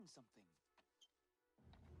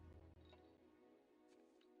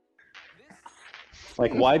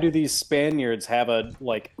Like, why do these Spaniards have a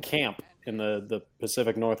camp in the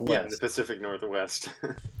Pacific Northwest? Yeah, in the Pacific Northwest.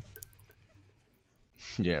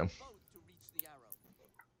 Yeah.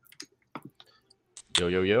 Yo,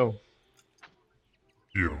 yo, yo.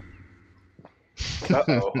 Yeah.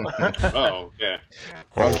 Uh-oh. Oh, yeah.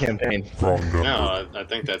 Wrong campaign. Wrong number. No, I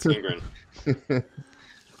think that's Ingrid.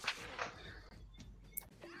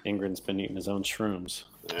 Ingrid's been eating his own shrooms.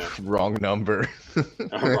 Yeah. Wrong number.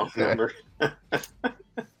 Wrong number.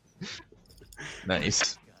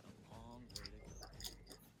 Nice.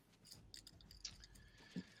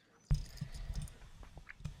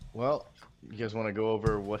 Well, you guys want to go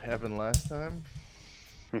over what happened last time?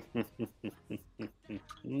 A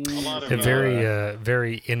lot of, A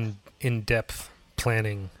very in-depth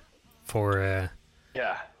planning for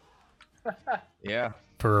Yeah. Yeah.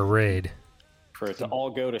 for a raid. For it to all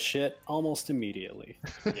go to shit almost immediately.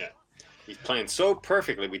 yeah. He planned so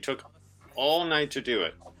perfectly. We took all night to do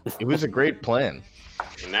it. It was a great plan.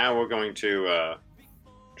 And now we're going to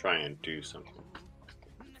try and do something.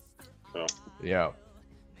 So, Yeah.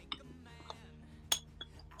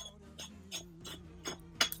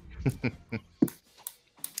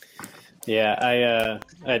 Yeah,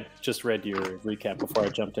 I just read your recap before I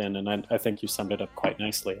jumped in, and I think you summed it up quite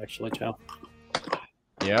nicely, actually, Joe.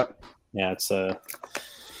 Yeah. Yeah, it's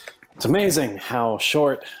amazing how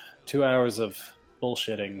short 2 hours of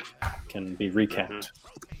bullshitting can be recapped.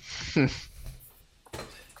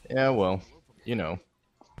 Yeah, well, you know.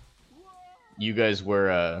 You guys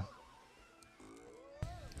were,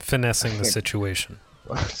 Finessing the situation.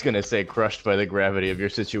 I was going to say crushed by the gravity of your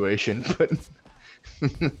situation, but...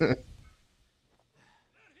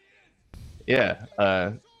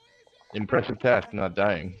 yeah, impressive task, not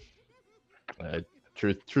dying.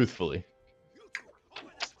 Truthfully.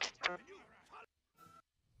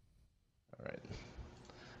 Alright.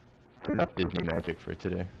 Enough Disney magic for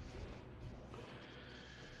today.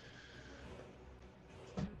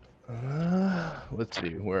 Let's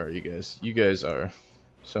see, where are you guys? You guys are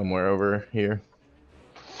somewhere over here.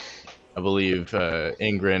 I believe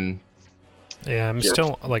Ingrid. Yeah, I'm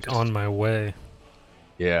still on my way.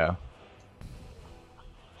 Yeah.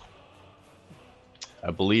 I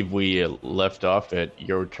believe we left off at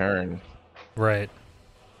your turn. Right.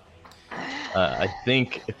 I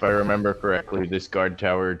think, if I remember correctly, this guard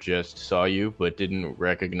tower just saw you, but didn't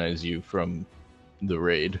recognize you from the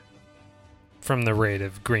raid. From the raid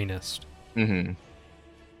of Greenest. Mm-hmm.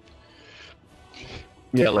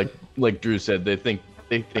 Yeah, like Drew said, they think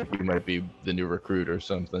you might be the new recruit or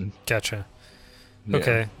something. Gotcha. Yeah.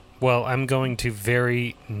 Okay. Well, I'm going to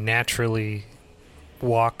very naturally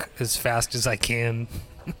walk as fast as I can.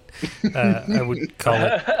 I would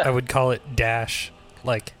call it dash.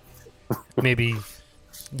 Like, maybe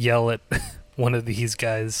yell at one of these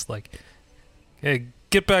guys, like, "Hey,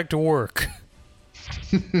 get back to work."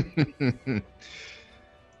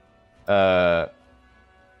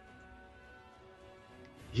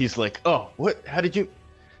 He's like, "Oh, what? How did you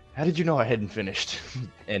know I hadn't finished?"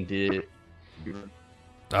 And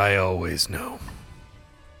I always know.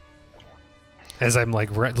 As I'm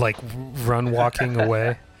run walking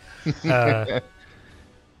away.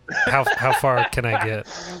 How far can I get?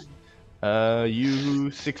 You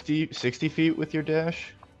 60 feet with your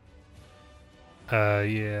dash?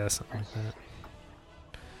 Yeah, something like that.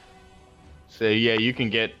 So yeah, you can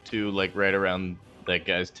get to right around that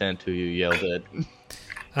guy's tent who you yelled at.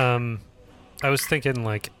 I was thinking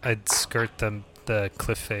I'd skirt the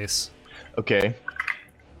cliff face. Okay.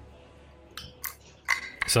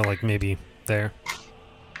 So maybe there.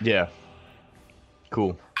 Yeah.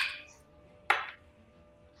 Cool.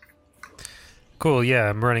 Cool, yeah,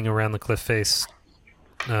 I'm running around the cliff face.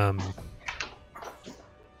 And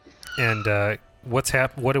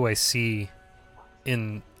what do I see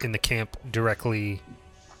in the camp directly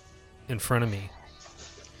in front of me?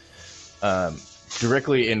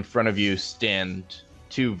 Directly in front of you stand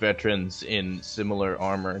two veterans in similar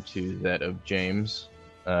armor to that of James,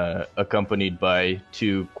 accompanied by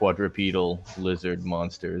two quadrupedal lizard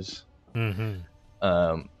monsters. Mm-hmm.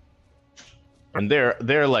 And they're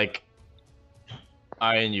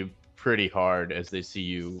eyeing you pretty hard as they see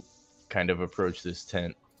you kind of approach this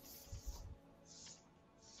tent.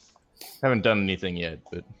 Haven't done anything yet,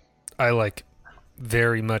 but I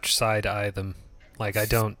very much side eye them. I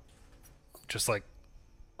don't just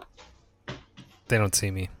they don't see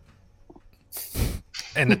me.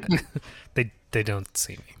 And they don't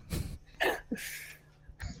see me.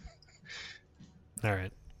 All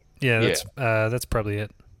right. Yeah, that's probably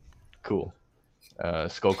it. cool.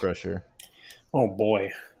 Skull Crusher. Oh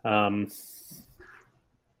boy. I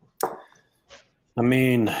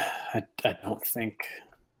mean, I don't think.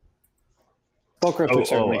 Skullcrusher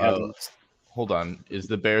certainly hasn't. Hold on. Is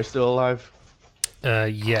the bear still alive?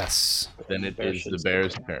 Yes. Then it Bear is should the still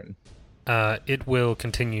bear's be. turn. It will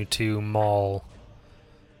continue to maul.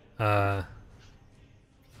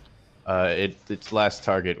 Its last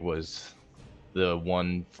target was the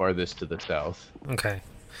one farthest to the south. Okay.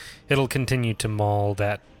 It'll continue to maul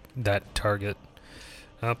that target.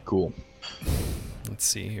 Cool. Let's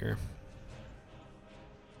see here.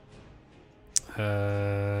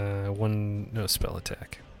 No spell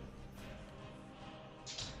attack.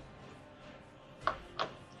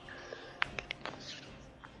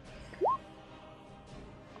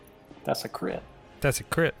 That's a crit. That's a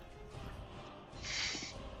crit.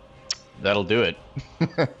 That'll do it.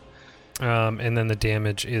 And then the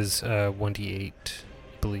damage is 1d8, I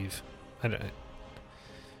believe. Trying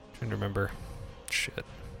to remember. Shit.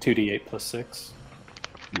 2d8 plus 6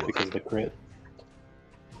 because of the crit.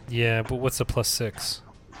 Yeah, but what's the plus 6?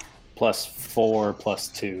 Plus 4 plus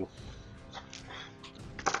 2.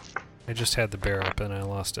 I just had the bear up and I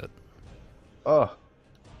lost it. Oh.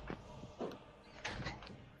 Oh,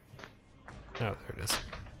 there it is.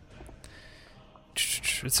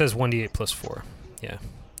 It says 1d8 plus 4. Yeah.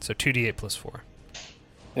 So 2d8 plus 4.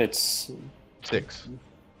 It's 6.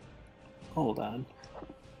 hold on.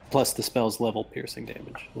 Plus the spell's level piercing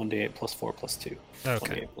damage. 1d8 plus 4 plus 2.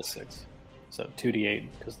 Okay. 1d8 plus 6. So 2d8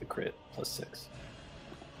 because the crit plus 6.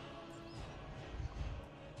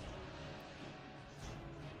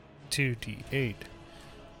 Two d8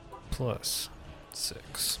 plus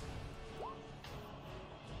 6.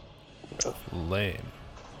 Lame.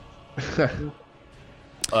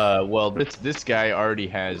 Well, this guy already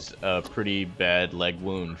has a pretty bad leg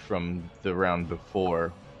wound from the round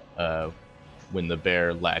before, when the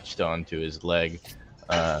bear latched onto his leg.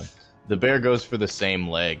 The bear goes for the same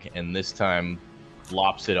leg, and this time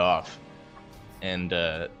lops it off. And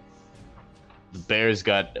the bear's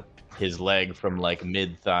got his leg from like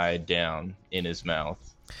mid-thigh down in his mouth,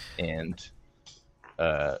 and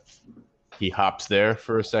he hops there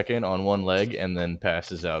for a second on one leg and then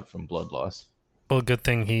passes out from blood loss. Well, good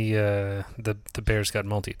thing he the bear's got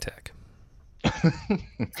multi-attack.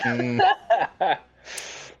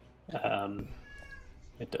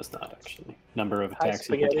 It does not actually. Number of attacks equals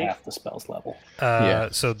spaghetti. half the spell's level. Yeah.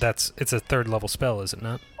 So it's a third level spell, is it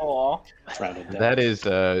not? Aw. It's rounded down. That is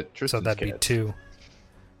So Tristan's that'd be cat. 2.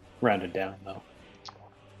 Rounded down though.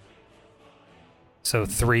 So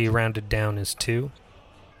 3 rounded down is 2.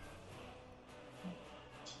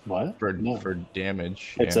 What? for No. for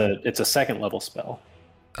damage. It's yeah. a second level spell.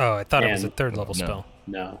 Oh, I thought it was a And- third level No. spell.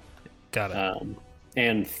 No. Got it.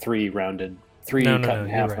 And 3 cut No, in you're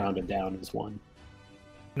half right. rounded down is 1.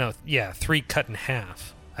 No, yeah, 3 cut in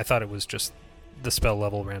half. I thought it was just the spell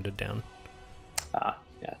level rounded down. Yeah.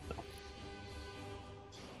 No.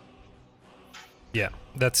 Yeah,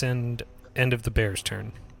 that's end of the bear's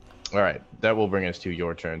turn. All right, that will bring us to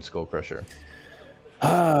your turn, Skull Crusher.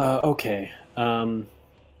 Okay.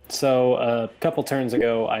 So a couple turns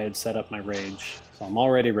ago, I had set up my rage, so I'm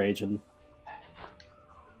already raging.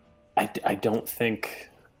 I don't think.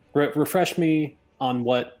 Refresh me on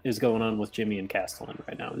what is going on with Jimmy and Castellan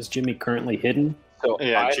right now. Is Jimmy currently hidden? So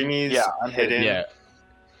Yeah, Jimmy's I'm hidden. Yeah,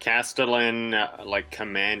 Castellan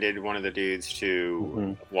commanded one of the dudes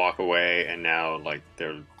to walk away, and now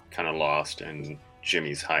they're kind of lost, and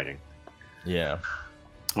Jimmy's hiding. yeah.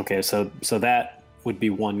 Okay, so that would be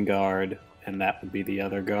one guard, and that would be the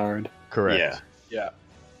other guard. Correct. Yeah.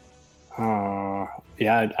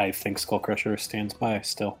 Yeah, I think Skullcrusher stands by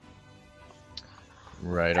still.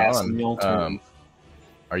 Right Passing the old turn. on.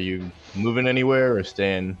 Are you moving anywhere or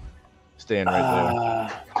staying right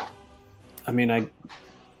there? I mean,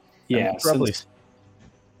 yeah, probably. since-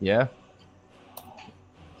 Yeah.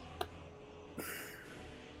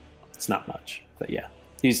 it's not much, but yeah,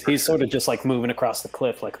 he's sort of just like moving across the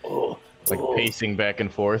cliff, like Pacing back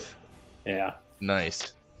and forth. Yeah,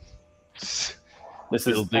 Nice. this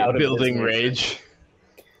is out of his Building nature. rage.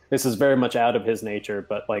 This is very much out of his nature,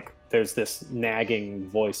 but there's this nagging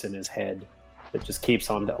voice in his head that just keeps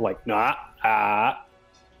on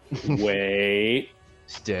wait.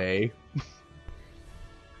 Stay.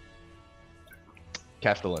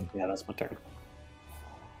 Castellan. Yeah, that's my turn.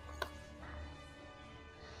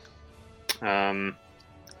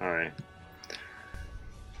 All right.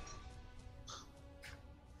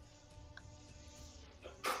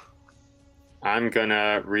 I'm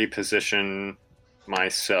gonna reposition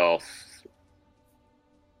myself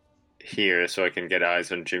here so I can get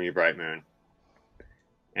eyes on Jimmy Brightmoon.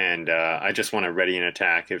 And I just want to ready an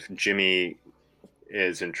attack. If Jimmy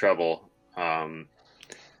is in trouble,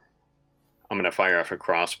 I'm gonna fire off a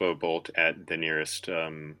crossbow bolt at the nearest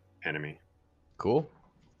enemy. Cool.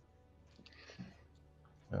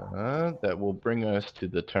 That will bring us to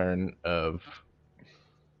the turn of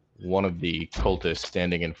one of the cultists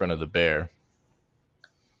standing in front of the bear.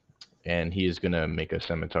 And he is going to make a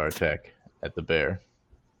scimitar attack at the bear.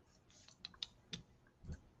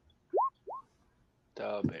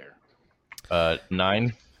 The bear.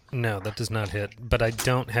 9. No, that does not hit. But I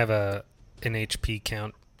don't have an HP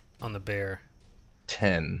count on the bear.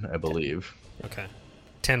 10, I believe. Okay.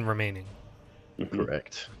 10 remaining.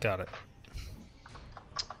 Correct. Got it.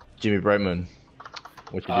 Jimmy Brightmoon,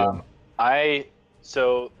 what you doing?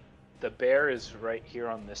 So the bear is right here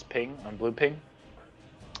on this ping, on blue ping.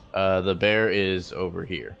 The bear is over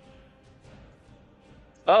here.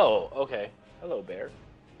 Oh, okay. Hello, bear.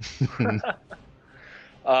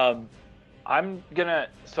 I'm gonna.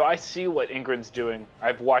 So I see what Ingrid's doing.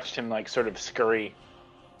 I've watched him like sort of scurry,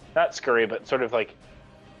 not scurry, but sort of like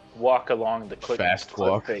walk along the cliff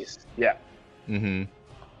walk face. Yeah. Mm-hmm.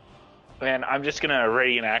 And I'm just gonna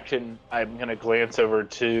radiant action. I'm gonna glance over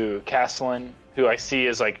to Castellan, who I see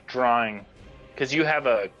is like drawing, because you have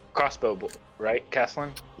a crossbow, right,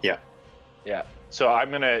 Castellan? Yeah. Yeah. So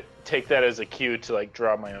I'm gonna take that as a cue to like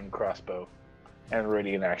draw my own crossbow, and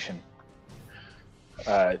radiant action.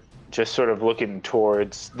 Just sort of looking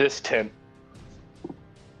towards this tent.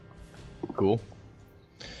 Cool.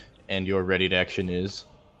 And your ready action is?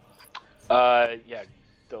 Yeah,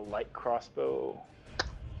 the light crossbow.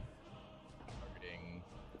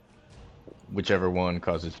 Whichever one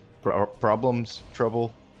causes problems,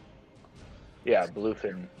 trouble. Yeah,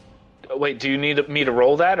 bluefin. Wait, do you need me to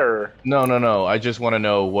roll that, or? No. I just want to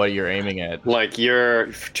know what you're aiming at. Like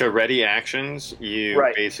to ready actions, you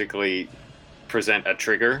basically present a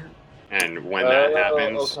trigger, and when that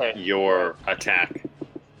happens, your attack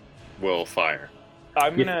will fire.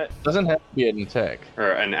 I'm gonna. It doesn't have to be an attack.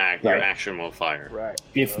 Or your action will fire. Right.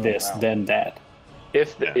 If this, then that.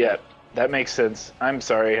 Yeah, that makes sense. I'm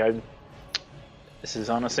sorry. This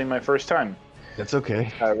is honestly my first time. That's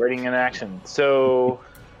okay. Rating in action. So,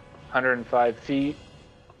 105 feet.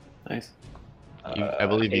 Nice. I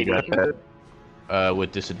believe you got that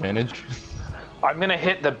with disadvantage. I'm going to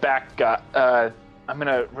hit the back guy. I'm going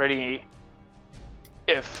to ready...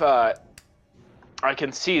 If I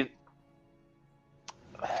can see...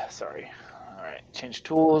 Sorry. All right. Change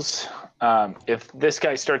tools. If this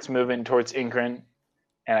guy starts moving towards Ingrid,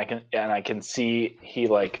 and I can see he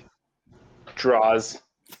like draws,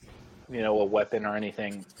 a weapon or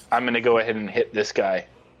anything, I'm gonna go ahead and hit this guy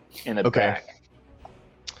in the back.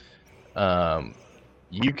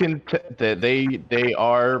 You can they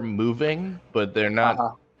are moving, but they're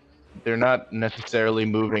not. They're not necessarily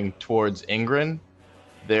moving towards Ingrid.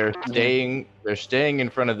 They're staying. They're staying in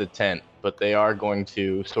front of the tent, but they are going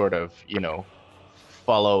to sort of,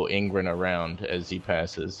 follow Ingrid around as he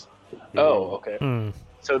passes. Oh, okay.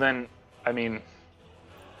 So then, I mean,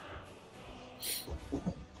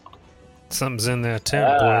 something's in that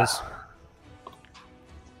tent, boys.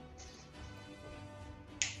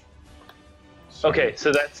 Okay,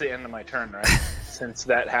 so that's the end of my turn, right? Since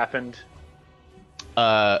that happened.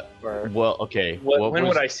 Well, okay. When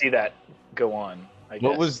would I see that go on? I guess.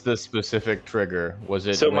 What was the specific trigger? Was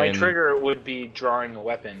it? So my trigger would be drawing a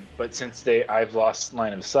weapon, but since I've lost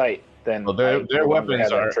line of sight, then their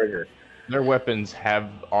weapons are trigger. Their weapons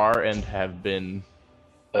are and have been.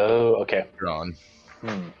 Oh, okay. Drawn.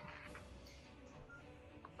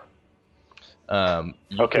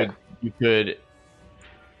 You could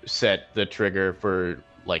set the trigger for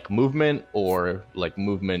like movement or like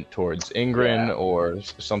movement towards Ingrid or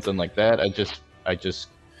something like that. I just I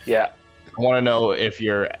want to know if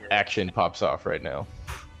your action pops off right now.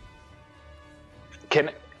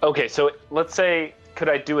 So let's say, could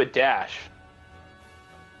I do a dash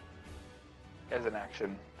as an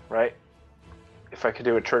action, right? If I could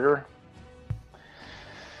do a trigger.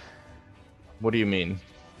 What do you mean?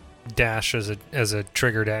 Dash as a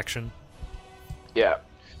triggered action. Yeah.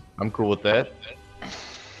 I'm cool with that.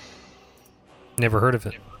 Never heard of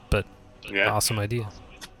it, but awesome idea.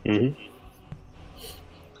 Mm-hmm.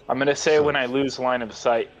 I'm going to say when I lose line of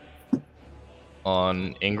sight.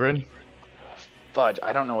 On Ingrid? Fudge,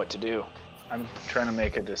 I don't know what to do. I'm trying to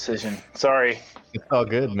make a decision. Sorry. It's all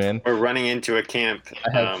good, man. We're running into a camp,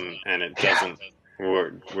 and it doesn't...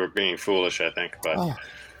 We're being foolish, I think, but...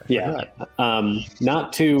 Yeah.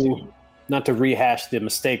 Not to rehash the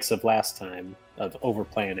mistakes of last time of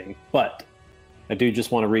over-planning, but I do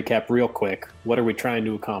just want to recap real quick. What are we trying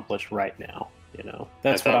to accomplish right now?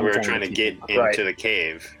 That's what I'm trying to get into the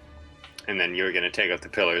cave, and then you're going to take out the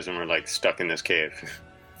pillars, and we're like stuck in this cave.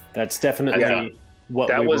 That's definitely what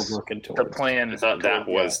that we was were working towards. the plan. I thought that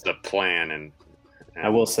was the plan, and I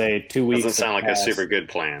will say 2 weeks doesn't sound like a super good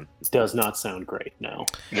plan. Does not sound great, no.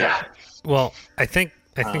 Yeah. Well, I think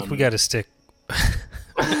we got to stick.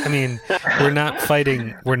 I mean, we're not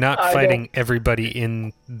fighting everybody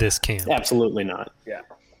in this camp. Absolutely not. Yeah.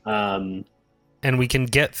 And we can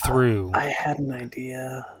get through. I had an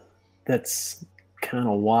idea that's kind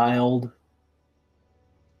of wild.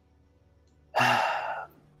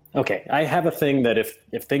 Okay, I have a thing that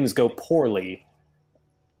if things go poorly,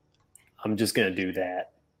 I'm just going to do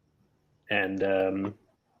that. And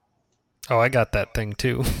oh, I got that thing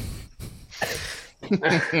too.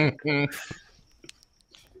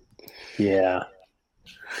 Yeah.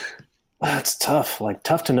 That's tough. Like,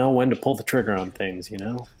 tough to know when to pull the trigger on things, you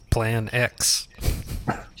know? Plan X.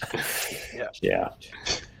 Yeah.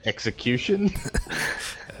 Execution?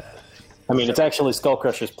 I mean, it's actually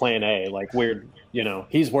Skullcrusher's plan A. Like, weird, you know,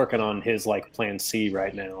 he's working on his, like, plan C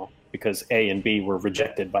right now because A and B were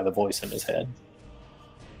rejected by the voice in his head.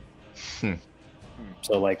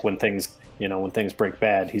 So, like, when things break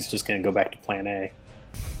bad, he's just going to go back to plan A.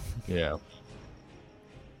 Yeah.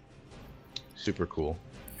 Super cool.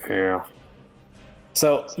 Yeah.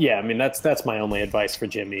 So, yeah, I mean, that's my only advice for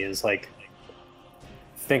Jimmy is, like,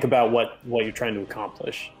 think about what you're trying to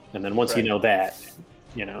accomplish. And then once you know that,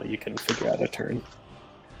 you know, you can figure out a turn.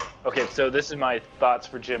 Okay, so this is my thoughts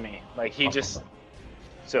for Jimmy. Like,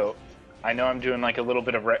 so I know I'm doing, like, a little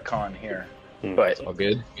bit of retcon here, but... All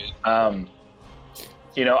good.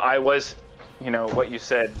 You know, what you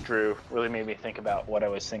said, Drew, really made me think about what I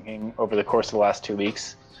was thinking over the course of the last 2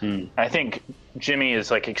 weeks. I think Jimmy is,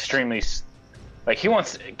 like, extremely... Like, he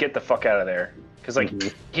wants to get the fuck out of there. Because, like,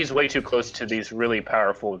 he's way too close to these really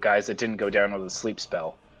powerful guys that didn't go down with a sleep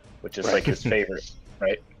spell, which is, like, his favorite,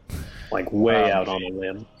 right? Like, way out on a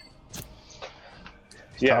limb.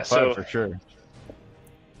 Yeah, Top 5 for sure.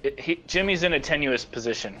 Jimmy's in a tenuous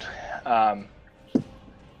position.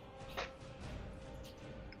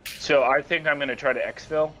 So I think I'm going to try to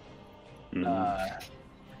exfil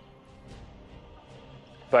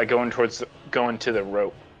by going to the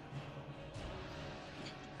rope.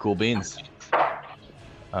 Cool beans.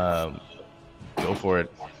 Go for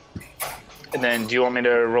it. And then, do you want me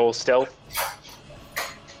to roll stealth?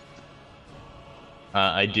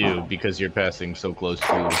 I do, because you're passing so close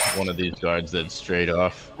to one of these guards that's straight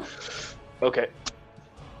off. Okay.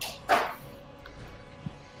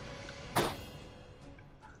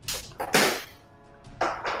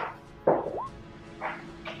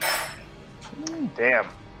 Damn.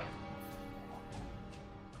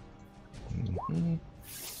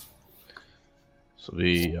 So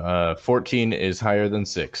the 14 is higher than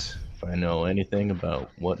 6. If I know anything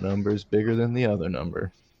about what number is bigger than the other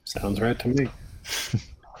number. Sounds right to me.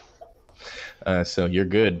 So you're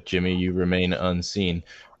good, Jimmy. You remain unseen.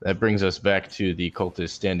 That brings us back to the cultist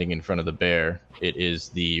standing in front of the bear. It is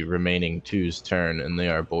the remaining 2's turn, and they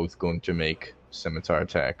are both going to make scimitar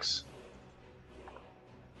attacks.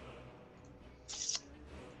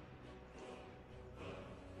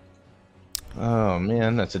 Oh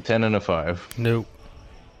man, that's a 10 and a 5. Nope.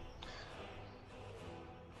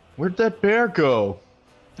 Where'd that bear go?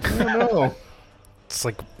 I don't know. It's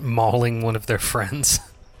like mauling one of their friends.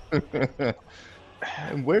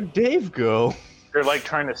 And where'd Dave go? They're like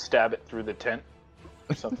trying to stab it through the tent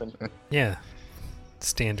or something. Yeah.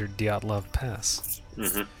 Standard Dyatlov pass.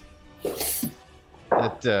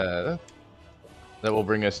 That will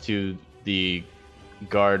bring us to the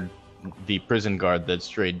guard, the prison guard that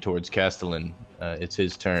strayed towards Castellan. It's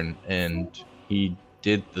his turn, and he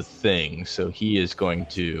did the thing, so he is going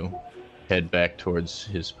to head back towards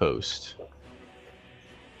his post.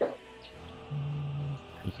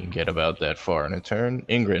 You can get about that far in a turn.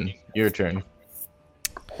 Ingrid, your turn.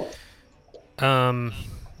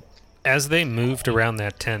 As they moved around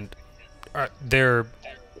that tent, how do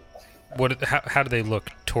they look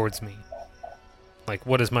towards me? Like,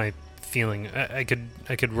 what is my feeling? I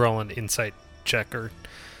could roll an insight check or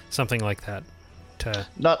something like that.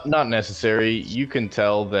 Not necessary. You can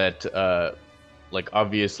tell that, like,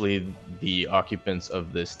 obviously the occupants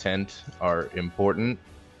of this tent are important.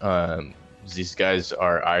 These guys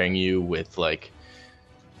are eyeing you with like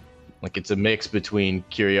it's a mix between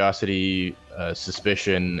curiosity,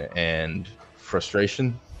 suspicion, and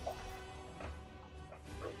frustration.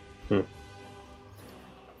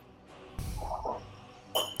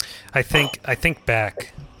 I think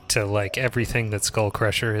back to like everything that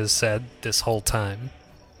Skullcrusher has said this whole time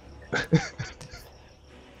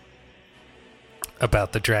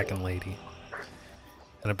about the Dragon Lady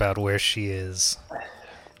and about where she is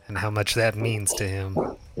and how much that means to him.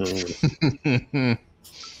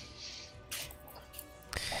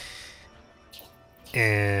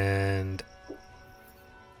 And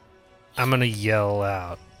I'm going to yell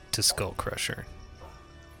out to Skullcrusher.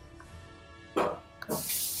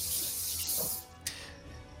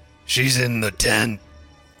 She's in the tent.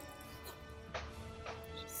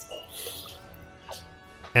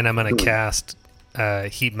 And I'm going to cast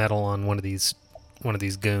heat metal on one of these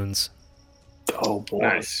goons. Oh boy!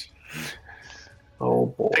 Nice. Oh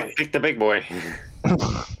boy! Pick the big boy.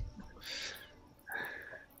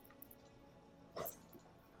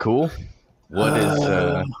 Cool. What is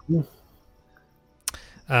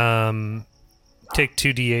take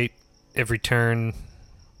 2d8 every turn,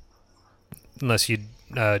 unless you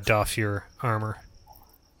doff your armor.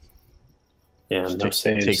 Yeah, no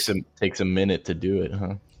saves. Takes a minute to do it,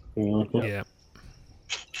 huh? Mm-hmm. Yeah.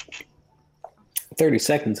 30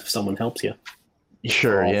 seconds if someone helps you.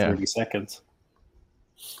 Sure, yeah. 30 seconds.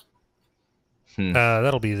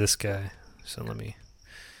 That'll be this guy. So let me.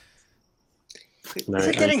 Is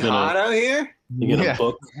it getting hot out here? You get a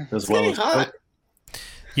book as well as hot.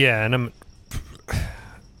 Yeah, and I'm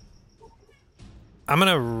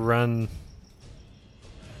gonna run.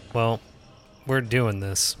 Well, we're doing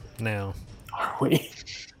this now. Are we?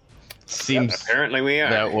 Seems apparently we are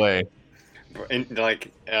that way.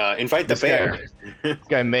 Invite the bear. This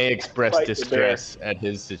guy may express distress at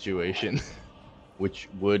his situation, which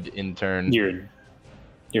would in turn You're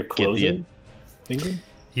closing.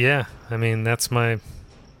 Yeah, I mean that's my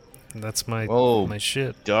my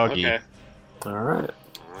shit. Doggy. Okay. All right.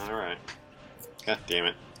 God damn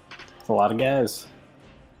it. It's a lot of guys.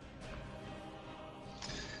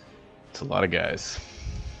 It's a lot of guys.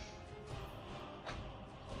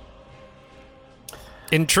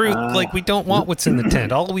 In truth, we don't want what's in the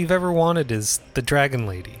tent. All we've ever wanted is the dragon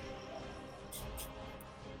lady.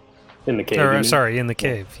 In the cave. In the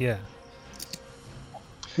cave. Yeah.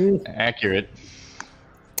 Accurate.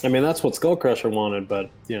 I mean, that's what Skullcrusher wanted, but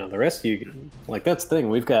the rest of you, that's the thing.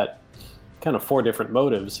 We've got kind of 4 different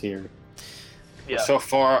motives here. Yeah. So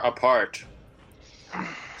far apart.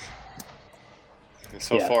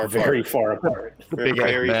 Very far apart.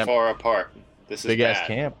 Very far apart. This is big bad. ass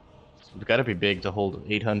camp. It's got to be big to hold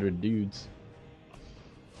 800 dudes.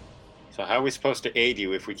 So how are we supposed to aid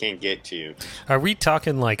you if we can't get to you? Are we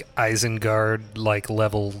talking Isengard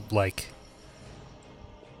level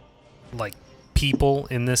people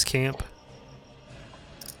in this camp?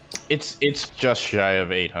 It's just shy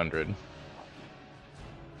of 800.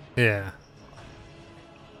 Yeah.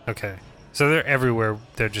 Okay. So they're everywhere.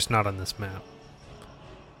 They're just not on this map.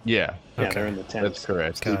 Yeah. Okay. They're in the tents. That's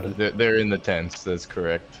correct. Got it. They're in the tents. That's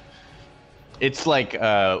correct. It's like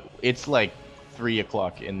 3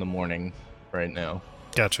 o'clock in the morning right now.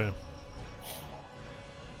 Gotcha.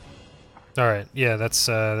 All right. Yeah, that's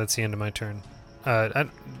the end of my turn.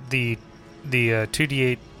 The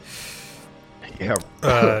 2d8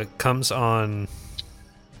 comes on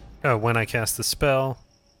when I cast the spell.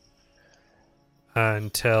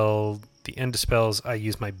 Until the end of spells, I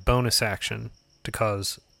use my bonus action to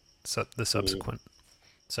cause the subsequent.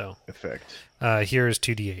 So effect. Here is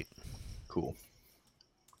 2d8. Cool.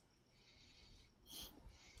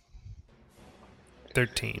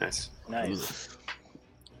 13. Nice.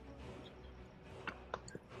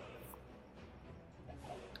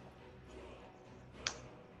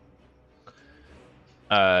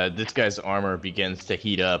 This guy's armor begins to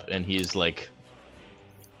heat up, and he's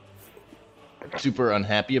super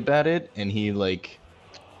unhappy about it, and he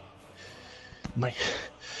my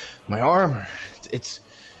armor.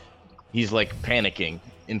 He's panicking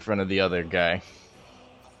in front of the other guy.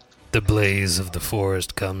 The blaze of the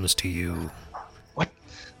forest comes to you. What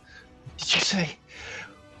did you say?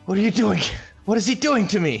 What are you doing? What is he doing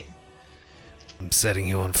to me? I'm setting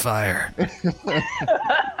you on fire.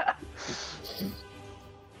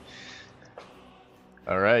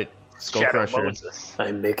 All right, Skullcrusher.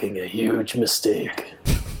 I'm making a huge mistake.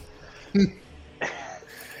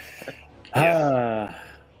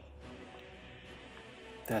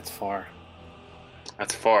 That's far.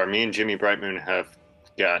 That's far. Me and Jimmy Brightmoon have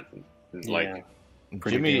got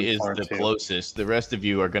Jimmy is the closest. The rest of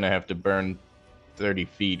you are going to have to burn 30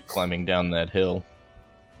 feet climbing down that hill.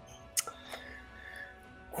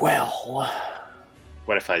 Well,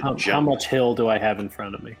 what if I jump? How much hill do I have in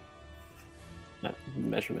front of me? That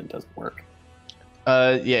measurement doesn't work.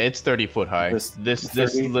 Yeah, it's 30 foot high. This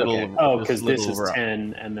little. Okay. Oh, because this is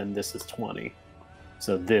 10 and then this is 20.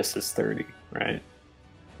 So this is 30, right?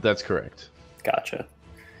 That's correct. Gotcha.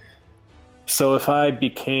 So if I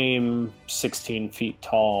became 16 feet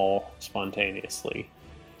tall spontaneously,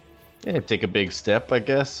 yeah, take a big step, I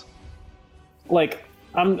guess.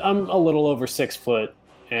 I'm a little over 6 foot,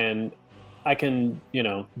 and I can,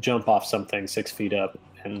 jump off something 6 feet up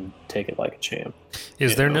and take it like a champ.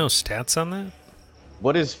 Is there no stats on that?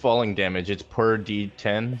 What is falling damage? It's per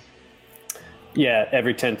D10? Yeah,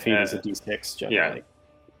 every 10 feet is a D6 generally.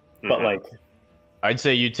 Yeah. But like, I'd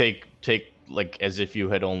say you take like as if you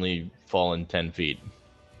had only fallen 10 feet.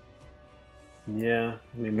 Yeah,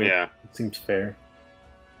 I mean, it seems fair.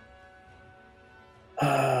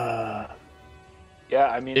 Yeah,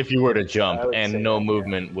 I mean, if you were to jump, and no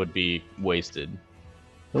movement would be wasted.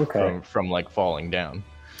 Okay. From like falling down.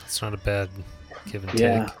 It's not a bad give and take.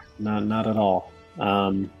 Yeah, not at all.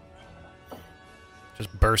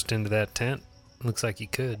 Just burst into that tent. Looks like you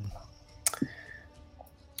could.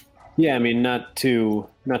 Yeah, I mean, not to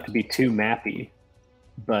be too mappy,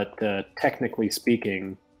 but technically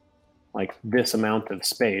speaking, like this amount of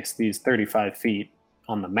space, these 35 feet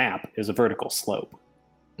on the map is a vertical slope.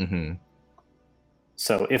 Mm-hmm.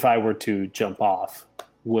 So if I were to jump off,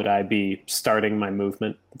 would I be starting my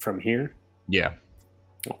movement from here? Yeah.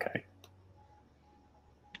 Okay.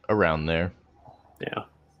 Around there. Yeah.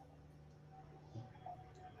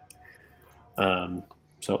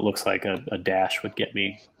 So it looks like a dash would get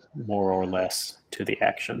me more or less to the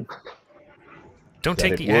action. Don't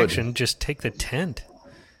take the action, just take the tent.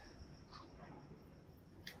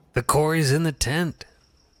 The Corey's in the tent.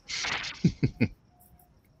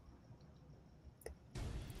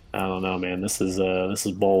 I don't know, man. This is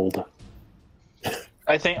bold.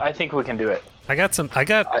 I think we can do it. I got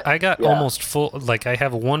almost full. Like I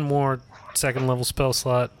have one more second level spell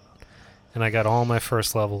slot, and I got all my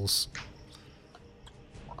first levels.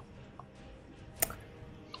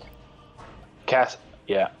 Cast.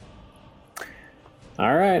 Yeah.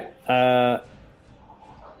 All right.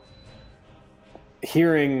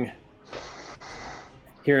 Hearing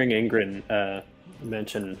Ingrid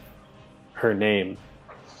mention her name,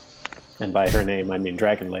 and by her name I mean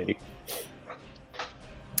Dragon Lady.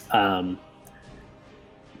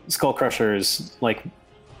 Skullcrusher's like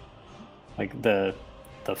the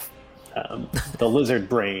lizard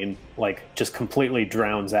brain like just completely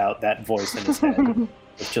drowns out that voice in his head.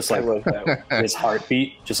 It's just like his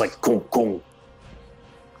heartbeat, just like gong gong,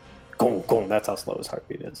 gong gong. That's how slow his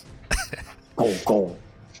heartbeat is. Gong gong.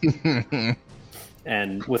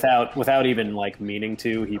 And without even like meaning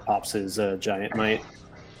to, he pops his giant might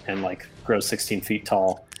and like grows 16 feet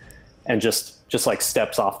tall, and just like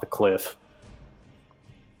steps off the cliff,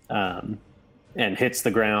 and hits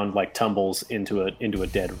the ground, like tumbles into a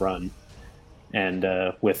dead run, and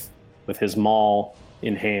with his maul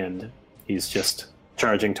in hand, he's just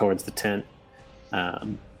charging towards the tent.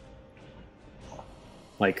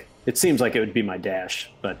 Like it seems like it would be my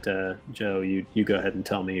dash, but Joe, you go ahead and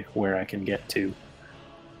tell me where I can get to.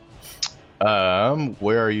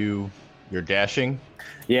 Where are you? You're dashing?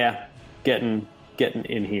 Yeah, getting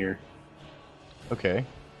in here. Okay.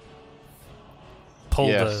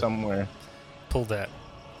 Somewhere. Pull that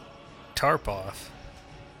tarp off.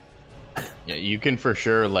 Yeah, you can for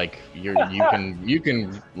sure. Like you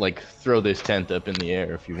can like throw this tent up in the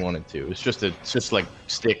air if you wanted to. It's just like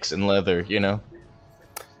sticks and leather, you know.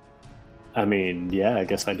 I mean, yeah, I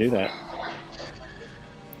guess I do that.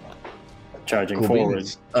 Charging cool forward,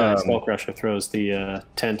 Skullcrusher throws the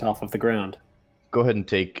tent off of the ground. Go ahead and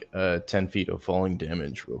take 10 feet of falling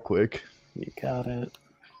damage real quick. You got it.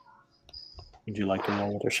 Would you like to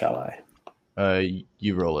roll it, or shall I?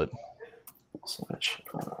 You roll it. Slash.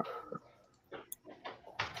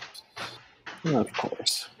 Of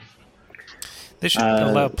course. They should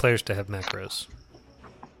allow players to have macros.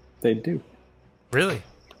 They do. Really?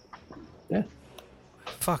 Yeah.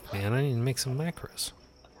 Fuck, man, I need to make some macros.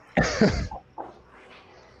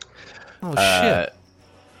 Oh, shit.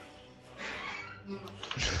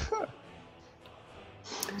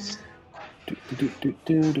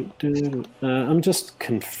 I'm just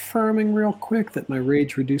confirming real quick that my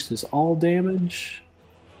rage reduces all damage.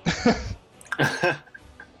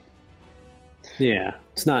 Yeah,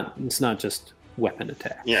 it's not just weapon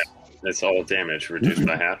attacks. Yeah, it's all damage reduced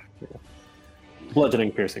by half. Yeah.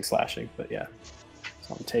 Bludgeoning, piercing, slashing, but yeah.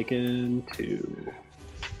 So I'm taking 2.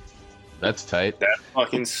 That's tight. That's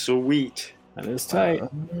fucking sweet. That is tight.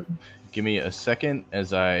 Give me a second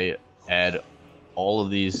as I add all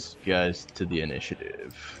of these guys to the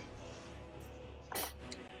initiative.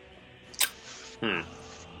 On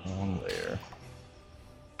there.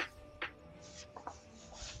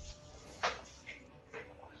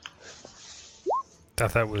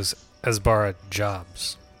 Thought that was Asbara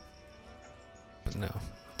Jobs. But no,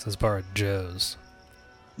 it's Asbara Joes.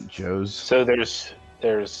 Joes. So there's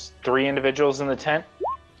 3 individuals in the tent?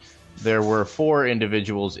 There were 4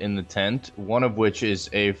 individuals in the tent, one of which is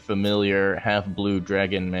a familiar half-blue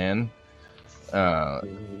dragon man.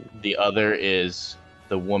 The other is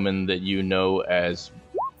the woman that you know as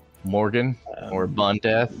Morgan or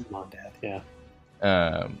Bondath. Bondath, yeah.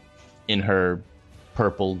 In her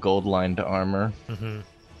purple gold-lined armor. Mm-hmm.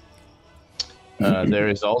 There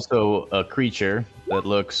is also a creature that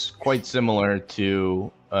looks quite similar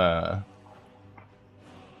to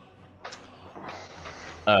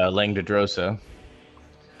Langdodrosa,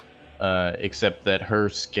 except that her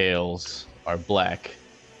scales are black.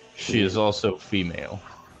 She is also female.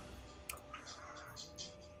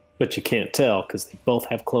 But you can't tell because they both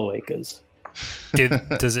have cloacas.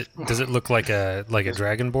 Does it look like a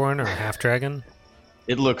dragonborn or a half dragon?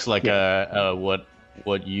 It looks like a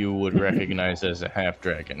what you would recognize as a half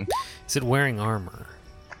dragon. Is it wearing armor?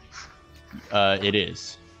 It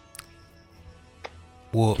is.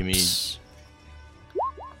 Whoops.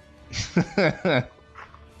 Let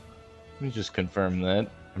me just confirm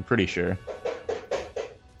that. I'm pretty sure.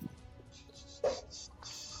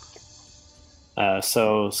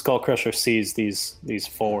 So Skullcrusher sees these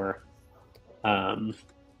four.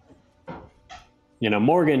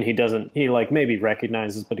 Morgan, he like maybe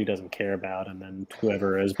recognizes, but he doesn't care about. And then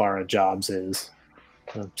whoever Isbara Jobs is,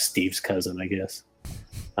 Steve's cousin, I guess,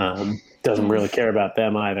 doesn't really care about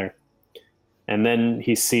them either. And then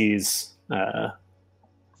he sees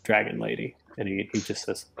Dragon Lady, and he just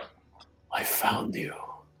says, "I found you."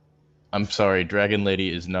 I'm sorry, Dragon Lady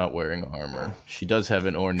is not wearing armor. She does have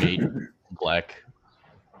an ornate black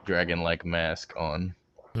dragon-like mask on.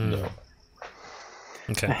 No.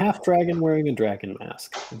 Okay. A half dragon wearing a dragon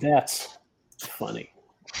mask. That's funny.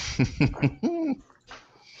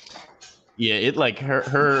 Yeah, it like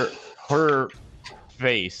her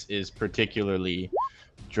face is particularly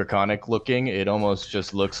draconic looking. It almost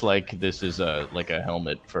just looks like this is a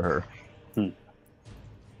helmet for her.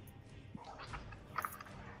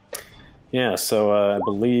 Yeah, so I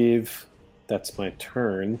believe that's my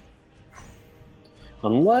turn.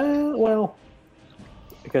 Unless, well,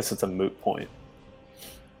 I guess it's a moot point.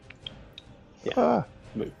 Yeah,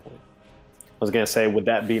 moot point. I was going to say, would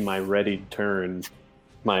that be my ready turn,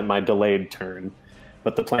 my delayed turn?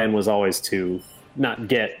 But the plan was always to not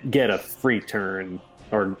get a free turn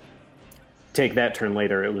or take that turn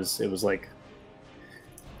later. It was like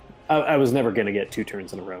I was never going to get 2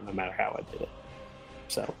 turns in a row, no matter how I did it.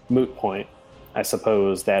 So, moot point. I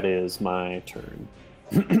suppose that is my turn.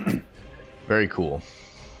 Very cool.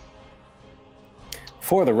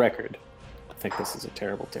 For the record, I think this is a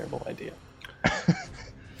terrible, terrible idea.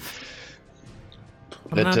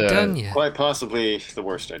 I'm not done yet. Quite possibly the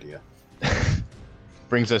worst idea.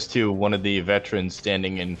 Brings us to one of the veterans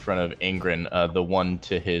standing in front of Ingrid, the one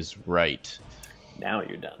to his right. Now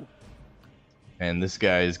you're done. And this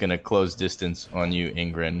guy is going to close distance on you,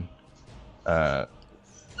 Ingrid.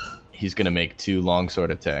 He's going to make 2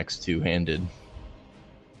 longsword attacks, 2-handed.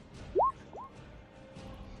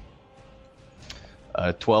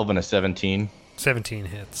 12 and a 17. 17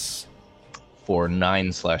 hits. For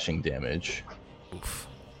 9 slashing damage. Oof.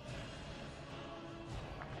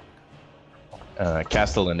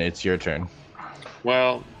 Castellan, it's your turn.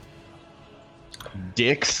 Well,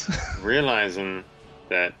 dicks. Realizing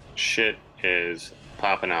that shit is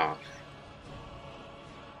popping off.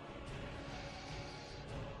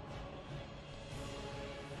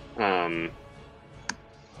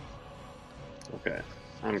 Okay.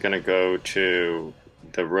 I'm gonna go to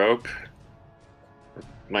the rope,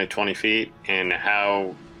 my 20 feet, and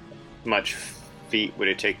how much feet would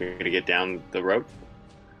it take me to get down the rope?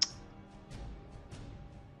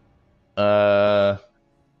 I'll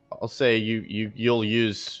say you'll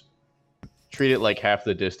treat it like half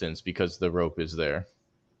the distance because the rope is there.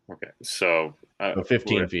 Okay, so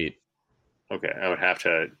 15 feet. Okay, I would have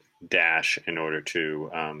to dash in order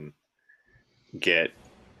to get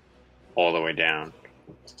all the way down.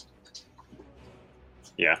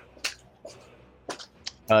 Yeah.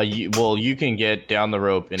 You can get down the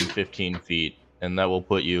rope in 15 feet, and that will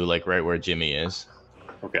put you like right where Jimmy is.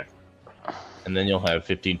 Okay. And then you'll have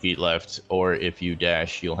 15 feet left, or if you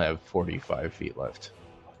dash, you'll have 45 feet left.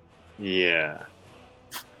 Yeah.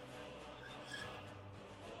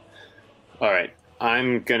 All right.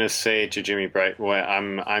 I'm gonna say to Jimmy Bright, well,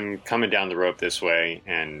 I'm coming down the rope this way,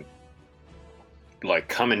 and like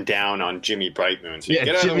coming down on Jimmy Brightmoon. So yeah,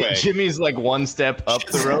 get out of the way. Jimmy's like 1 step up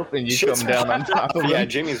the rope, and you come down on top of him. Yeah,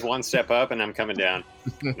 Jimmy's 1 step up, and I'm coming down.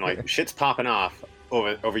 I'm like, shit's popping off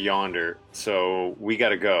over yonder, so we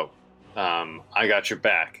gotta go. I got your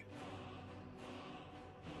back.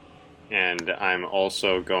 And I'm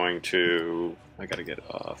also going to... I gotta get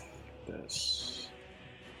off this.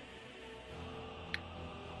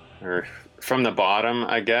 Or from the bottom,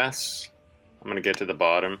 I guess. I'm gonna get to the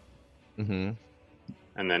bottom. Mm-hmm.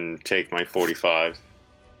 and then take my 45.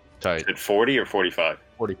 Tight. Is it 40 or 45?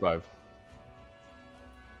 45.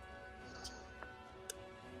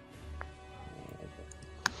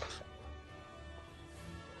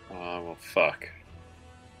 Well, fuck.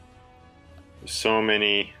 There's so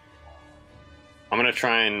many. I'm gonna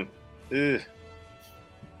try and. Ugh.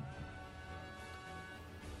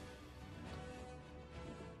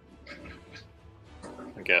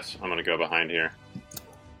 I guess I'm gonna go behind here.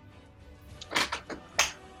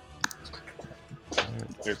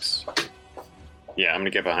 Oops. Yeah, I'm gonna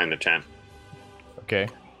get behind the tent, Okay.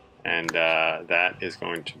 and that is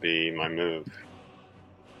going to be my move.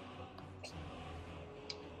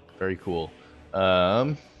 Very cool.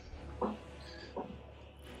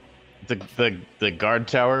 The guard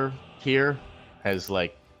tower here has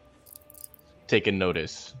like taken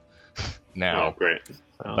notice Oh, now great.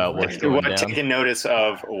 about what's going What? down. Taking notice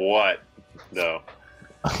of what, though?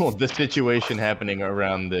 The situation happening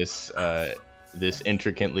around this this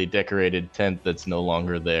intricately decorated tent that's no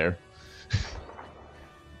longer there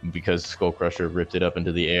because Skullcrusher ripped it up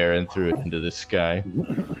into the air and threw it into the sky.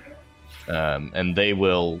 And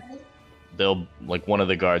they'll like one of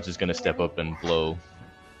the guards is going to step up and blow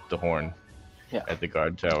the horn at the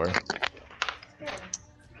guard tower.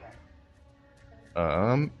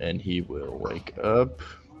 And he will wake up.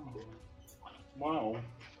 Wow.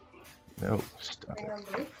 No, stop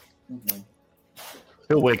it.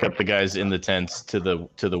 He'll wake up the guys in the tents to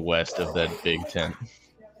the west of that big tent.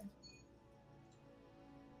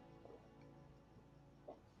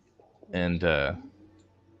 And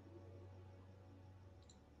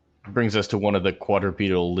brings us to one of the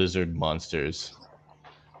quadrupedal lizard monsters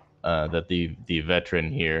that the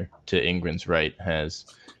veteran here to Ingrin's right has.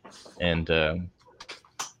 And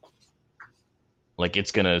like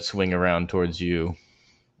it's gonna swing around towards you,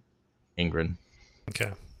 Ingrid.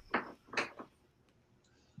 Okay.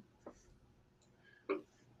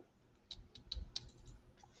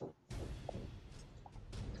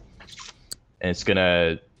 And it's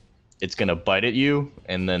gonna bite at you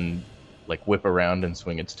and then like whip around and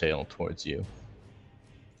swing its tail towards you.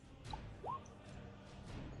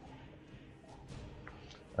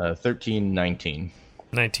 Uh, 13, 19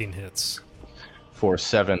 19 hits. for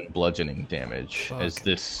 7 bludgeoning damage. Fuck. As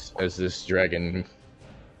this dragon,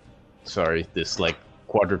 sorry, this like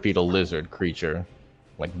quadrupedal lizard creature,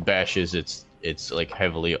 like bashes its like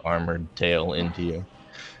heavily armored tail into you.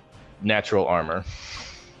 Natural armor.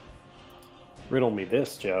 Riddle me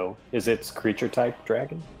this, Joe. Is it creature type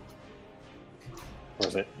dragon? Or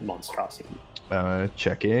is it monstrosity?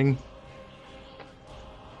 Checking.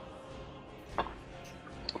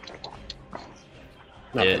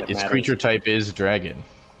 Not that it Its matters. creature type is dragon.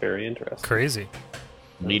 Very interesting. Crazy.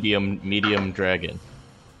 Medium dragon.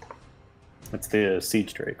 That's the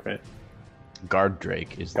siege drake, right? Guard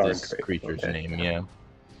Drake is Guard this Drake, creature's okay. name, yeah.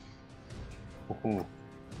 Mhm.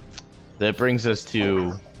 That brings us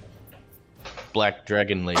to Black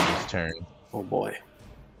Dragon Lady's turn. Oh boy.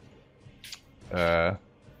 Uh,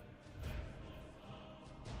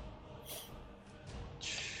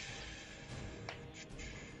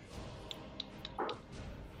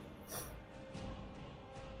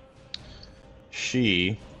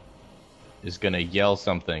 she is gonna yell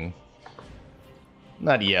something.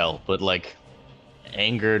 Not yell, but like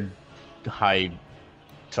angered high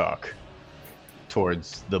talk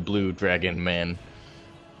towards the blue dragon man.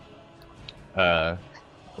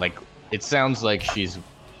 Like it sounds like she's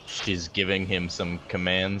giving him some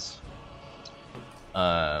commands.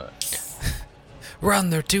 Run,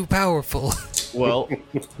 they're too powerful. Well,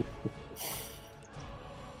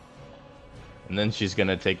 and then she's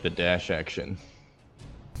gonna take the dash action.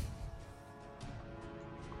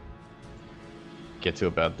 Get to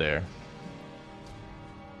about there.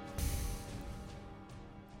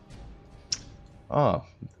 Oh,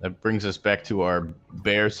 that brings us back to our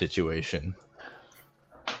bear situation.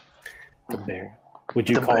 The bear. Would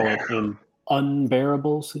you call it an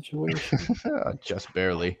unbearable situation? Just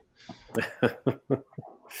barely.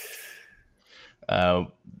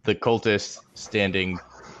 The cultist standing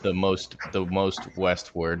the most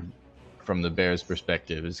westward from the bear's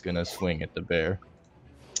perspective is gonna swing at the bear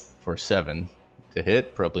for 7 to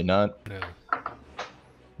hit. Probably not. No.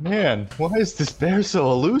 Man, why is this bear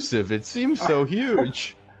so elusive? It seems so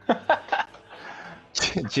huge.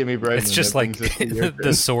 Jimmy Brighton. It's just that like brings us to your the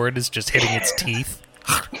turn. sword is just hitting its teeth.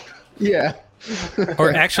 Yeah.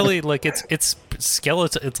 Or actually, like it's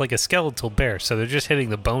skeletal. It's like a skeletal bear, so they're just hitting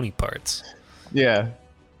the bony parts. Yeah.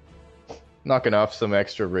 Knocking off some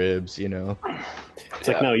extra ribs, you know. It's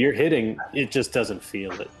like, no, you're hitting. It just doesn't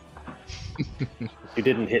feel it. You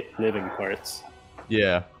didn't hit living parts.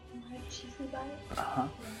 Yeah. Uh-huh.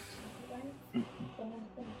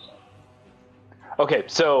 Okay,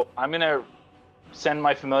 so I'm gonna send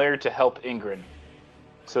my familiar to help Ingrid.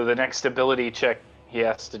 So the next ability check he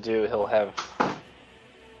has to do, he'll have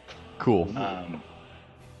Cool.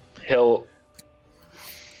 he'll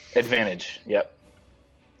advantage. Yep.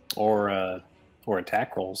 Or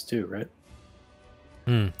attack rolls too, right?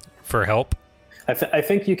 For help. I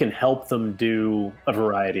think you can help them do a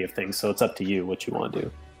variety of things, so it's up to you what you want to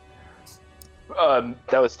do.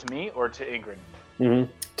 That was to me or to Ingrid?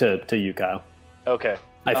 Mm-hmm. To you, Kyle. Okay.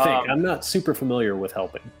 I think I'm not super familiar with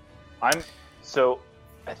helping. I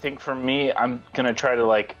think for me, I'm gonna try to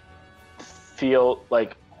like feel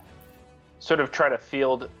like sort of try to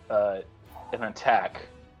field an attack,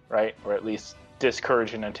 right, or at least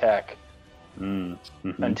discourage an attack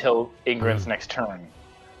until Ingrid's next turn.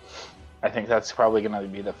 I think that's probably gonna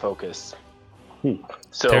be the focus.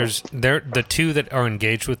 So the two that are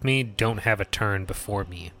engaged with me don't have a turn before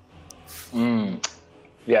me.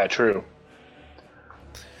 Yeah, true.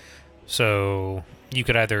 So you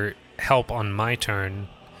could either help on my turn,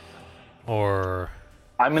 or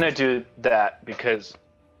I'm gonna do that because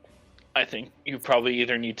I think you probably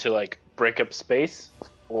either need to like break up space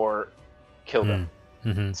or kill them.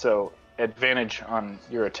 Mm-hmm. So advantage on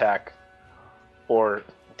your attack or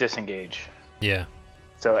disengage. Yeah.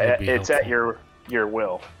 So Would be it's helpful. at your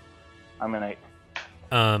will. I'm gonna.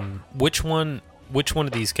 Which one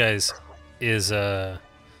of these guys is the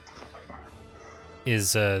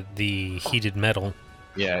heated metal?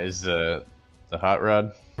 Yeah, is the hot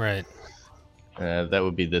rod? Right. That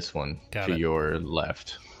would be this one Got to it. your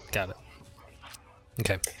left. Got it.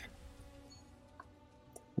 Okay.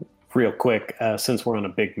 Real quick, since we're on a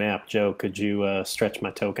big map, Joe, could you stretch my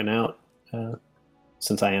token out?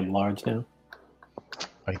 Since I am large now,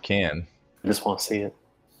 I can. I just want to see it.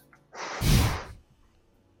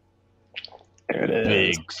 There it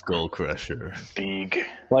is. Big skull crusher. Big.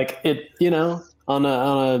 Like it, on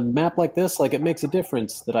a map like this, like it makes a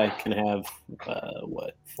difference that I can have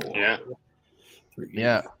what? 4, Yeah. 3,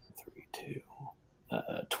 Yeah. 3, 2,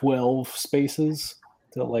 12 spaces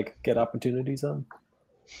to like get opportunities on.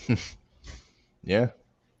 Yeah.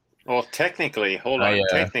 Well, technically, hold I, on.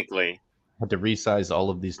 Technically, Had to resize all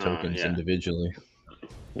of these Oh, tokens yeah. individually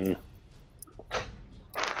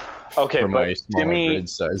Okay, for my but smaller Jimmy grid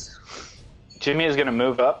size. Jimmy is gonna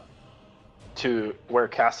move up to where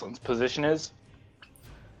Castlin's position is.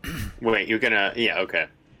 wait, you're gonna. Yeah, okay.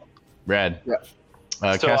 Rad. Yeah.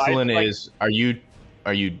 So Castellan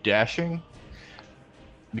Are you dashing?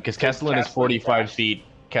 Because Castellan is Castellan 45 dash. feet.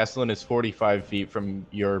 Castellan is 45 feet from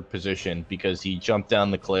your position because he jumped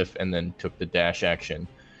down the cliff and then took the dash action.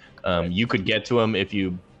 You could get to him if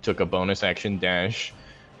you took a bonus action dash,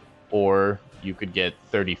 or you could get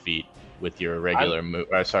 30 feet with your regular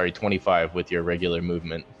 25 with your regular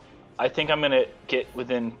movement. I think I'm gonna get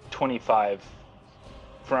within 25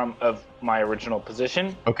 of my original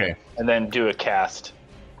position, Okay, and then do a cast.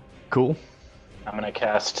 cool. I'm gonna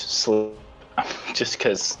cast sleep, just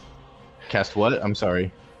because Cast what? I'm sorry.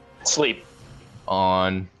 sleep.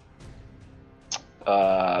 On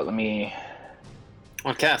Let me.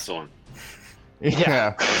 On Castellan.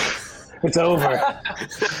 yeah. It's over.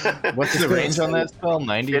 What's the range on that spell?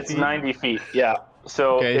 90 It's feet? 90 feet. Yeah.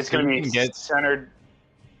 So Okay, it's so gonna you be can get- centered.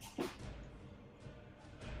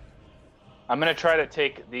 I'm gonna try to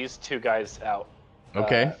take these two guys out.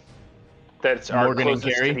 Okay. That's our Morgan and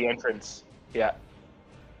closest Carrie? to the entrance. Yeah.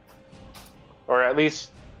 Or at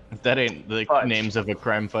least. If that ain't the Fudge. names of a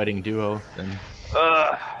crime-fighting duo, then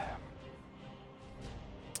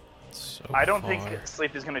So I don't far. think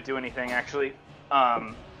sleep is gonna do anything. Actually,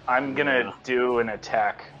 I'm gonna do an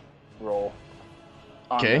attack roll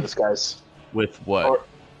on Okay. those guys. with what? Or-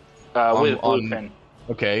 with on- Bluefin.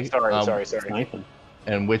 Okay. Sorry. Sniping.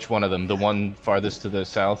 And which one of them? The one farthest to the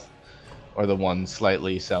south, or the one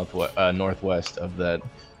slightly southwest, northwest of that?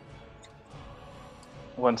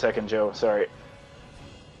 1 second, Joe. Sorry.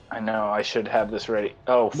 I know I should have this ready.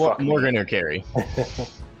 Oh fuck. me. Morgan or Carrie?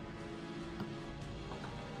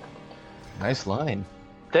 Nice line.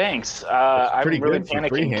 Thanks. That's I'm pretty really good for panicking.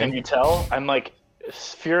 freehand. Can you tell? I'm like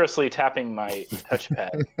furiously tapping my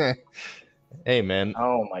touchpad. Hey, man.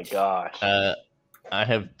 Oh my gosh. I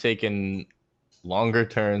have taken longer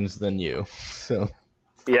turns than you, so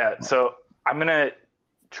Yeah, so I'm gonna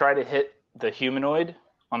try to hit the humanoid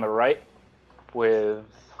on the right with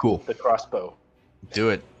cool. the crossbow. Do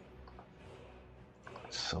it.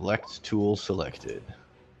 Select tool selected.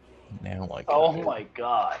 Now I can Oh hit. my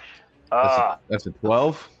gosh. That's a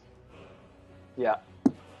 12. Yeah.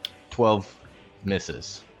 12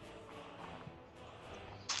 misses.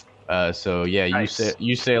 So yeah, Nice.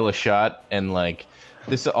 you sail a shot, and like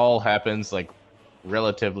this all happens like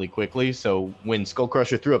relatively quickly. So when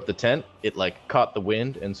Skullcrusher threw up the tent, it like caught the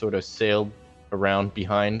wind and sort of sailed around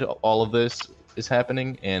behind all of this is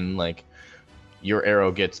happening, and like your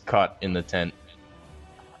arrow gets caught in the tent,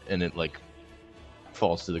 and it like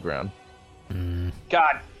falls to the ground.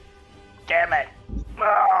 God damn it!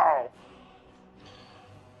 Oh!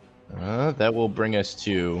 That will bring us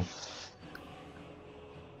to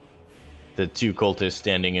the two cultists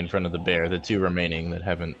standing in front of the bear, the two remaining that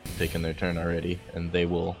haven't taken their turn already, and they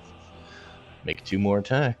will make 2 more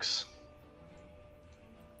attacks.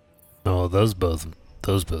 Oh, those both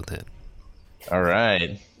hit. All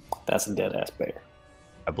right. That's a dead ass bear.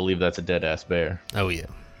 I believe that's a dead-ass bear. Oh yeah,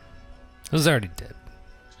 it was already dead.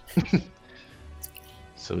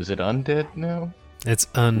 So is it undead now? It's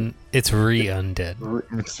re-undead.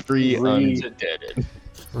 It's free undead.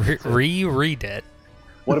 Re-dead.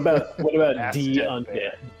 What about That's D dead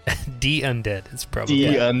undead? D-undead. It's probably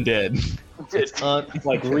De-undead. It's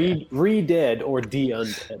Like re dead or D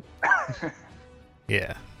undead?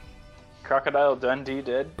 yeah. Crocodile Dundee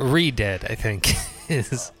dead. Re-dead, I think,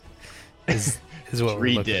 is what we're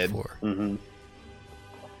looking Re-dead. for. Mm-hmm.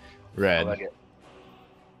 I Red. like it.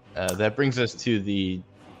 That brings us to the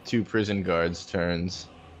 2 prison guards' turns.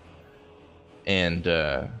 And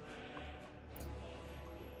the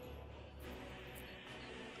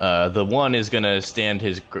one is gonna stand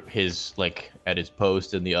his like at his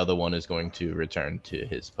post, and the other one is going to return to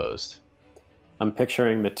his post. I'm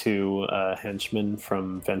picturing the 2 henchmen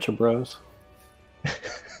from Venture Bros.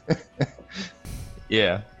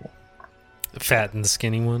 Yeah. The fat and the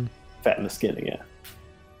skinny one. Fat and the skinny, yeah.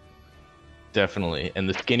 Definitely. And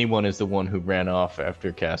the skinny one is the one who ran off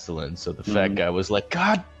after Castellan, so the fat guy was like,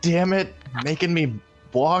 God damn it, making me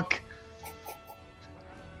walk.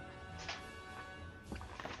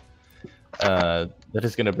 That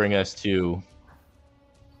is going to bring us to,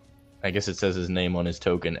 I guess it says his name on his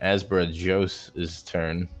token, Asbra Jos's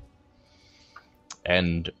turn.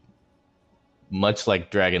 And much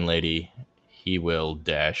like Dragon Lady, he will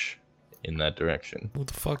dash in that direction. Who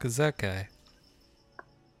the fuck is that guy?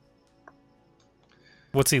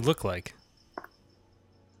 What's he look like?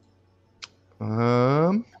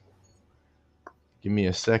 Give me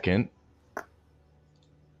a second,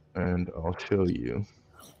 and I'll show you.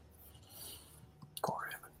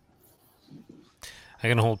 I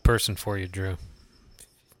can hold person for you, Drew.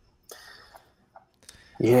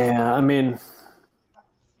 Yeah, I mean,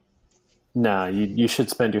 nah, you should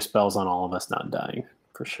spend your spells on all of us not dying,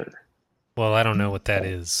 for sure. Well, I don't know what that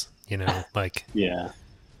is. You know, like, Yeah,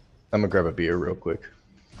 I'm gonna grab a beer real quick.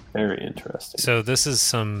 very interesting. so this is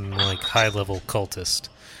some like high level cultist.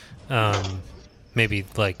 Maybe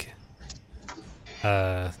like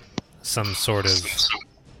some sort of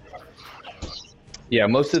Yeah,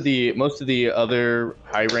 most of the other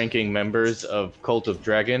high-ranking members of Cult of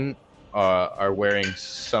Dragon are wearing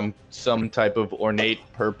some type of ornate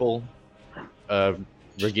purple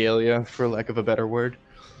regalia, for lack of a better word.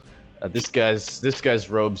 This guy's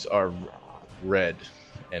robes are red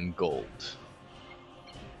and gold.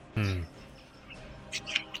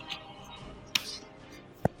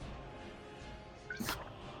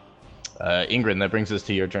 Ingrid, that brings us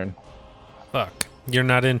to your turn. fuck. You're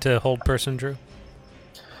not into hold person, Drew?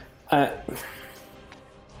 I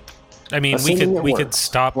mean, Assuming it we could works.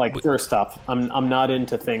 stop. Like, first off, I'm not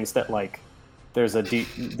into things that like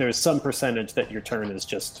there's some percentage that your turn is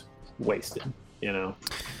just wasted. You know,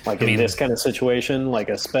 like I in mean- this kind of situation, like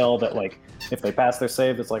a spell that like if they pass their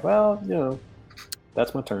save, it's like, well, you know,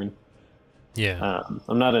 that's my turn. Yeah.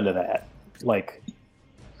 I'm not into that. Like,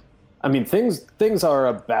 I mean, things are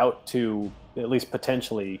about to at least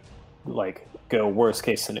potentially like go worst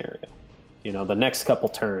case scenario. You know, the next couple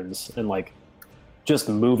turns and like just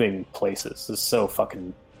moving places is so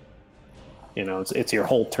fucking. You know, it's your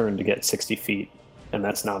whole turn to get 60 feet, and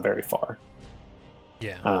that's not very far.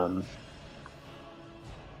 Yeah.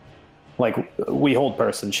 Like we hold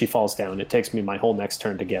person, she falls down. It takes me my whole next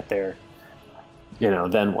turn to get there. You know,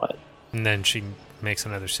 then what? And then she makes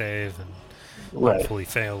another save and Right. hopefully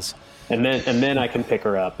fails. And then I can pick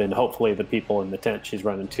her up, and hopefully the people in the tent she's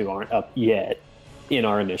running to aren't up yet in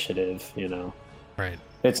our initiative. You know, Right.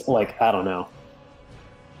 it's like I don't know.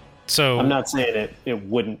 So I'm not saying it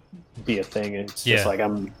wouldn't be a thing. It's just Yeah. like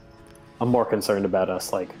I'm more concerned about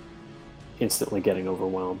us like instantly getting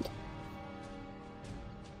overwhelmed.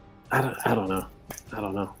 I don't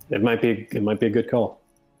know. It might be a good call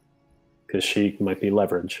because she might be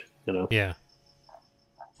leverage. You know. Yeah.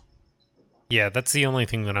 Yeah, that's the only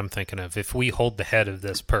thing that I'm thinking of. If we hold the head of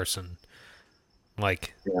this person,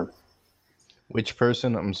 like, Yeah. Which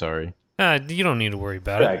person? I'm sorry. You don't need to worry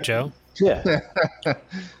about Right. it, Joe. Yeah.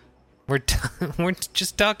 We're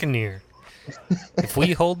just talking here. If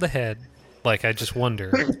we hold the head, like I just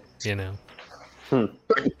wonder, you know. Do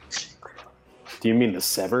you mean the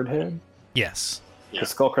severed head? Yes. Yeah, The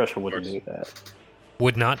Skullcrusher wouldn't course. do that.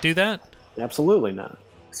 Would not do that? Absolutely not.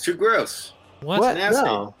 It's too gross. What? Nasty.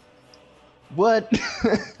 No. What?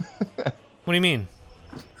 What do you mean?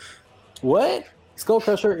 What?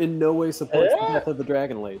 Skullcrusher in no way supports the death of the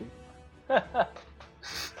Dragon Lady.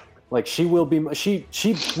 Like she will be, she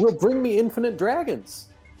will bring me infinite dragons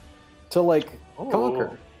to like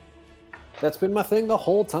conquer. That's been my thing the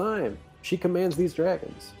whole time. She commands these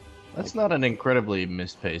dragons. That's not an incredibly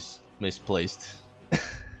misplaced.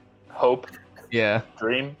 Hope, Yeah.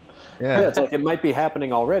 dream. Yeah, Yeah. it's like it might be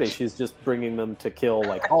happening already. She's just bringing them to kill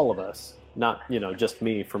like all of us, not just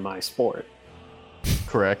me for my sport.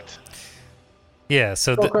 Correct. Yeah,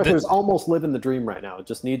 so Skullcrusher's almost living the dream right now. It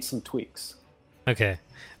just needs some tweaks. okay.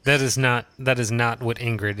 That is not what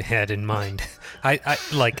Ingrid had in mind. I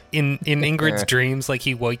like in Ingrid's dreams, like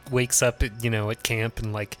he wakes up at, at camp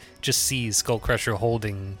and like just sees Skullcrusher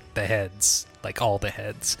holding the heads, like all the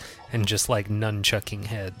heads, and just like nunchucking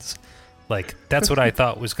heads. Like that's what I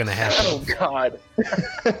thought was going to happen, Oh God.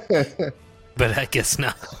 but I guess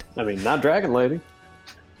not. I mean, not Dragon Lady.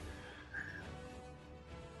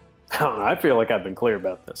 I don't know. I feel like I've been clear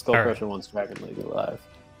about this. Skullcrusher wants Dragon Lady alive.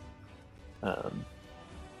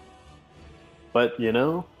 But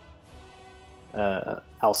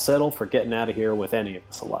I'll settle for getting out of here with any of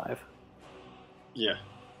us alive. Yeah.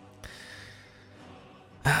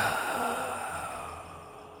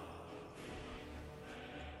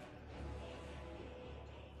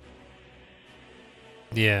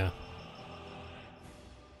 Yeah.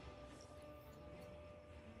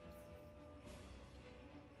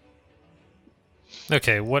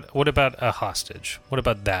 Okay, what about a hostage? What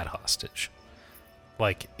about that hostage?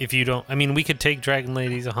 Like, if you don't, I mean, we could take Dragon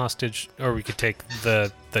Lady as a hostage, or we could take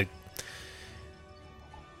the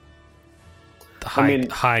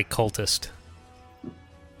high cultist.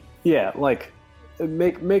 Yeah, like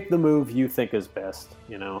make the move you think is best.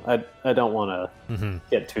 I don't want to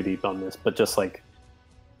get too deep on this, but just like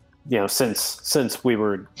since we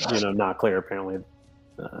were not clear apparently,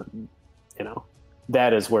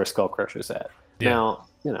 that is where Skullcrusher's at. Yeah. Now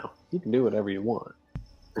you can do whatever you want.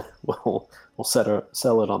 We'll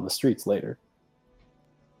sell it on the streets later.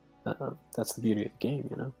 That's the beauty of the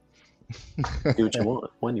game, Do what you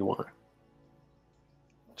want when you want.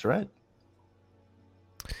 That's right.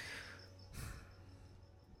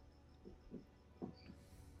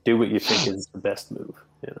 Do what you think is the best move,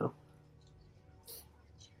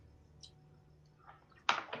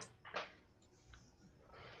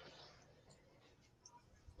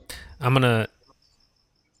 I'm gonna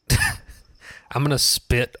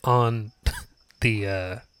spit on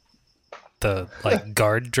the like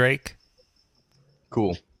guard Drake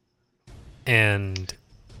Cool. and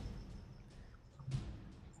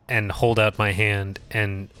hold out my hand,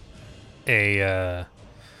 and a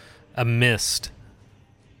mist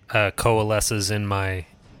coalesces in my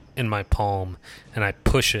palm, and I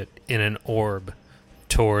push it in an orb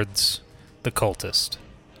towards the cultist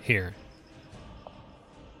here.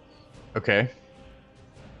 Okay.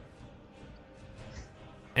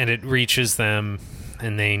 And it reaches them,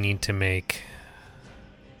 and they need to make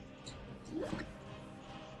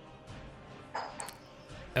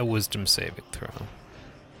a wisdom saving throw.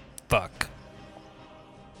 Fuck.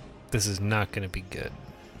 This is not going to be good.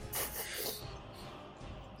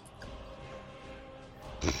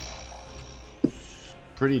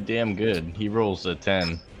 Pretty damn good. He rolls a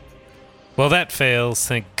 10. Well, that fails,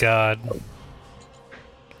 thank God.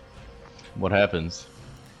 What happens?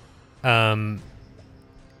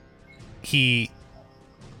 He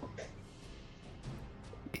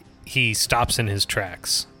stops in his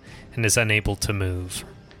tracks and is unable to move.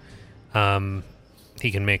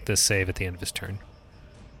 He can make this save at the end of his turn.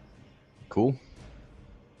 Cool.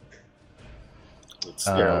 Let's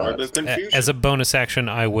get the confusion. As a bonus action,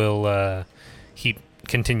 I will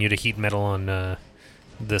continue to heat metal on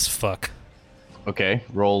this fuck. Okay.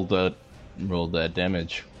 Roll that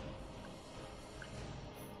damage.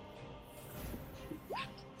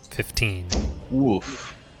 15.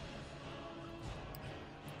 Woof.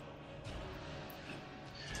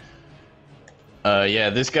 Yeah,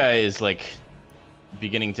 this guy is like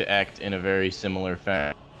beginning to act in a very similar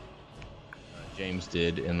fashion James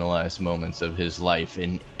did in the last moments of his life,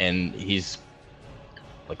 and he's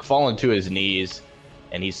like fallen to his knees,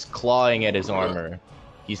 and he's clawing at his armor.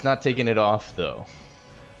 He's not taking it off though.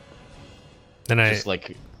 Then Just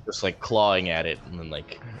like clawing at it, and then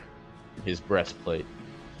like his breastplate.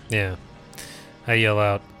 Yeah. I yell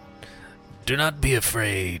out, "Do not be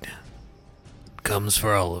afraid. It comes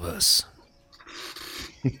for all of us.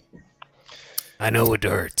 I know it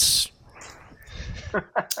hurts."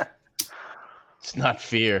 It's not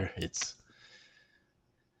fear, it's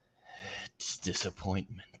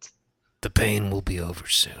disappointment. The pain will be over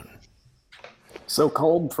soon. So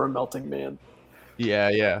cold for a melting man.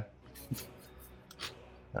 Yeah.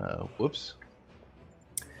 Whoops.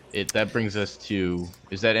 That brings us to...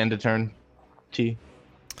 Is that end of turn, T?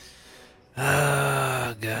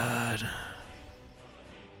 Oh, God.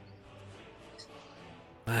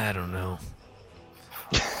 I don't know.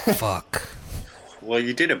 Fuck. Well,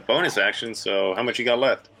 you did a bonus action, so how much you got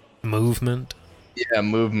left? Movement? Yeah,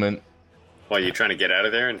 movement. Well, you trying to get out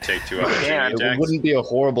of there and take 2 It opportunity attacks? wouldn't be a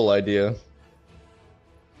horrible idea.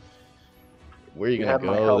 Where are you You gonna have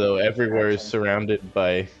my go, help. though? Everywhere is surrounded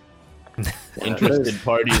by interested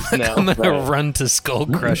parties now. I'm gonna Right. run to Skull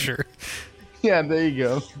Crusher. Yeah, there you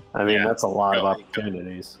go. I mean, Yeah. that's a lot of Probably.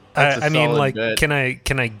 opportunities. That's a I mean, solid like, bet. can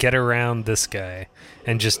I get around this guy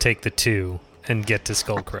and just take the 2 and get to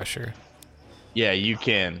Skull Crusher? Yeah, you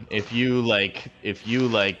can. If you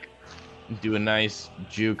do a nice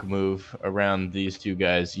juke move around these two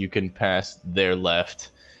guys, you can pass their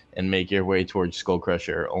left and make your way towards Skull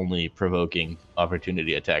Crusher, only provoking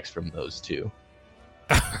opportunity attacks from those two.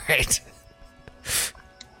 All right.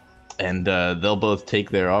 And they'll both take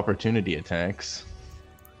their opportunity attacks.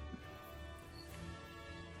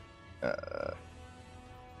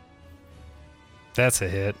 That's a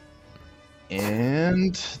hit.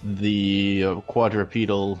 And the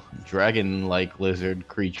quadrupedal dragon-like lizard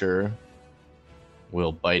creature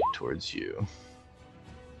will bite towards you.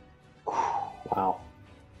 Wow.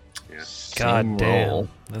 Yeah. God Same damn. roll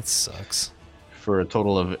That sucks. for a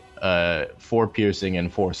total of 4 piercing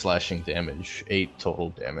and 4 slashing damage. 8 total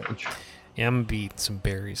damage. Yeah, I'm gonna be eating some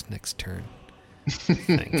berries next turn. I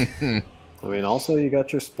think. I mean, also you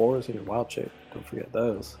got your spores and your wild shape. Don't forget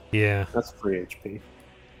those. Yeah. That's free HP.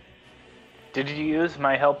 Did you use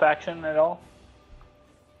my help action at all?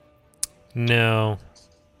 No.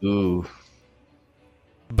 Ooh.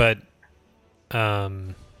 But I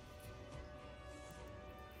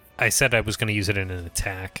said I was gonna use it in an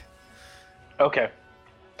attack, Okay,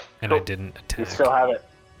 and I Cool. didn't you attack. still have it.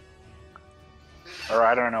 Or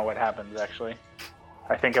I don't know what happens, actually.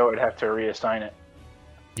 I think I would have to reassign it.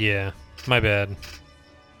 Yeah. My bad.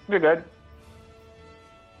 You're good.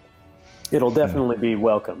 It'll definitely be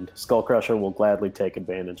welcomed. Skullcrusher will gladly take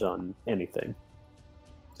advantage on anything.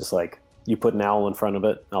 Just like you put an owl in front of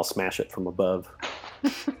it, I'll smash it from above.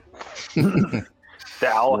 The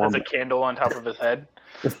owl has a candle on top of his head.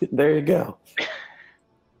 There you go.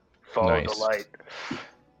 Follow Nice. the light.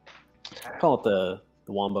 Call it the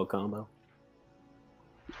Wombo combo.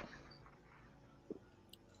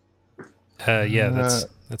 Yeah,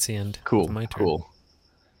 that's the end. Cool. Of my turn. Cool.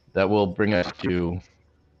 That will bring us to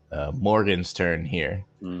Morgan's turn here.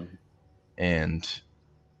 Mm. And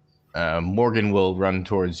Morgan will run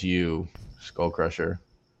towards you, Skullcrusher.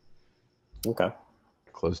 Okay.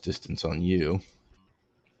 Close distance on you.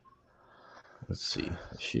 Let's see.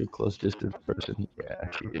 Is she a close distance person? Yeah,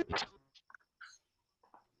 she is.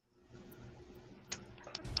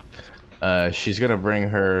 She's gonna bring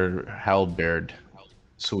her halberd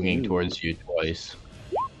swinging Ooh. towards you twice.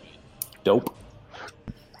 Dope.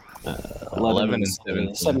 11 and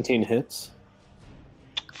 17. 17 hits.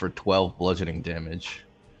 For 12 bludgeoning damage.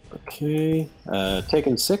 Okay.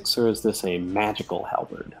 Taking 6, or is this a magical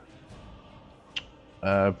halberd?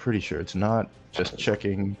 Pretty sure it's not. Just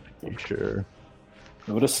checking. Make sure.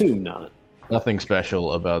 I would assume not. Nothing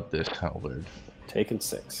special about this halberd. Taking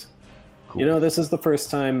 6. Cool. You know, this is the first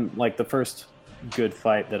time, like the first good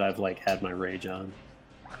fight that I've like had my rage on.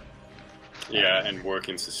 Yeah, and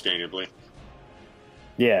working sustainably.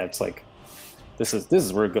 Yeah, it's like this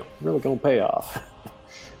is really going to pay off.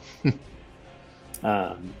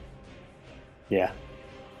 Yeah.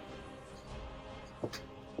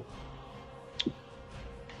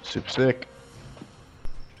 Super sick.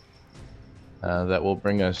 That will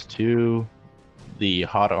bring us to the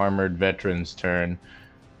hot armored veteran's turn,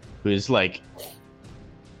 who is like,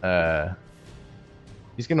 he's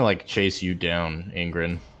gonna like chase you down,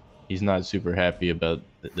 Ingrid. He's not super happy about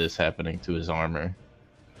this happening to his armor.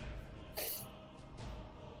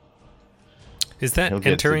 Is that He'll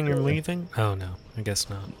get entering or together. leaving? Oh no, I guess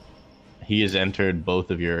not. He has entered both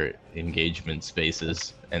of your engagement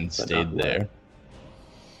spaces and But stayed not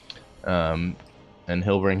there. And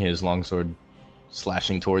he'll bring his longsword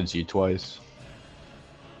slashing towards you twice.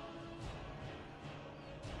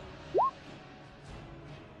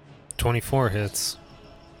 .24 hits.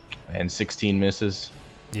 And 16 misses.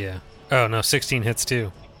 Yeah. Oh no, 16 hits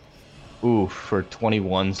too. Ooh, for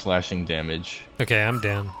 21 slashing damage. Okay, I'm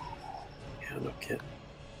down. Yeah, no kidding.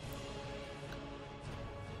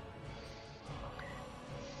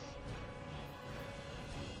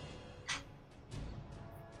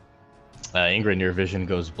 Ingrid, your vision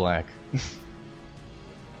goes black.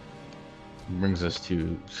 Brings us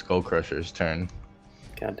to Skullcrusher's turn.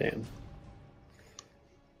 Goddamn.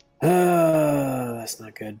 That's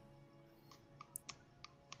not good.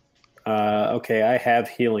 Okay, I have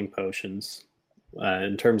healing potions.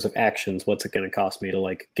 In terms of actions, what's it going to cost me to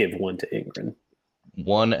like give one to Ingrid?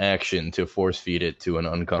 1 action to force feed it to an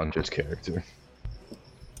unconscious character.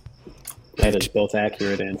 That is both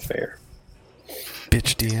accurate and fair.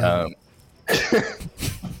 Bitch DM.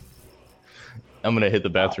 I'm gonna hit the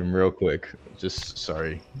bathroom real quick. Just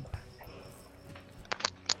sorry.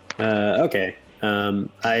 Okay.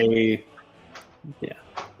 I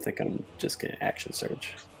think I'm just gonna action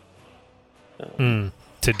surge.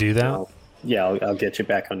 To do that? I'll get you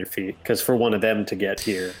back on your feet because for one of them to get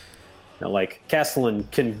here, like Castellan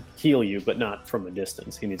can heal you, but not from a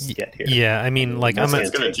distance. He needs to get here. Yeah, I mean, like It's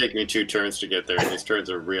going to take me 2 turns to get there, and these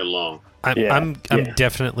turns are real long. I'm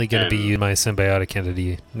definitely going to be using my symbiotic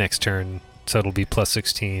entity next turn, so it'll be plus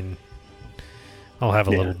 16. I'll have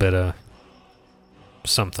a little bit of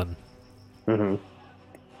something. Mm-hmm.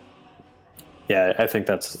 Yeah, I think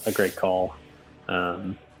that's a great call.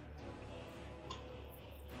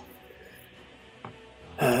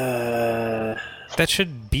 That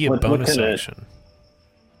should be a bonus action.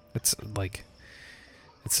 It's like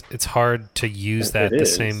it's hard to use that the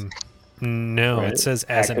same. No, right? It says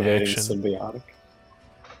as activating an action.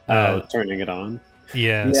 Symbiotic. Turning it on.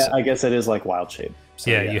 Yes. Yeah, I guess it is like wild shape.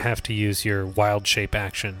 So, yeah, you have to use your wild shape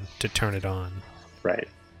action to turn it on. Right.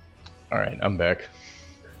 All right, I'm back.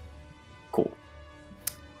 Cool.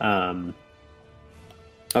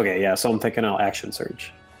 Okay, yeah. So I'm thinking I'll action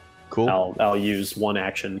surge. Cool. I'll use 1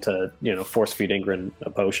 action to force feed Ingrid a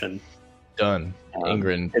potion. Done.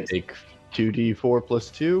 Ingrid, take 2d4 plus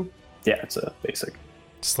 2. Yeah, it's a basic.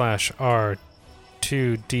 /R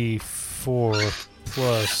 2d4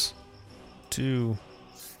 plus 2.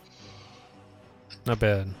 Not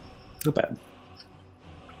bad. Not bad.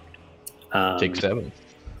 Take 7.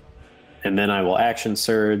 And then I will action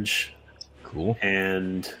surge. Cool.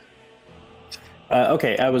 And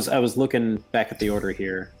okay, I was looking back at the order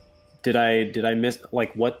here. Did I miss,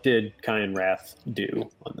 like, what did Kyan Wrath do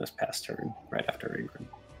on this past turn right after Ingrid?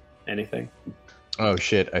 Anything? Oh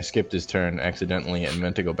shit, I skipped his turn accidentally and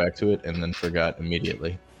meant to go back to it and then forgot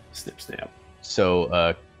immediately. Snip snap.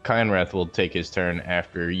 So Kyan Wrath will take his turn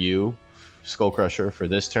after you, Skullcrusher, for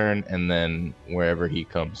this turn, and then wherever he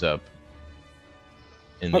comes up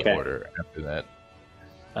in the order after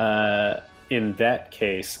that. In that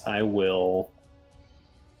case,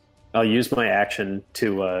 I'll use my action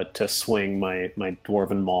to swing my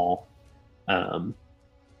Dwarven Maul,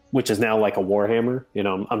 which is now like a Warhammer.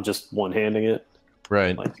 I'm just one-handing it.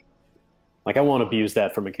 Right. Like I won't abuse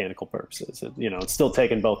that for mechanical purposes. It's still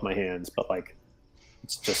taking both my hands, but like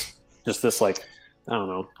it's just this like, I don't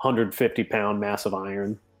know, 150-pound mass of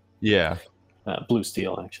iron. Yeah. Blue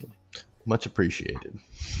steel, actually. Much appreciated.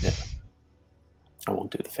 Yeah. I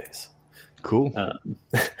won't do the face. Cool.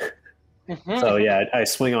 So yeah, I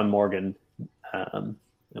swing on Morgan, and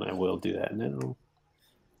I will do that now.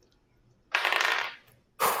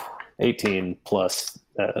 18 plus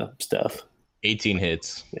stuff. 18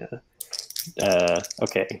 hits. Yeah.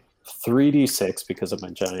 Okay. 3d6 because of my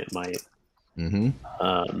giant might.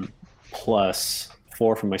 Mm-hmm. Plus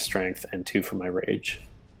 4 from my strength and 2 from my rage.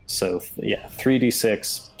 So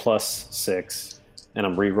 3d6 plus 6, and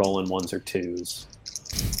I'm re-rolling 1s or 2s.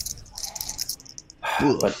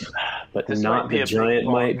 But This not might be the a giant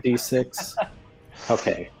big might d6.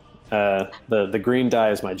 Okay. The green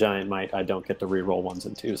die is my giant might. I don't get to re-roll 1s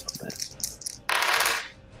and 2s on that.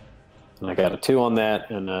 And I got a 2 on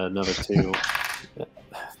that and another 2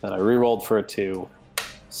 that I re-rolled for a 2.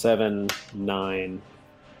 7, 9,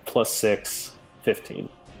 plus 6, 15.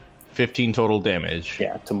 15 total damage.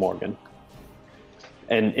 Yeah, to Morgan.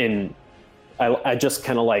 And I just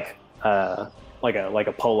kind of like a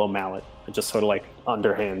polo mallet. I just sort of like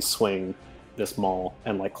underhand swing this maul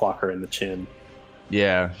and like clock her in the chin.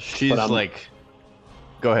 Yeah, she's like.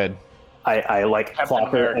 Go ahead. I like Captain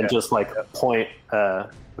clock her America. and just like point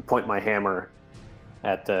my hammer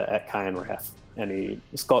at Kyan Wrath, and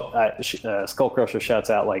Skullcrusher shouts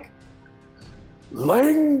out like,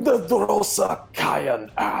 "Lang the Drosa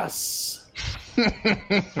Kyan ass!"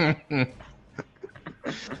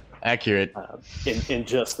 Accurate. In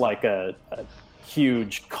just like a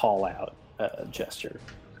huge call out gesture.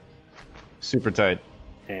 Super tight.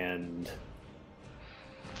 And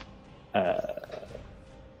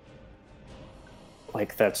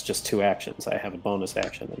like that's just 2 actions. I have a bonus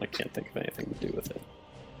action, and I can't think of anything to do with it.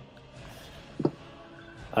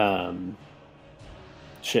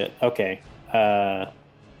 Shit. Okay. Yeah.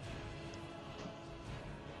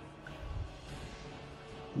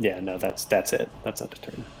 No. That's it. That's not a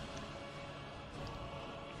turn.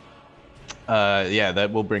 Yeah,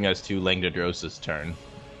 that will bring us to Langdodrosa's turn,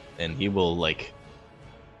 and he will like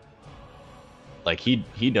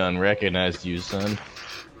he done recognized you, son.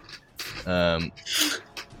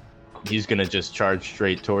 He's gonna just charge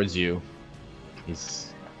straight towards you.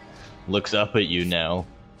 He's looks up at you now.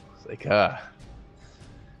 It's like,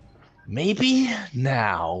 maybe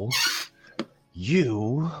now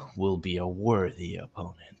you will be a worthy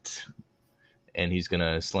opponent. And he's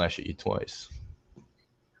gonna slash at you twice.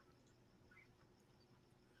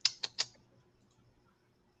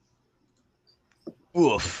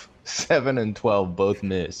 Oof. 7 and 12 both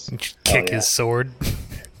miss. Kick his sword.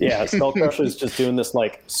 Yeah, Skullcrusher is just doing this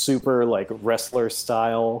like super like wrestler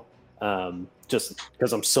style. Just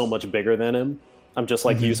because I'm so much bigger than him, I'm just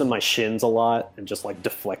like using my shins a lot and just like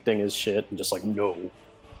deflecting his shit and just like no.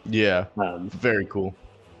 Yeah. Very cool.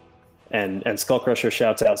 And Skullcrusher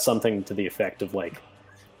shouts out something to the effect of like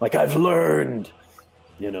I've learned,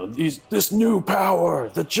 this new power,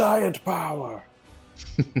 the giant power.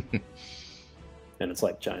 And it's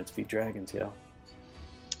like giants beat dragons, yeah.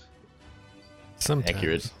 Sometimes.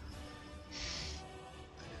 Accurate.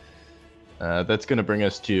 That's going to bring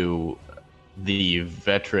us to the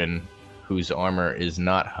veteran whose armor is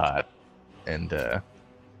not hot. And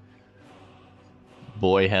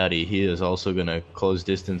boy, howdy, he is also going to close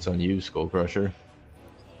distance on you, Skullcrusher.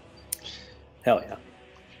 Hell yeah.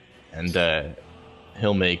 And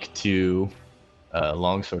he'll make 2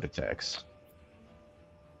 longsword attacks.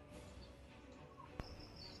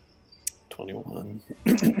 21.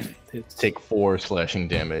 Take 4 slashing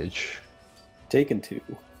damage. Taken 2.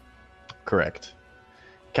 Correct.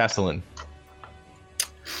 Castellan.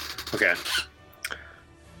 Okay.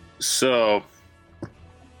 So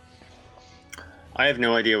I have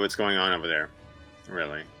no idea what's going on over there,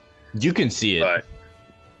 really. You can see it.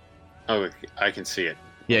 But I can see it.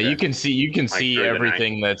 Yeah, Okay. you can see through the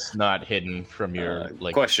everything that's not hidden from your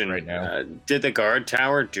question right now. Did the guard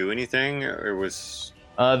tower do anything, or was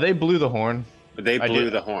They blew the horn. they I blew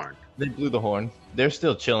did- the horn? They blew the horn. They're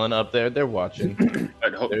still chilling up there. They're watching.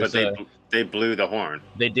 But There's, they blew the horn.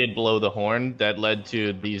 They did blow the horn. That led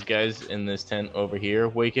to these guys in this tent over here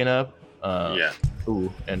waking up. Yeah.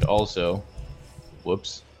 Ooh, and also,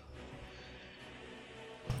 whoops.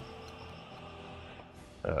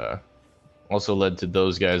 Also led to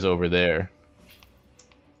those guys over there.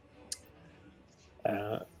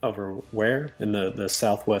 Over where? In the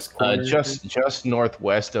southwest corner? Just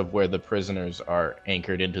northwest of where the prisoners are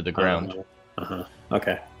anchored into the ground.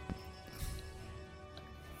 Okay.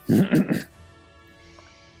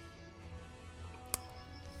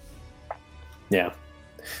 Yeah.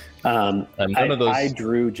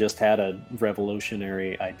 Drew just had a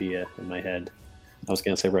revolutionary idea in my head. I was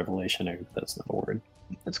going to say revelationary, but that's not a word.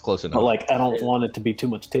 That's close enough. But I don't want it to be too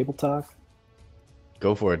much table talk.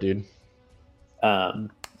 Go for it, dude.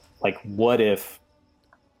 What if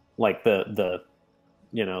the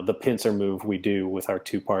pincer move we do with our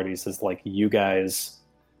 2 parties is you guys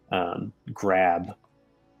grab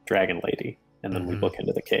Dragon Lady and then we look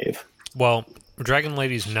into the cave. Well, Dragon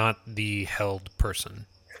Lady's not the held person.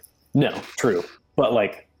 No, true. But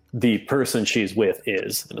the person she's with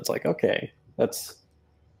is, and it's okay, that's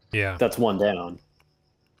 1 down.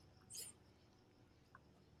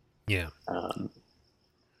 Yeah.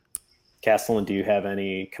 Castellan, do you have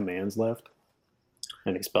any commands left?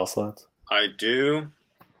 Any spell slots? I do,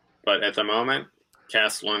 but at the moment,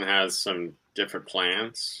 Castellan has some different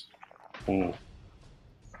plans. What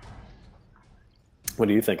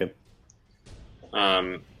are you thinking?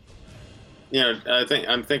 I'm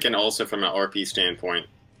thinking also from an RP standpoint.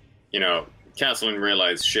 Castellan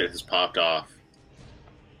realized shit has popped off,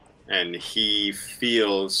 and he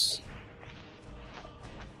feels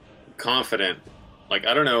confident. I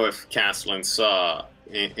don't know if Castellan saw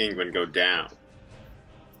England go down,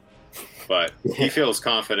 but he feels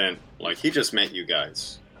confident. He just met you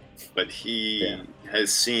guys, but he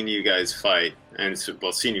has seen you guys fight, and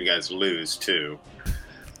seen you guys lose too.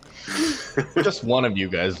 Just one of you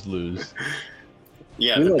guys lose.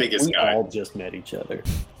 Yeah, the biggest guy. We all just met each other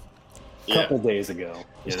a couple days ago.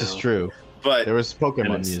 This is true. But there was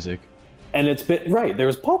Pokemon music. And it's been right. There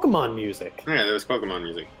was Pokemon music. Yeah, there was Pokemon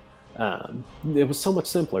music. It was so much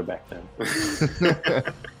simpler back then.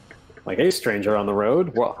 Like, hey, stranger on the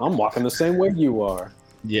road. Well, I'm walking the same way you are.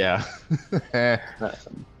 Yeah.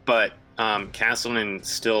 But Castleman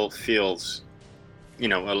still feels,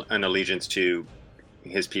 an allegiance to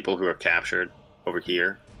his people who are captured over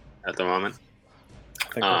here at the moment.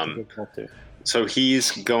 I think that's a good call, too. So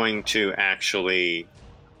he's going to actually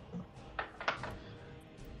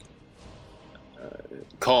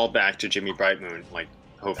call back to Jimmy Brightmoon, like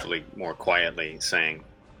hopefully more quietly, saying,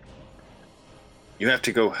 "You have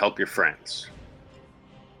to go help your friends,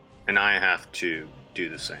 and I have to do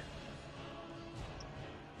the same."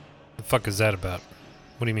 The fuck is that about?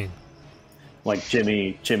 What do you mean? Like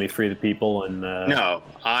Jimmy free the people and No,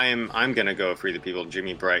 I'm gonna go free the people.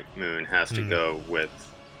 Jimmy Brightmoon has to go with,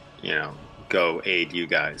 go aid you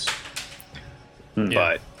guys. Yeah,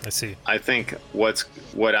 But I see. I think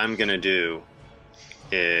what I'm gonna do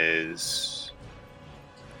is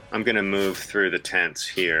I'm gonna move through the tents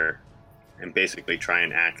here and basically try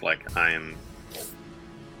and act like I'm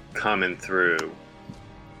coming through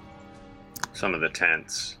some of the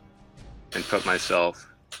tents and put myself.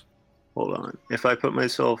 Hold on. If I put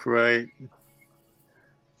myself right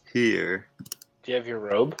here, Do you have your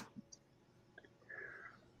robe?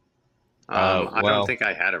 I don't think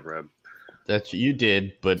I had a robe. That's you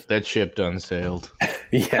did, but that ship done sailed.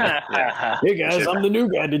 yeah. Hey guys, I'm the new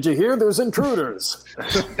guy. Did you hear? There's intruders.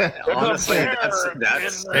 Honestly,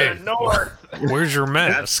 that's Hey, where's your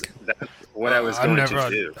mask? that's what I was going to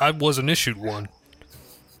do. I wasn't issued one.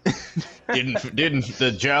 Didn't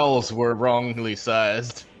the jowls were wrongly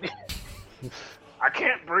sized? I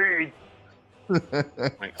can't breathe.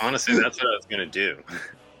 Like, honestly, that's what I was gonna do.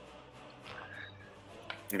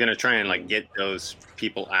 I'm gonna try and like get those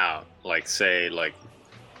people out. Like, say, like,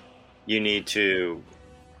 you need to.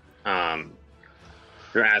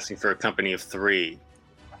 You're asking for a company of 3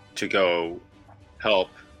 to go help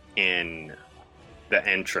in the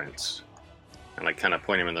entrance, and like kind of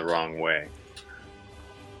point them in the wrong way,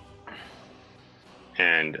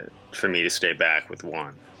 and for me to stay back with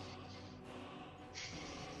 1.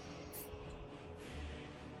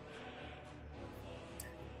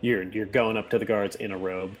 You're going up to the guards in a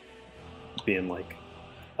robe, being like,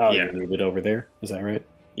 "Oh, Yeah. you need it over there." Is that right?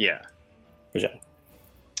 Yeah. Yeah.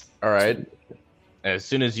 All right. As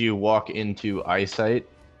soon as you walk into eyesight,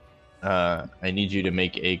 I need you to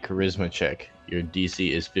make a charisma check. Your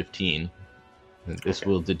DC is 15. This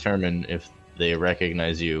will determine if they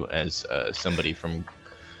recognize you as somebody from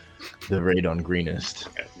the raid on Greenest.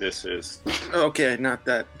 Okay, this is okay. Not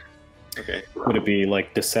that. Okay. Would it be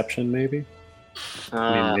like deception, maybe?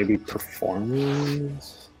 I mean, maybe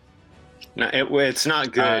performance. No, it's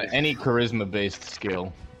not good. Any charisma-based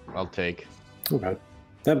skill, I'll take. Okay.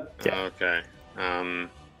 Yeah. Okay.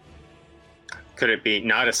 Could it be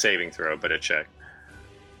not a saving throw, but a check?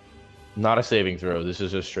 Not a saving throw. This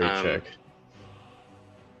is a straight check.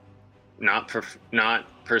 Not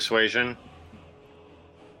persuasion.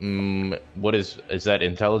 What is that?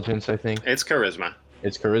 Intelligence, I think. It's charisma.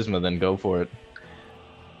 It's charisma. Then go for it.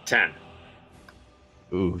 10.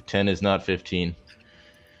 Ooh, 10 is not 15.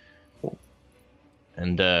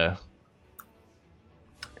 And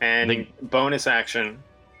bonus action.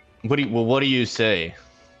 what do you say?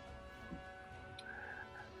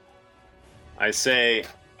 I say,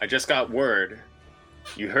 I just got word.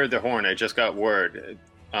 You heard the horn. I just got word.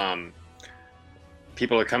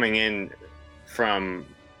 People are coming in from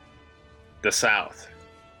the south,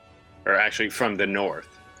 or actually from the north.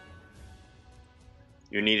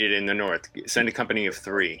 You need it in the north. Send a company of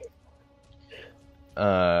 3.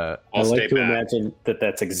 I I'll stay like to back. imagine that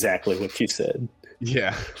that's exactly what you said.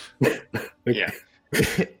 Yeah. Yeah.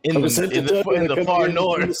 in the far In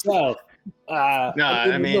north. the south. No,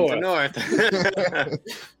 I mean the north.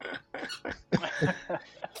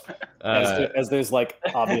 As there's like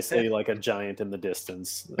obviously like a giant in the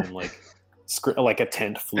distance, and like a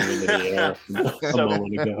tent flew into the air a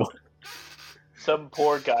moment ago. Some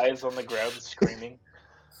poor guys on the ground screaming.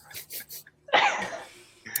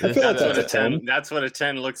 I feel like that's a 10. That's what a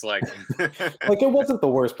 10 looks like. Like, it wasn't the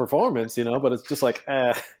worst performance, but it's just like,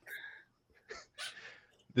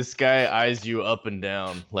 This guy eyes you up and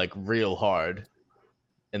down, like, real hard.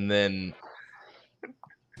 And then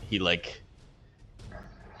he,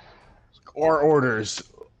 our orders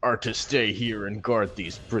are to stay here and guard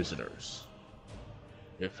these prisoners.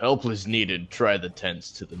 If help is needed, try the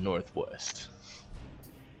tents to the northwest.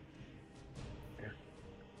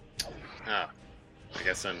 Oh, I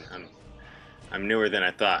guess I'm newer than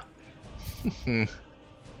I thought.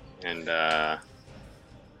 And I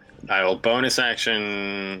will bonus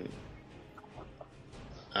action.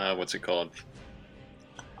 What's it called?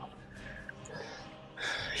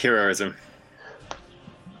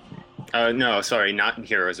 No, sorry, not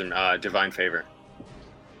heroism. Divine favor.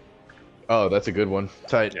 Oh, that's a good one.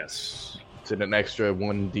 Tight. Yes. It's an extra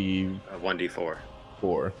 1d4.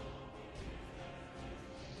 1d4.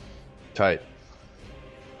 Tight.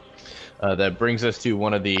 That brings us to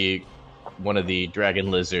one of the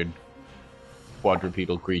dragon lizard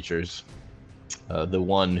quadrupedal creatures. The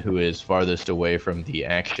one who is farthest away from the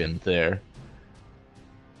action there.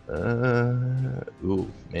 Ooh,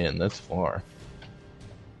 man, that's far.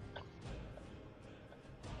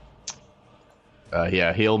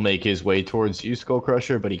 Yeah, he'll make his way towards you,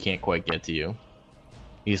 Skullcrusher, but he can't quite get to you.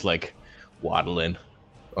 He's like waddling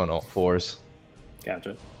on all fours.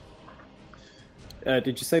 Gotcha. Did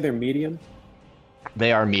you say they're medium?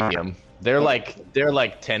 They are medium. They're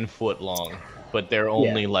like 10 foot long, but they're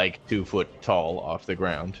only like 2 foot tall off the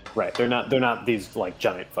ground. Right. They're not these like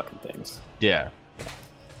giant fucking things. Yeah.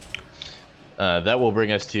 That will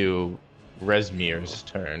bring us to Resmir's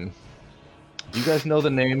turn. Do you guys know the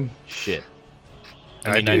name? Shit.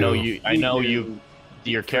 I mean, I know you.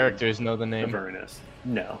 Your characters know the name. Avernus.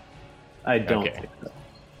 No, I don't think so.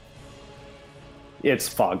 It's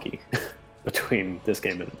foggy between this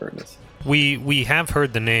game and Avernus. We have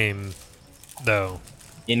heard the name, though.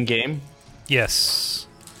 In game? Yes.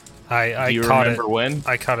 I Do you caught remember it. when?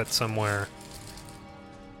 I caught it somewhere.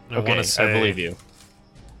 Okay, I believe you.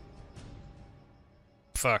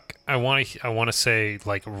 Fuck. I want to say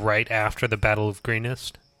like right after the Battle of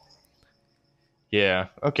Greenest. Yeah.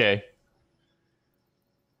 Okay.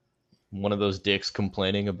 One of those dicks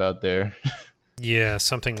complaining about their. Yeah,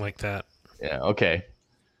 something like that. Yeah. Okay.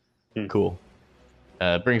 Cool.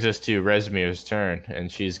 Brings us to Resmir's turn,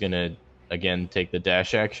 and she's gonna again take the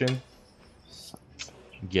dash action.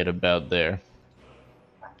 Get about there.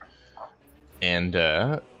 And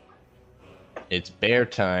it's bear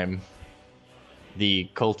time. The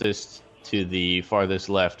cultist to the farthest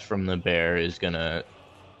left from the bear is gonna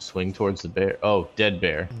swing towards the bear. Oh, dead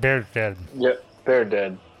bear. Bear dead. Yep, bear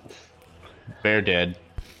dead. Bear dead.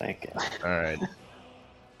 Thank you. All right.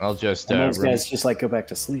 I'll just. And those guys just like go back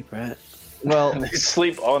to sleep, right? Well, They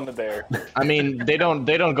sleep on the bear. I mean, they don't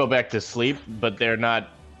go back to sleep, but they're not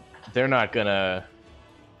gonna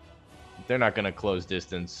close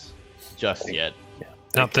distance just yet.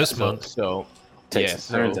 Not this month. So Take yeah,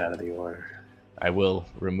 some turns so out of the order. I will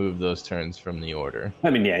remove those turns from the order. I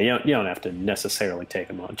mean, yeah, you don't have to necessarily take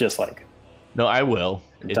them on. Just like No, I will.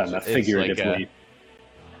 I'm talking about figuratively.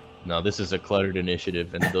 No, this is a cluttered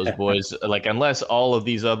initiative, and those boys, like, unless all of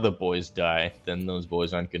these other boys die, then those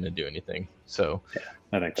boys aren't going to do anything. So,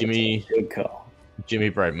 I think Jimmy- that's a good call.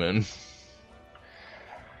 Jimmy Brightmoon.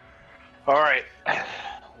 All right.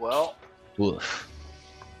 Well, Oof.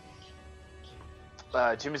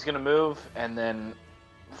 Jimmy's gonna move and then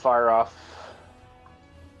fire off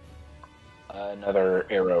another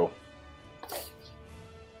arrow,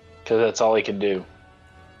 because that's all he can do.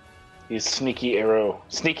 He's sneaky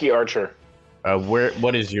archer.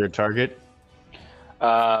 What is your target?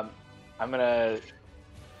 I'm gonna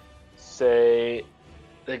say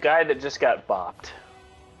the guy that just got bopped.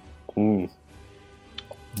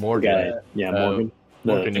 Morgan. Yeah, Morgan.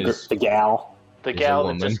 Morgan is- the gal. The He's a gal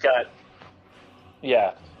that woman. just got.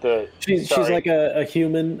 Yeah, She's like a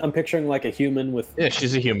human. I'm picturing like a human with Yeah,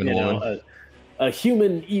 she's a human you know, woman. a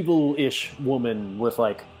human evil-ish woman with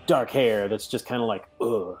like dark hair that's just kind of like,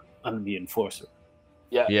 ugh, I'm the enforcer.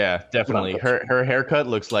 Yeah, definitely. Her haircut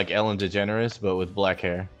looks like Ellen DeGeneres, but with black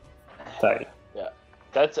hair. Tight.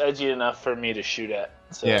 That's edgy enough for me to shoot at.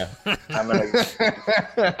 So Yeah. I'm gonna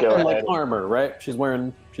go And like ahead. armor, right? She's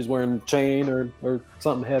wearing chain or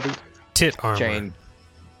something heavy. Tit armor. Chain.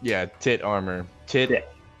 Yeah, tit armor. Yeah.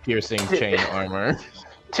 Piercing chain armor.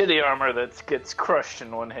 Titty armor that gets crushed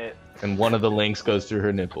in one hit. And one of the links goes through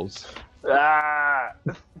her nipples. Ah.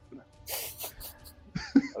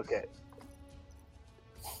 Okay.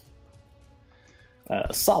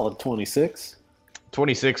 Solid 26.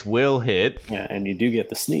 26 will hit. Yeah, and you do get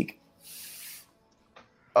the sneak.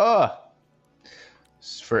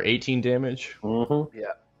 For 18 damage. Mm-hmm. Yeah.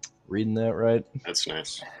 Reading that right? That's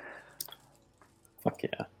nice. Fuck yeah.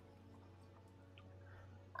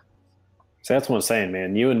 So that's what I'm saying,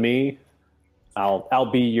 man. You and me, I'll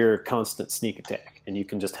be your constant sneak attack, and you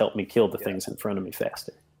can just help me kill the things in front of me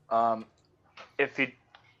faster. If you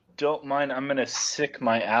don't mind, I'm gonna sick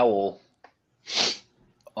my owl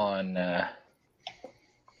on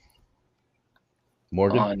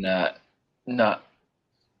Morgan? not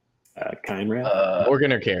Kindred?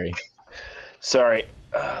 Morgan or Carrie? sorry.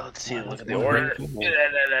 Let's see. Look at the order.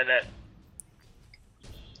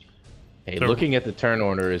 Hey, So- looking at the turn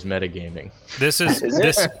order is metagaming. This is Is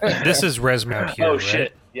it? this is Resmar here, Oh right?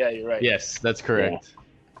 shit! Yeah, you're right. Yes, that's correct.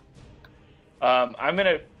 I'm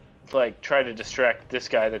gonna try to distract this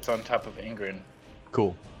guy that's on top of Ingrid.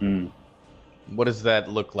 Cool. Hmm. What does that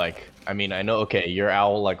look like? I mean, I know. Okay, your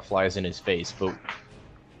owl flies in his face, but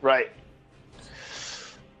Right.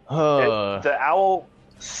 The owl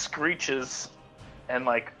screeches and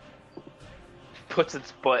puts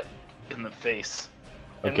its butt in the face,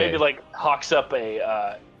 and Okay. maybe hawks up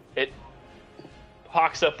a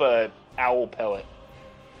owl pellet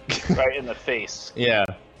right in the face yeah,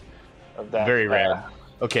 of that. very rad.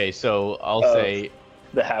 Okay, so I'll of- say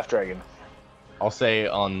The half dragon.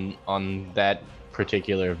 on that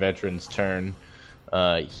particular veteran's turn,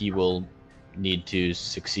 he will need to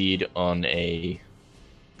succeed on a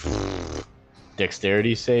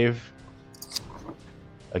dexterity save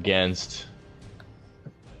against.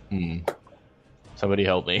 Somebody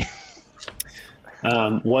help me.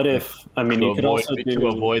 What if? I mean, you could also do to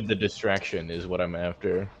avoid the distraction is what I'm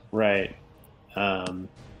after. right. I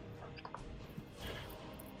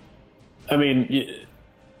mean,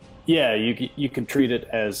 yeah, you could treat it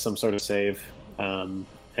as some sort of save,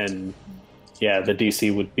 and yeah, the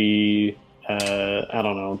DC would be I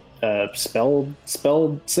don't know, spell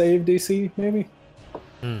save DC maybe.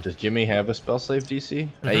 Does Jimmy have a spell save DC?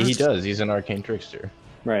 Mhm. He does. He's an arcane trickster.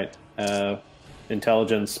 Right.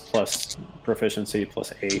 Intelligence plus proficiency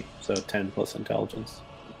plus 8, so 10 plus intelligence.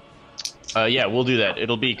 Yeah, we'll do that.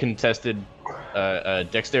 It'll be contested,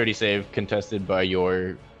 dexterity save contested by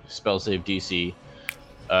your spell save DC.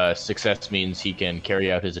 Success means he can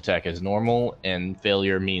carry out his attack as normal, and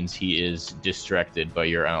failure means he is distracted by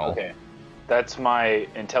your owl. Okay, that's my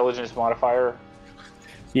intelligence modifier.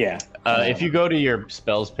 Yeah. If you go to your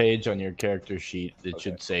spells page on your character sheet, it Okay.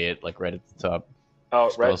 should say it right at the top. Oh,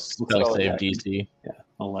 right. Spell save attack. DC.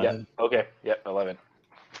 11. Yeah. Okay. Yep. 11.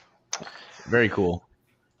 Very cool.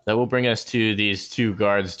 That will bring us to these two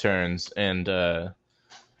guards' turns, and the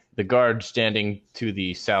guard standing to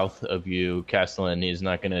the south of you, Castellan, is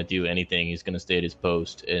not going to do anything. He's going to stay at his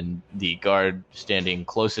post, and the guard standing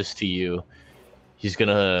closest to you, he's going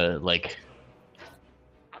to look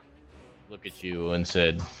at you and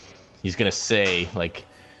he's going to say,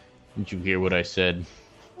 "Didn't you hear what I said?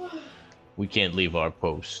 We can't leave our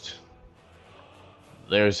post.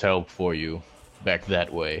 There's help for you back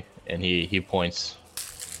that way." And he points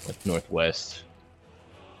northwest,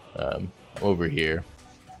 over here,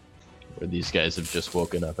 where these guys have just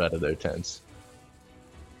woken up out of their tents.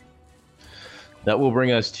 That will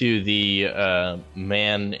bring us to the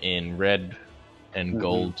man in red and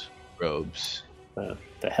gold robes.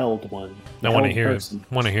 The held one. I want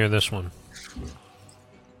to hear this one.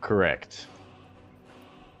 Correct.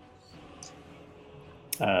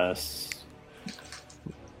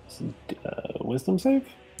 Wisdom save?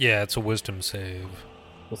 Yeah, it's a wisdom save.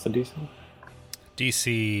 What's the DC?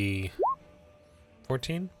 DC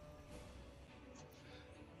 14?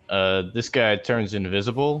 This guy turns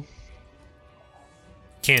invisible.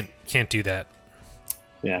 Can't do that.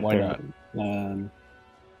 Yeah. Why not? I'm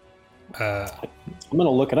gonna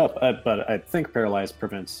look it up, but I think paralyzed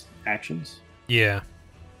prevents actions. Yeah.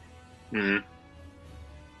 Hmm.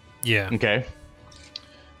 Yeah. Okay.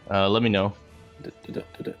 Let me know.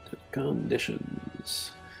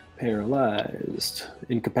 Conditions: paralyzed,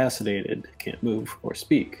 incapacitated, can't move or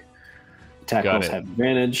speak. Attack Got rolls it. have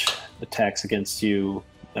advantage. Attacks against you,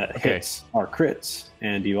 Okay. hits are crits,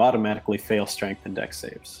 and you automatically fail strength and dex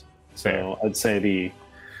saves. So Fair. I'd say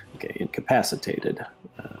incapacitated,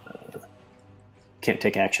 can't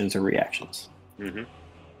take actions or reactions, Hmm.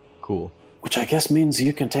 Cool. which I guess means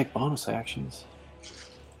you can take bonus actions.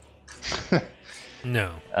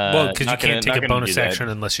 No. Well, because you not can't gonna take a bonus do that. action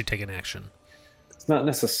unless you take an action. It's not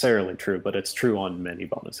necessarily true, but it's true on many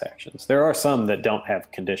bonus actions. There are some that don't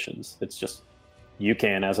have conditions. It's just you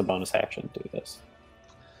can, as a bonus action, do this.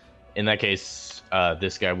 In that case,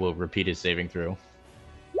 this guy will repeat his saving throw.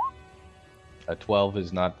 A 12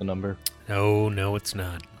 is not the number. No, it's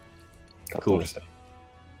not. Cool. Is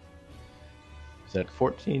that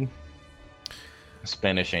 14?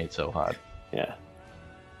 Spanish ain't so hot. Yeah.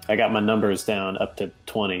 I got my numbers down up to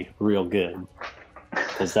 20 real good.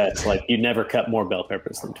 Because that's you never cut more bell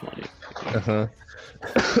peppers than 20. Uh-huh.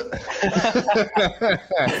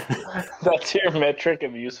 That's your metric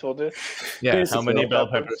of usefulness. Yeah, how Basically, many bell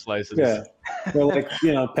peppers. pepper slices? Yeah. Or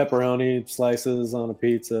pepperoni slices on a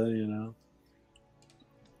pizza,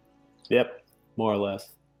 Yep, more or less.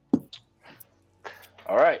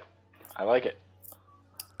 All right. I like it.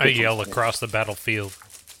 I yell across the battlefield.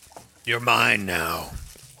 You're mine now.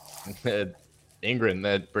 Ingrid,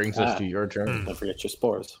 that brings us to your turn. Don't forget your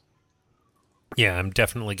spores. Yeah, I'm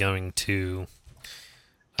definitely going to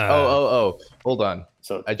Hold on.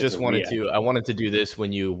 So I just it's a wanted reaction. to. I wanted to do this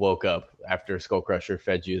when you woke up after Skullcrusher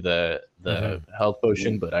fed you the health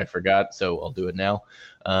potion, but I forgot, so I'll do it now.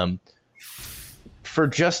 For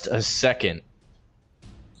just a second,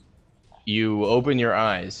 you open your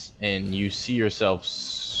eyes and you see yourself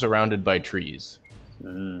surrounded by trees,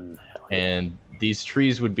 and these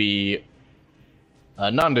trees would be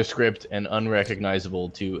nondescript and unrecognizable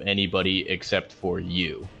to anybody except for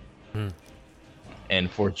you. And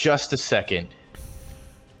for just a second,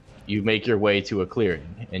 you make your way to a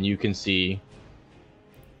clearing, and you can see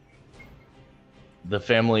the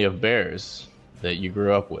family of bears that you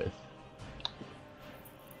grew up with.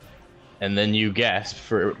 And then you gasp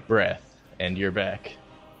for breath, and you're back.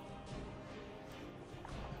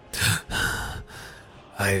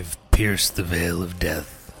 I've pierced the veil of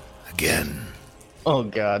death again. Oh,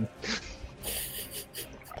 God.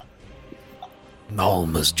 All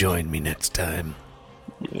must join me next time.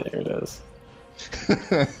 There it is.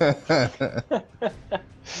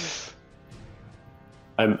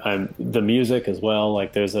 I'm the music as well.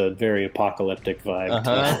 Like there's a very apocalyptic vibe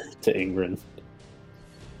to Ingrid.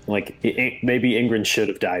 Like maybe Ingrid should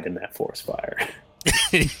have died in that forest fire.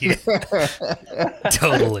 Yeah.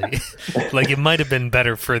 Totally. Like it might have been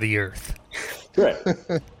better for the earth. Right.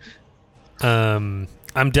 I'm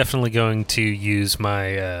definitely going to use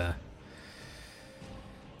my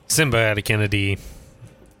symbiotic entity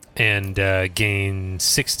and gain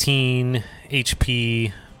 16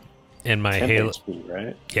 HP and my 10 Halo. HP,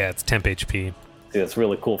 right? Yeah, it's temp HP. See, that's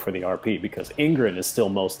really cool for the RP because Ingrid is still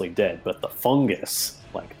mostly dead, but the fungus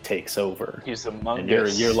like takes over. He's a And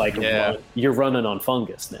mungus. you're like Yeah. you're running on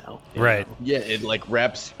fungus now. you Right. know? Yeah, it like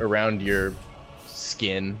wraps around your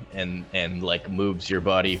skin and like moves your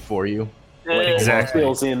body for you. Like, it Exactly.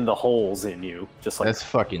 fills in the holes in you, just like That's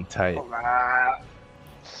fucking tight.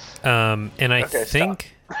 And I Okay,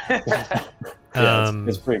 think yeah,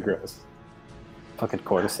 it's pretty gross. Fucking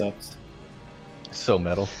cordyceps. So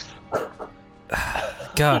metal.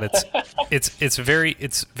 God, it's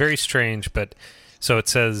very strange, but so it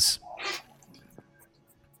says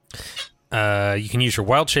you can use your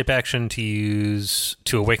wild shape action to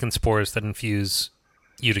awaken spores that infuse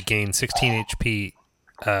you to gain 16 HP.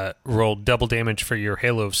 Roll double damage for your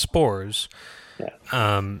halo of spores.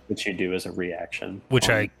 Yeah. Which you do as a reaction. Which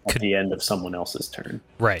at I could- the end of someone else's turn.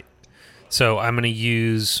 Right. So I'm going to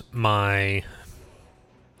use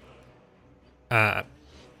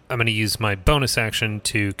my bonus action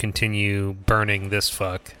to continue burning this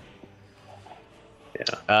fuck.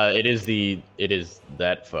 Yeah. It is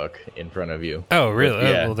that fuck in front of you. Oh, really?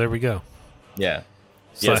 Yeah. Oh, well, there we go. Yeah.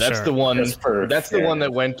 Yeah, that's Slash the R. one. Just for That's the one fairness.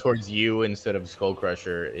 that went towards you instead of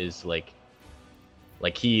Skullcrusher. Is like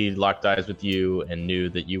he locked eyes with you and knew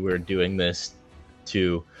that you were doing this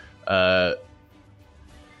to an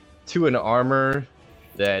armor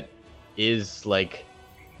that is like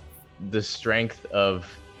the strength of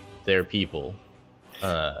their people.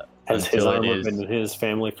 Has his until it armor is- been in his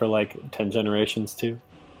family for like 10 generations too?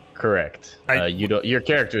 Correct. You don't. Your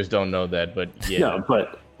characters don't know that, but yeah. No,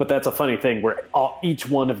 but that's a funny thing where each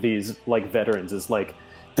one of these like veterans is like,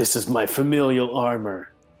 this is my familial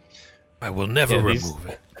armor. I will never Yeah, remove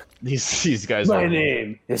it. These guys My are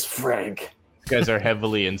name is Frank. guys are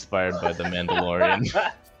heavily inspired by the Mandalorian.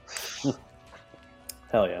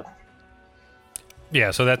 Hell yeah. Yeah,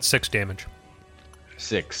 so that's 6 damage.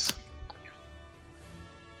 6.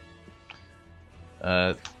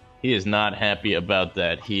 He is not happy about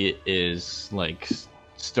that. He is like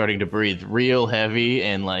starting to breathe real heavy,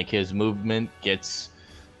 and like his movement gets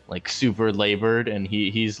like super labored, and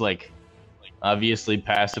he's like obviously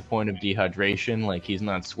past the point of dehydration. Like he's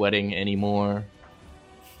not sweating anymore,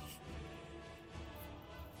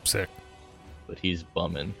 Sick. but he's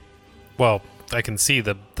bumming. Well, I can see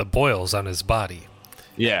the boils on his body.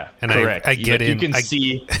 Yeah, And correct. I get You in- can I-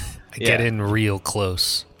 see. I get Yeah. in real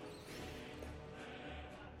close.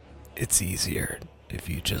 It's easier if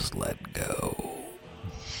you just let go.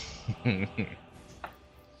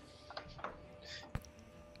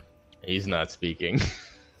 He's not speaking. He's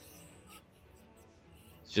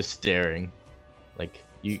just staring. Like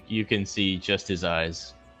you can see just his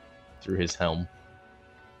eyes through his helm.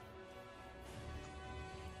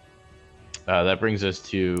 That brings us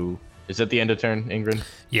to. Is that the end of turn, Ingrid?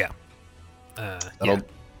 Yeah. That'll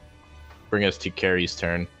bring us to Carrie's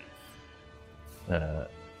turn. And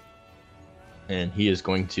he is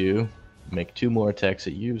going to make 2 more attacks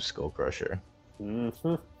at you, Skullcrusher.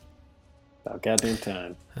 Mm-hmm. About goddamn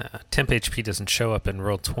time. Temp HP doesn't show up in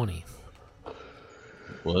roll 20.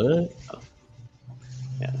 What?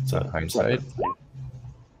 Yeah, it's Hindsight.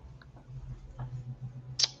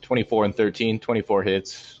 24 and 13. 24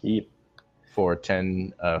 hits Yep. for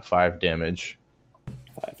 10, 5 damage.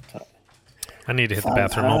 5 times. I need to hit the 5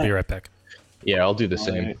 bathroom. I'll be high. right back. Yeah, I'll do the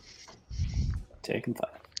same. Alright. Taking 5.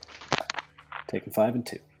 Taking 5 and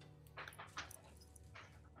 2.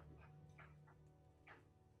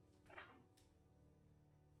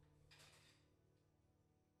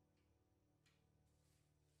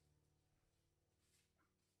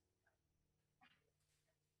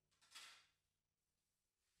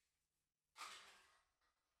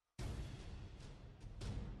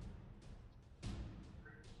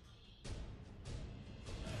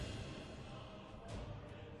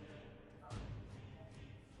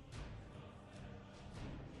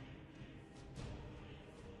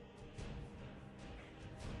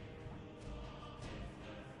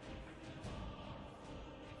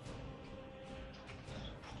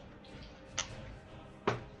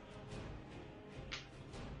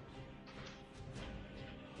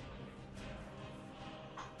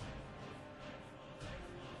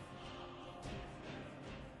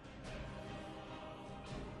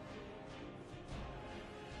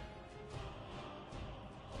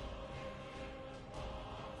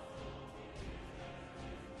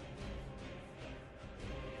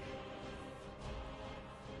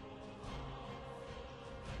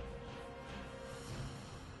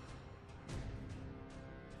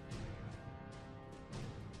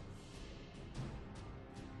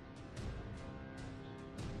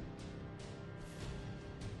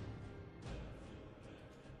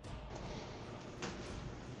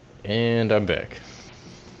 And I'm back.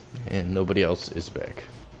 And nobody else is back.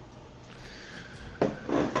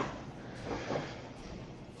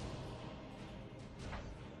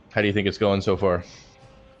 How do you think it's going so far?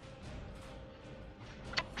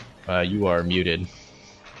 You are muted.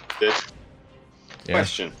 This Yeah.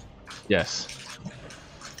 question. Yes.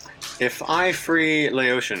 If I free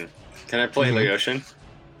Laotian, can I play Mhm. Laotian?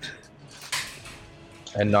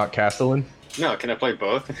 And not Castellan? No, can I play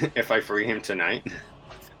both if I free him tonight?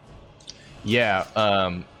 Yeah,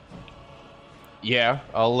 yeah,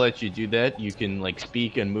 I'll let you do that. You can like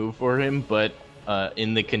speak and move for him, but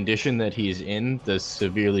in the condition that he's in, the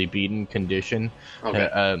severely beaten condition,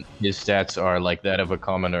 Okay. his stats are like that of a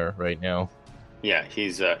commoner right now. Yeah,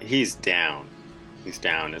 he's down. He's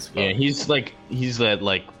down as fuck. Yeah, he's at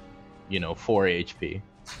like, 4 HP.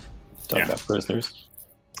 Talk Yeah. about prisoners.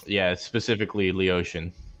 Yeah, specifically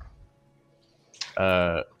Leotian.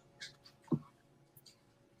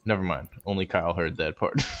 Never mind. Only Kyle heard that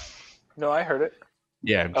part. No, I heard it.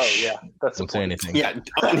 Yeah. Oh yeah, that's the Don't say point. anything. Yeah,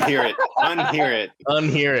 unhear it. Unhear it.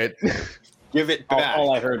 Unhear it. Give it All, back.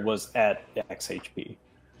 all I heard was at X HP.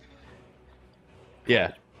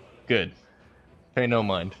 Yeah. Good. Pay no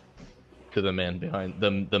mind to the man behind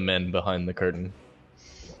the men behind the curtain.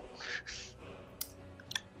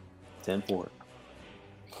 10-4.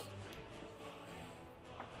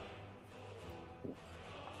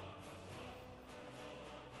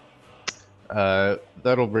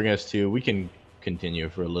 That'll bring us to. We can continue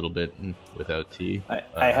for a little bit without tea.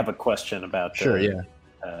 I have a question about Sure. Yeah.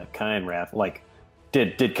 Kynrath. Like,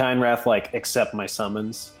 did Kynrath like accept my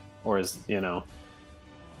summons, or is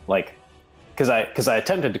like, because I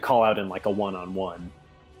attempted to call out in like a 1-on-1.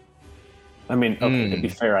 I mean, okay, to be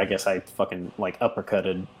fair, I guess I fucking like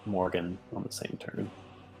uppercutted Morgan on the same turn.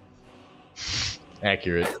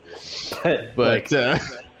 Accurate. But But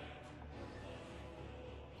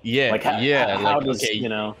yeah, like, how, yeah. how like, does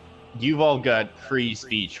okay, you've all got free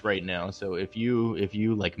speech right now, so if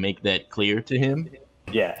you like make that clear to him.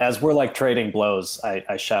 Yeah, as we're like trading blows,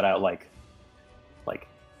 I shout out like,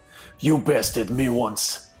 you bested me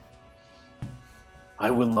once. I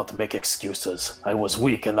will not make excuses. I was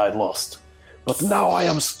weak and I lost, but now I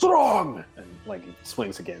am strong. And like he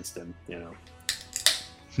swings against him,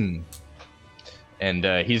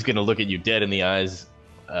 And he's gonna look at you dead in the eyes,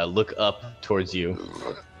 look up towards you,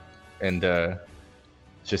 and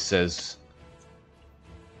just says,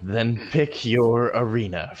 "Then pick your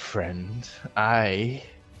arena, friend. I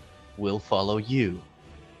will follow you.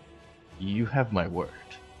 You have my word."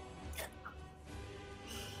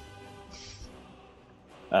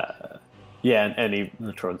 Yeah, and he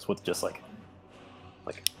returns with just like,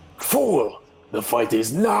 fool! The fight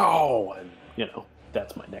is now, and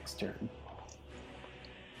that's my next turn.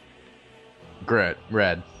 Great,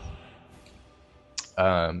 rad.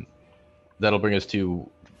 That'll bring us to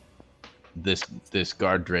this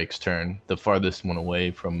guard Drake's turn, the farthest one away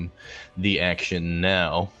from the action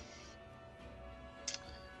now.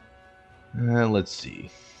 Let's see.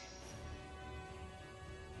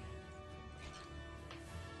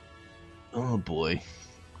 Oh boy.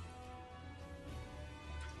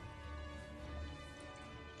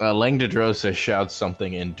 Langdedrosa shouts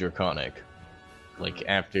something in Draconic, like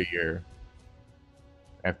after your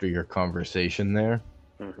conversation there,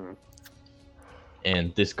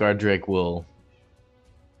 and this guard drake will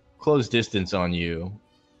close distance on you,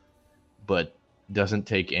 but doesn't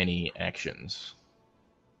take any actions.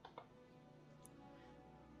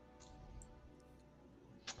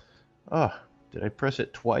 Oh, did I press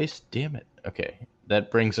it twice? Damn it. Okay,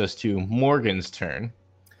 that brings us to Morgan's turn.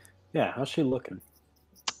 Yeah, how's she looking?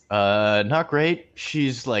 Not great.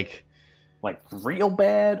 She's like real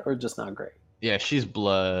bad or just not great? Yeah, she's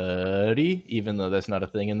bloody, even though that's not a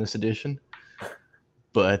thing in this edition.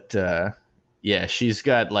 But yeah, she's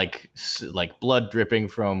got like blood dripping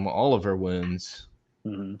from all of her wounds.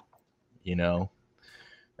 Mm-hmm. You know,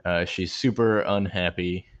 she's super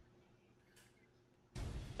unhappy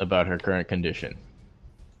about her current condition.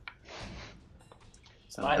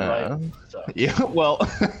 My life sucks. Yeah, well,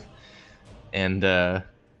 and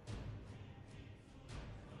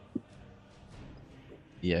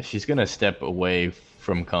yeah, she's gonna step away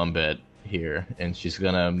from combat here, and she's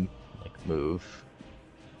gonna move.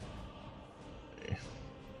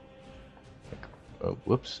 Oh,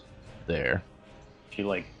 whoops! There.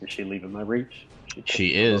 Is she leaving my reach?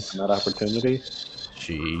 She is. That opportunity.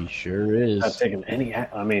 She sure is. Not taking any.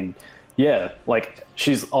 I mean, yeah,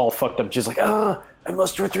 she's all fucked up. She's like, I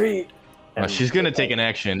must retreat. Well, she's gonna take an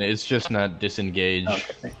action. It's just not disengage.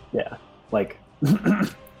 Okay. Yeah,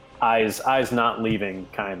 eyes not leaving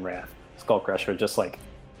kind wrath. Skullcrusher just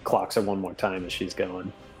clocks her one more time as she's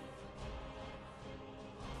going.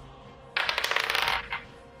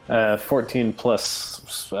 14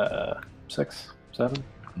 plus 6, 7.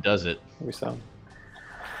 Does it? Maybe 7.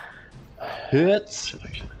 Hits.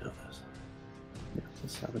 I should know this. Yeah,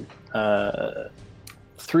 7.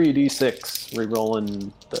 3d6.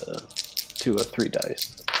 Rerolling the 2 of 3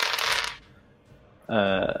 dice.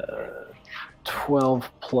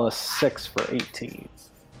 12 plus 6 for 18.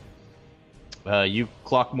 You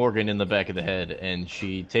clock Morgan in the back of the head, and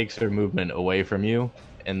she takes her movement away from you,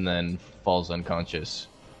 and then falls unconscious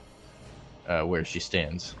where she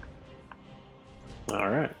stands. All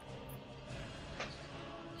right.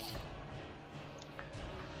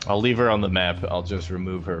 I'll leave her on the map. I'll just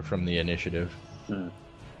remove her from the initiative.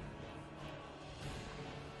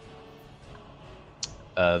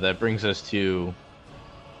 That brings us to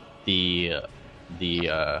the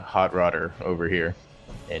hot rodder over here,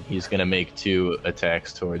 and he's gonna make 2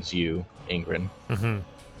 attacks towards you, Ingrid. Mm-hmm.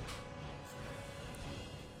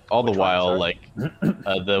 All the while,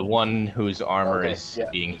 the one whose armor is yeah.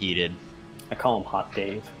 being heated. I call him Hot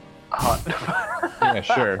Dave. Yeah,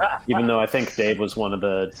 sure. Even though I think Dave was one of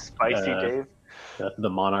the Spicy Dave. the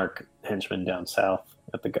Monarch henchmen down south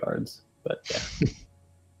at the guards, but yeah.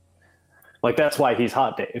 That's why he's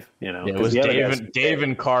Hot Dave, you know. Yeah, it was Dave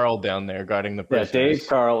and Carl down there guarding the prisoners. Yeah, Dave,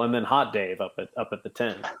 Carl, and then Hot Dave up at the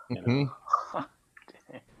tent. You know?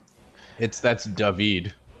 That's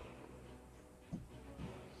David.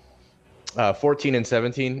 14 and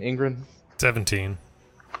 17, Ingrid? 17.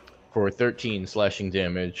 For 13 slashing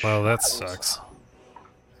damage. Well, that sucks.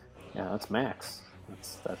 Yeah, that's max.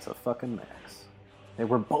 That's a fucking max. They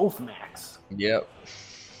were both max. Yep.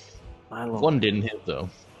 My lord. One didn't hit though.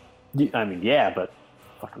 I mean, yeah, but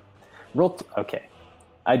fucking okay.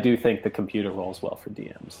 I do think the computer rolls well for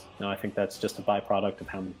DMs. No, I think that's just a byproduct of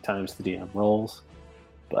how many times the DM rolls.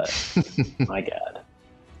 But my god.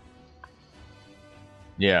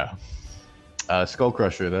 Yeah.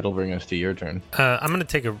 Skullcrusher, that'll bring us to your turn. I'm going to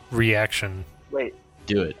take a reaction. Wait,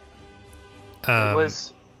 Do it.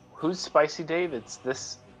 who's Spicy Dave? It's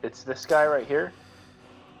this guy right here.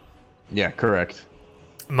 Yeah, correct.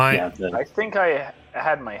 I think I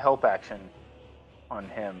had my help action on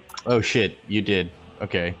him. Oh shit, you did.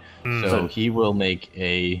 Okay. So he will make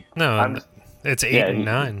a... No, it's 8 and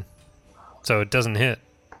 9. So it doesn't hit.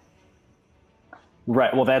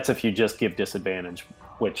 Right. Well, that's if you just give disadvantage,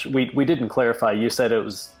 which we didn't clarify. You said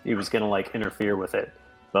he was going to interfere with it,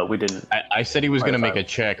 but we didn't. I said he was going to make a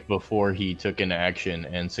check before he took an action,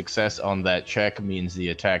 and success on that check means the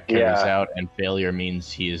attack carries out, and failure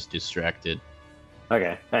means he is distracted.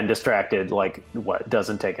 Okay. And distracted, what,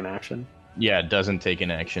 doesn't take an action? Yeah, it doesn't take an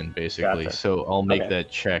action, basically. Gotcha. So I'll make that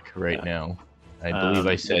check right now. I believe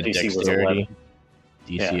I said DC was dexterity. 11.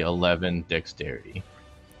 DC 11, dexterity.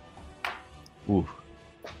 Ooh.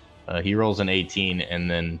 He rolls an 18 and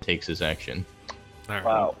then takes his action. All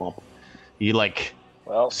right. Wow. He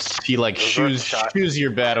shoos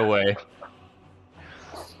your bat away.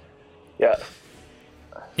 Yeah.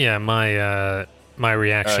 Yeah, my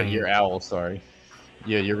reaction Your owl, sorry.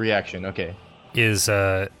 Yeah, your reaction. Okay. is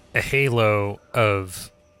a halo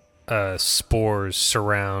of spores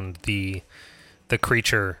surround the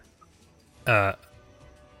creature, the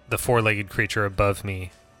four-legged creature above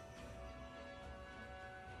me.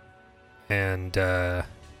 And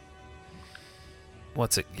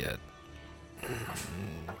what's it get?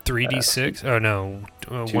 3d6? Oh no,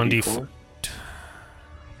 1d4.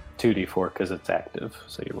 2d4 because it's active,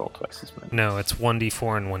 so you roll twice as many. No, it's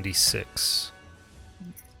 1d4 and 1d6.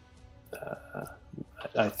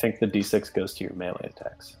 I think the d6 goes to your melee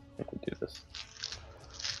attacks. I think we do this.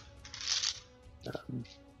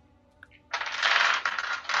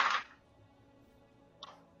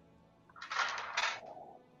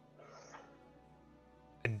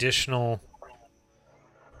 Additional.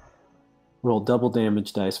 Roll double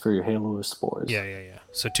damage dice for your halo of spores. Yeah.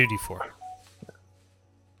 So 2d4.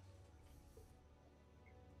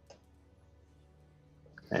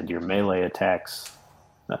 And your melee attacks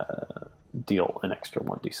deal an extra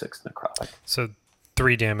 1d6 necrotic. So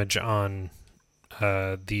 3 damage on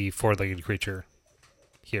the four-legged creature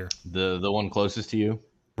here. The one closest to you?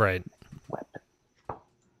 Right. Weapon.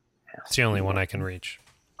 It's the only one I can reach.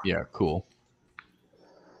 Yeah, cool.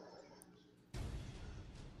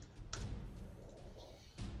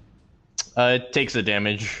 It takes the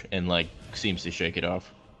damage and like seems to shake it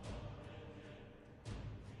off.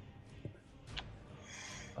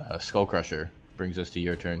 Skull Crusher brings us to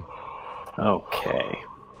your turn. Okay.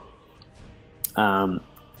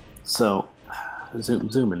 So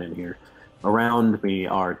zooming in here. Around me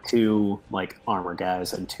are 2 like armor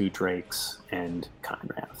guys and 2 drakes and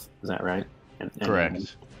Conrath. Is that right? And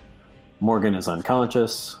Correct. Morgan is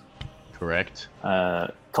unconscious. Correct.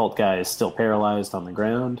 Cult guy is still paralyzed on the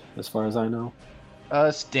ground, as far as I know.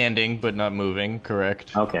 Standing but not moving.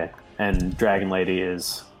 Correct. Okay. And Dragon Lady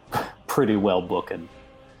is pretty well booking.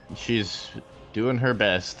 She's doing her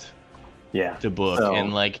best Yeah. to book, So-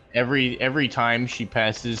 and like every time she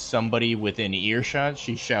passes somebody within earshot,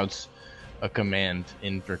 she shouts a command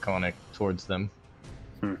in Draconic towards them.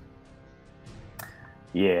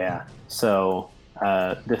 Yeah. So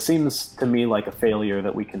this seems to me like a failure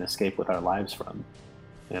that we can escape with our lives from.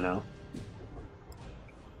 You know?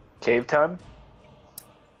 Cave time?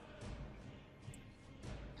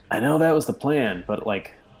 I know that was the plan, but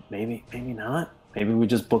like maybe not. Maybe we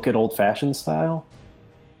just book it old-fashioned style.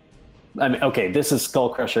 I mean, okay, this is Skull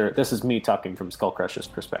Crusher. This is me talking from Skull Crusher's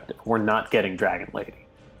perspective. We're not getting Dragon Lady,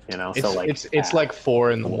 you know. It's so like it's like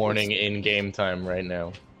 4 in the morning in game time right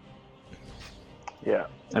now. Yeah.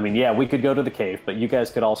 I mean, yeah, we could go to the cave, but you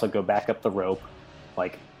guys could also go back up the rope.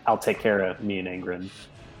 Like, I'll take care of me and Ingrid.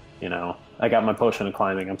 You know, I got my potion of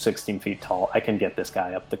climbing. I'm 16 feet tall. I can get this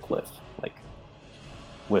guy up the cliff, like,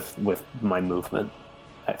 with my movement.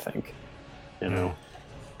 I think, you know.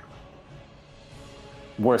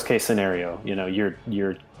 Worst case scenario, you know,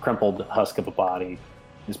 your crumpled husk of a body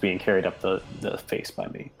is being carried up the face by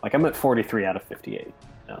me. Like, I'm at 43 out of 58. You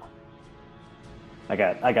know, I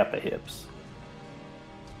got the hips.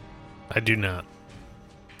 I do not.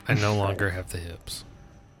 I no longer have the hips.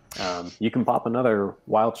 You can pop another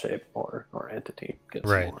wild shape or entity. Get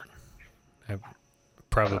some Right. more. I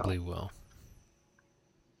probably will.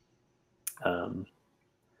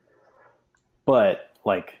 But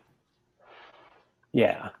like,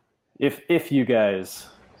 yeah, if you guys,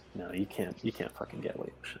 no, you can't fucking get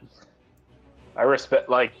Leotion. I respect,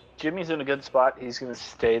 like, Jimmy's in a good spot. He's going to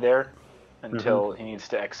stay there until he needs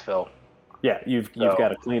to exfil. Yeah, you've So-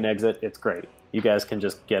 got a clean exit. It's great. You guys can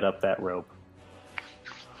just get up that rope,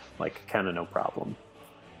 like, kind of no problem.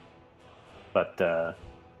 But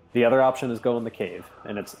the other option is go in the cave,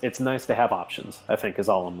 and it's nice to have options. I think is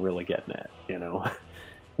all I'm really getting at. You know,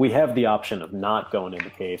 we have the option of not going in the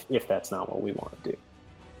cave if that's not what we want to do.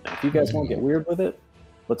 Now, if you guys want to get weird with it,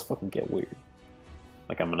 let's fucking get weird.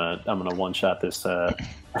 Like, I'm gonna one shot this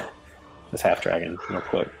this half dragon real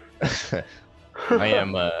quick. I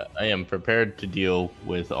am prepared to deal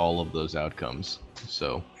with all of those outcomes.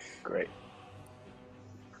 So Great.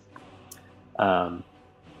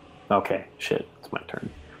 Okay, shit, it's my turn.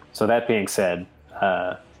 So that being said,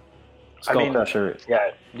 Skull mean- Crusher,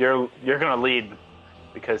 Yeah, you're going to lead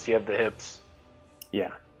because you have the hips.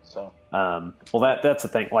 yeah. So Well, that's the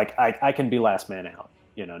thing. Like, I can be last man out.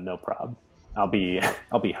 You know, no problem. I'll be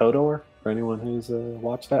Hodor for anyone who's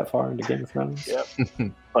watched that far into Game of Thrones.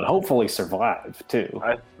 Yep. But hopefully survive too.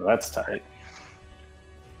 I- So that's tight.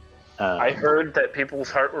 I heard that people's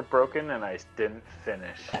heart were broken, and I didn't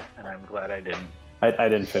finish, and I'm glad I didn't. I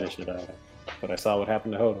didn't finish it either, but I saw what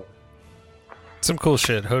happened to Hodor. Some cool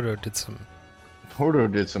shit. Hodor did some.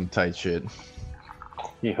 Hodor did some tight shit.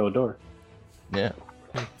 He Hodor. Yeah.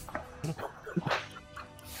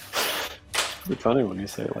 It's funny when you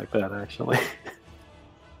say it like that, actually.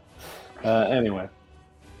 Anyway.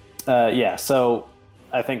 Yeah, so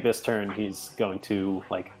I think this turn he's going to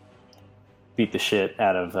like beat the shit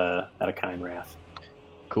out of Kind Wrath.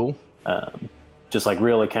 Cool. Just like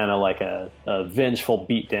really kind of like a vengeful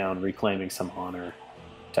beatdown, reclaiming some honor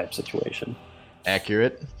type situation.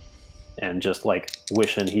 Accurate. And just like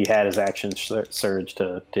wishing he had his action surge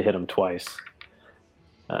to hit him twice.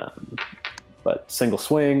 But single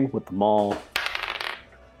swing with the maul.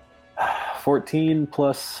 14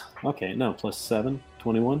 plus, okay, no, plus 7,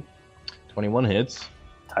 21. 21 hits.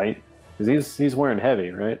 Tight. Because he's wearing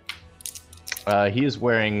heavy, right? He is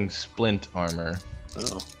wearing splint armor.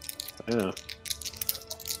 Oh, yeah.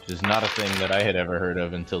 Which is not a thing that I had ever heard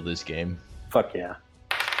of until this game. Fuck yeah.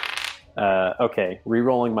 Okay,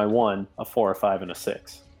 re-rolling my 1, a 4, a 5, and a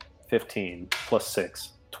 6. 15 plus 6,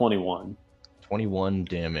 21. 21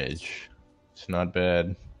 damage. It's not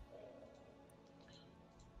bad.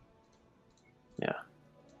 Yeah.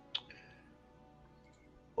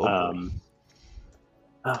 Oh,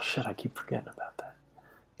 Oh shit, I keep forgetting about that.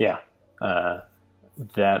 Yeah.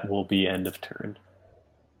 That will be end of turn.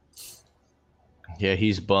 yeah,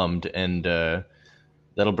 he's bummed, and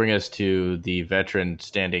that'll bring us to the veteran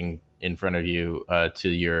standing in front of you, to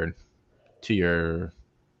your,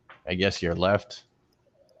 I guess your left.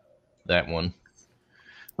 That one.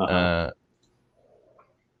 Uh-huh.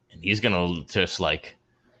 And he's gonna just like,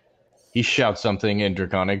 he shouts something in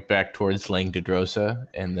Draconic back towards Langdedrosa,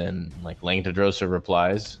 and then like Langdedrosa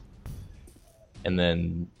replies, and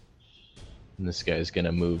then this guy's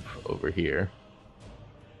gonna move over here.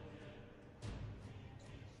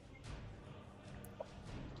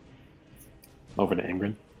 Over to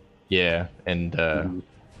Ingrid. Yeah, and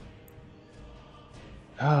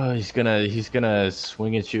oh, he's gonna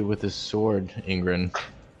swing at you with his sword, Ingrid.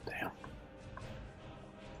 Damn.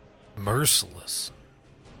 Merciless.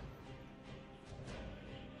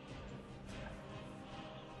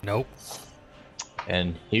 Nope.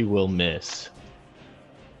 And he will miss.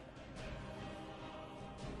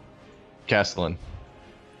 Castellan,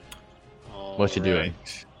 what you doing?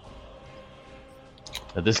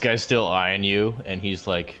 This guy's still eyeing you, and he's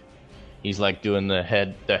like doing the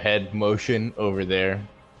head motion over there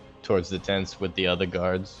towards the tents with the other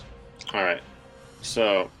guards. All right.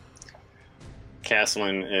 So,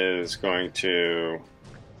 Castellan is going to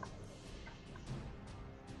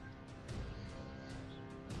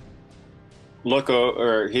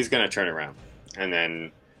or he's going to turn around and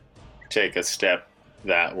then take a step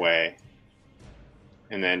that way,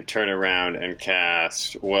 and then turn around and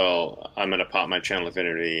cast. Well, I'm going to pop my Channel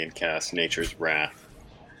Divinity and cast Nature's Wrath.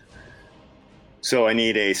 So I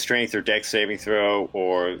need a Strength or Dex saving throw,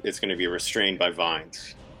 or it's going to be restrained by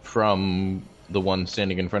vines. From the one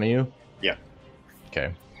standing in front of you? Yeah.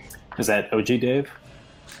 Okay. Is that OG Dave?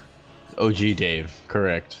 OG Dave,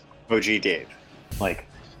 correct. OG Dave.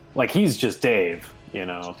 Like he's just Dave, you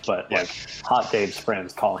know, but like Hot Dave's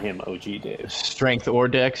friends call him OG Dave. Strength or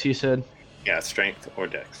Dex, you said? Yeah, Strength or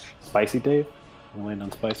Dex. Spicy Dave? You land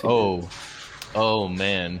on Spicy Dave? Oh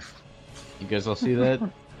man. You guys all see that?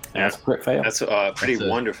 That's a crit fail. That's pretty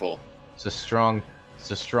wonderful. It's a strong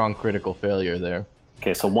critical failure there.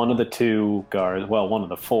 Okay, so one of the two guards, well, one of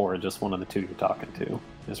the four, just one of the two you're talking to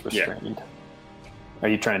is restrained. Are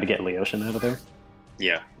you trying to get Leoshin out of there?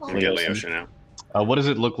 Yeah, I'm get Leoshin now. What does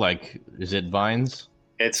it look like? Is it vines?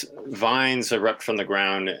 It's vines erupt from the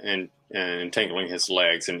ground and entangling his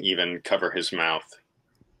legs and even cover his mouth.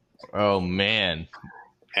 Oh man!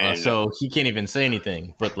 And so he can't even say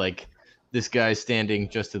anything. But like, this guy's standing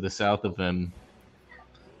just to the south of him,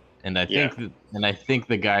 and I think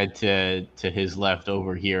the guy to his left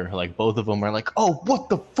over here, like both of them are like, "Oh, what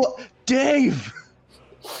the fuck, Dave!"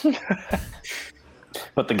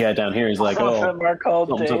 But the guy down here is like, Both of them are called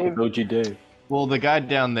something's up Dave. with OG Dave. Well, the guy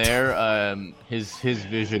down there, his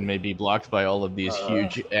vision may be blocked by all of these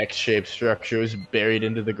huge X-shaped structures buried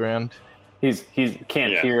into the ground. He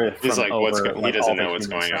can't hear it from He's like, over, he doesn't all the know what's humans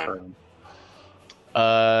going on. suffering.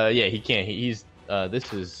 Yeah, he can't. He's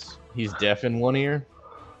deaf in one ear.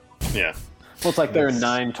 Yeah. Well, it's like there are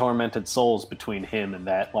 9 tormented souls between him and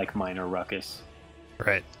that like minor ruckus.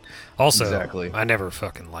 Right. Also, Exactly. I never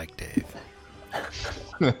fucking liked Dave.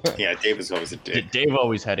 Yeah, Dave is always a dick. Dave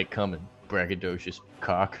always had it coming. Braggadocious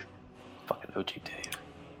cock. Fucking OG Dave.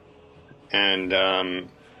 And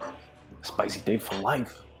Spicy Dave for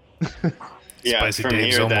life. yeah, Spicy from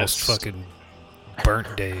Dave's here almost that's fucking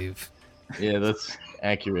burnt Dave. Yeah, that's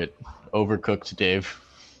accurate. Overcooked Dave.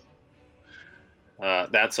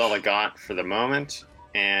 that's all I got for the moment.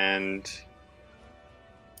 And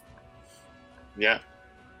yeah,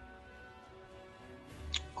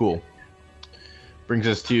 Cool. Brings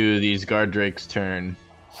us to these guard drake's turn.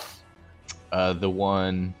 The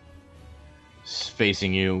one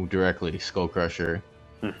facing you directly, Skull Crusher,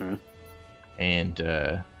 Mm-hmm.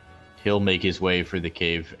 and he'll make his way for the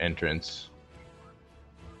cave entrance.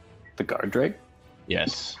 The guard drake.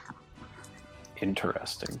 Yes.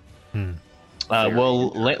 Interesting.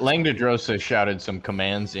 Well, Langdodrosa shouted some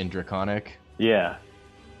commands in Draconic. Yeah.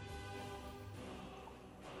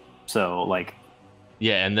 So, like,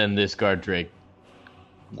 Yeah, and then this guard drake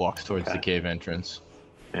walks towards the Okay. cave entrance.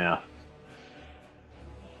 yeah.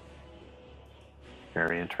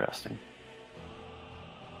 Very interesting.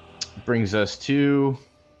 Brings us to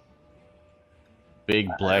big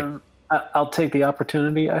black. I'll take the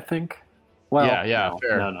opportunity, I think. Well, Yeah, no,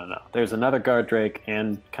 fair. No. There's another guard drake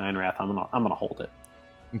and Kindwrath. I'm gonna hold it.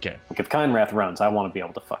 Okay. Like, if Kindwrath runs, I want to be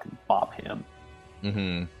able to fucking bop him.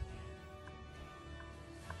 Mm-hmm.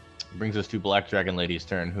 Brings us to Black Dragon Lady's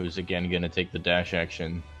turn, who's again going to take the dash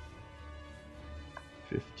action.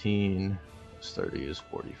 15 plus 30 is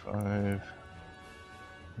 45.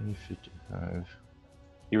 55.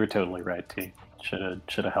 You were totally right, T. Should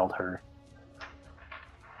have held her.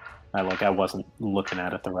 I wasn't looking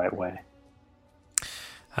at it the right way.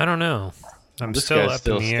 I don't know. I'm This still guy's up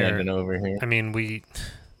still in the air. standing over here. I mean, we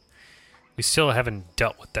still haven't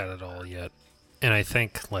dealt with that at all yet, and I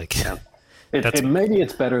think like That's- Maybe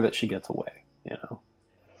it's better that she gets away, you know.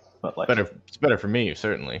 But like, It's better for me,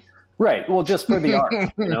 certainly. right? Well, just for the arc,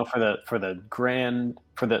 you know, for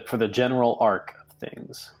the general arc of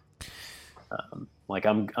things. Like,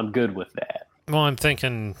 I'm good with that. well, I'm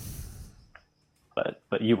thinking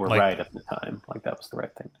But you were Like- right at the time. Like, that was the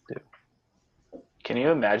right thing to do. Can you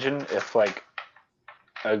imagine if like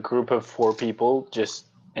a group of 4 people just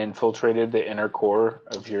infiltrated the inner core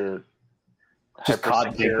of your Just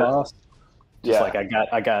caught Big hypersecure- Boss. Just Yeah. like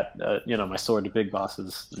I got my sword to Big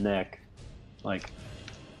Boss's neck. Like,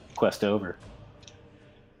 quest over.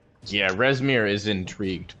 Yeah, Resmir is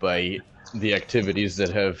intrigued by the activities that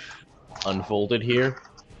have unfolded here.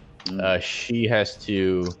 She has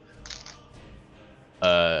to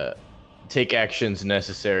take actions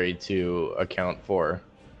necessary to account for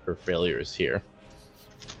her failures here.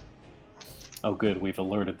 Oh, good. We've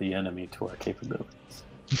alerted the enemy to our capabilities.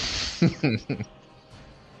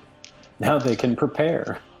 Now they can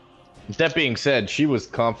prepare. That being said, she was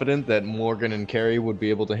confident that Morgan and Carrie would be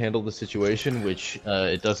able to handle the situation, which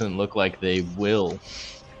it doesn't look like they will.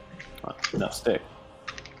 No stick.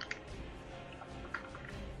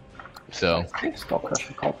 So, Skull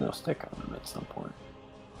Crusher called no stick on him at some point.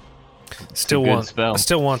 still good want spell. I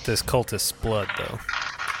still want this cultist's blood though.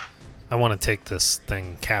 I want to take this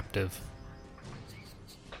thing captive.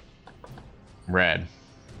 rad.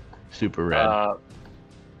 Super rad.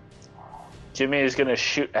 Jimmy is gonna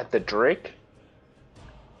shoot at the Drake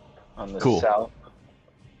on the Cool.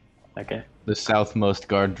 Okay. The southmost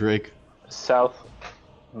guard drake.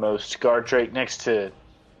 southmost guard Drake next to.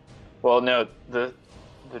 Well, no, the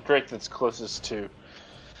Drake that's closest to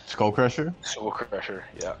Skullcrusher? Soul Crusher.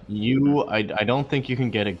 Yeah. I don't think you can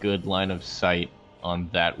get a good line of sight on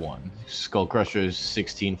that one. Skullcrusher's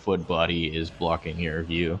 16-foot body is blocking your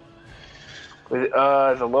view.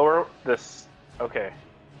 The lower this. Okay.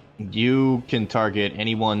 You can target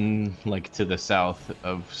anyone like to the south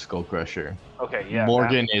of Skullcrusher. Okay. Yeah.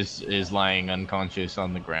 Morgan is lying unconscious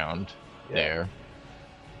on the ground Yeah.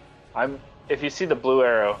 there. If you see the blue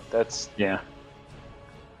arrow, that's Yeah.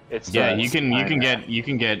 it's. Yeah, the- you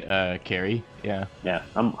can get Carrie. Yeah. Yeah.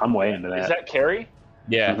 I'm way into that. Is that Carrie?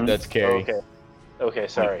 Yeah, Mhm. that's Carrie. Okay. Okay.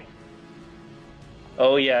 Sorry.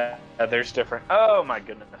 Oh yeah, there's different. Oh my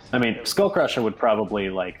goodness. I mean, Skull Crusher would probably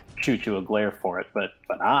like shoot you a glare for it, but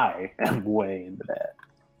I am way into that.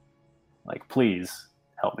 Like, please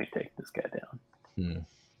help me take this guy down. Hmm. So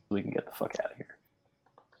we can get the fuck out of here.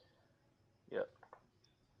 Yep.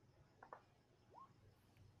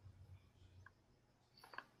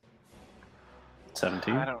 I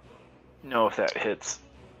 17. don't know if that hits.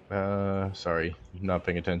 Sorry, not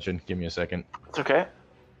paying attention. Give me a second. It's okay.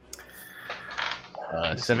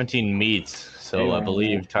 17 meets, so I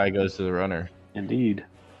believe tie goes to the runner. Indeed.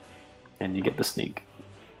 And you get the sneak.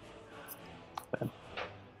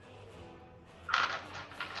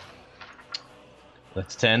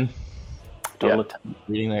 That's 10. Total Yeah. of 10.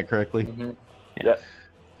 Reading that correctly. Yeah.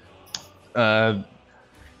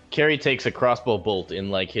 Carrie takes a crossbow bolt in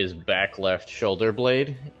like his back left shoulder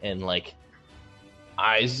blade and like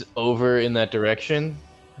eyes over in that direction,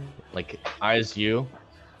 like eyes you.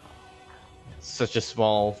 Such a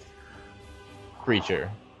small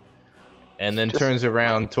creature, and then turns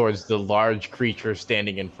around towards the large creature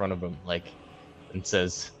standing in front of him, like, and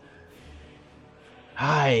says,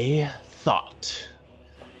 "I thought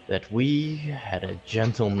that we had a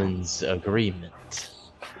gentleman's agreement.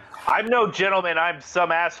 I'm no gentleman. I'm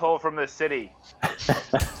some asshole from the city.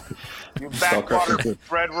 You backwater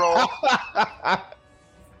bread roll.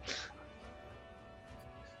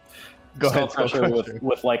 Go ahead, Skullcrusher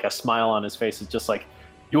with like a smile on his face is just like,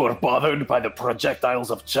 you are bothered by the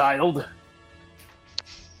projectiles of child?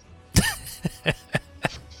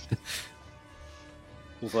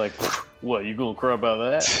 He's like, what, you gonna cry about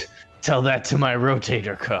that? Tell that to my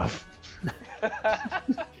rotator cuff.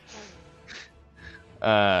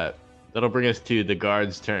 That'll bring us to the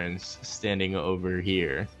guards' turns, standing over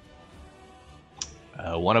here.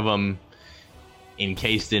 One of them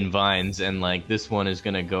encased in vines, and like this one is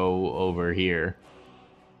gonna go over here.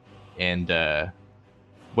 And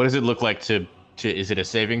what does it look like to is it a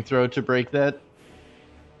saving throw to break that?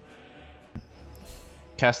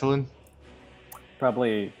 Castellan?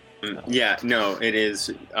 Probably. Yeah, no, it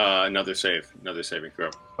is another saving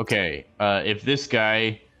throw. Okay, if this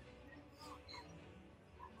guy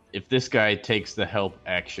takes the help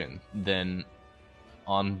action, then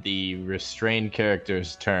on the restrained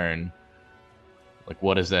character's turn, like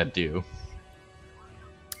what does that do?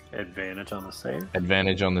 Advantage on the save?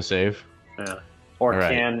 Advantage on the save? Yeah. Or All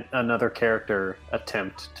right. can another character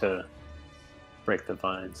attempt to break the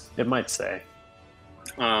vines? It might say.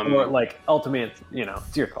 Or like, ultimate,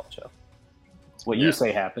 it's your call, Joe. What you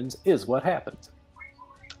say happens is what happens.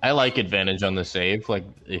 I like advantage on the save. Like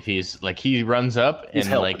if he's like he runs up and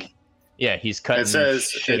helping. like, yeah, he's cutting. It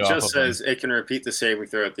shit off just of him. says it can repeat the saving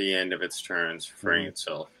throw at the end of its turns, freeing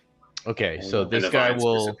itself. Okay, so And this the guy vines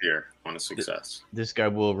will disappear on a success. this guy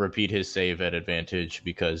will repeat his save at advantage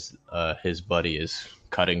because his buddy is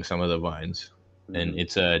cutting some of the vines, and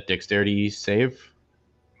it's a dexterity save.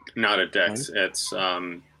 Not a dex. It's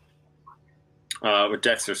with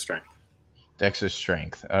dex or strength. Dex or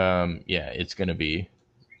strength. Yeah, it's gonna be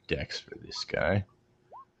dex for this guy.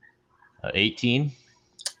 18.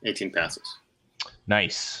 18 passes.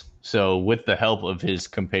 Nice. So with the help of his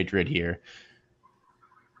compatriot here,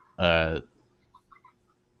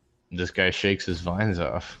 this guy shakes his vines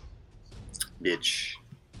off, Bitch.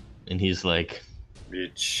 and he's like,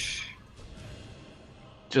 Bitch.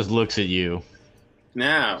 just looks at you.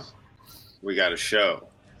 Now, we got a show.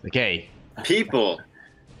 Like, hey, People.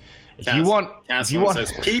 if you want,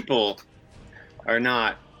 Says people are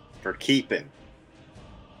not for keeping.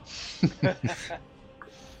 if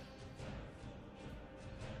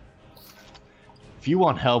you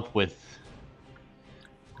want help with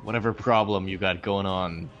whatever problem you got going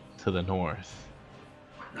on to the north,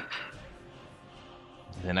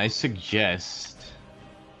 then I suggest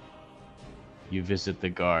you visit the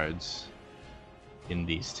guards in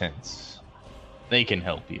these tents. They can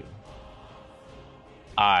help you.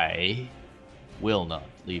 I will not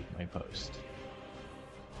leave my post.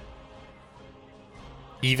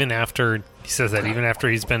 Even after he says that, even after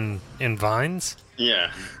he's been in vines.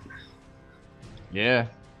 Yeah. Yeah.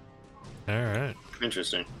 All right.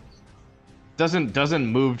 Interesting. Doesn't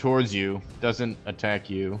move towards you. Doesn't attack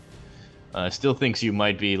you. Still thinks you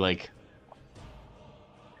might be like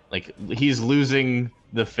he's losing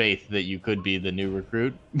the faith that you could be the new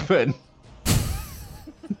recruit, but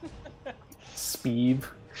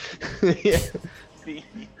Speeve yeah.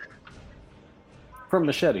 from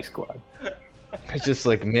Machete Squad. It's just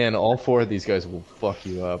like, man, all four of these guys will fuck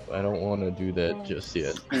you up. I don't want to do that just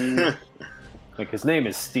yet. Like, his name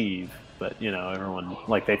is Steve, but, everyone,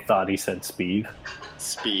 like, they thought he said Speeve.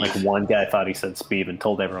 Speed. Like, one guy thought he said Speeve and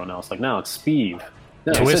told everyone else, like, no, it's Speeve.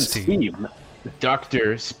 No, I said Twisty. Speeve.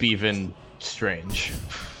 Dr. Steven Strange.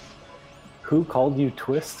 Who called you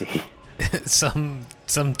Twisty? some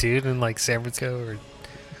dude in like San Francisco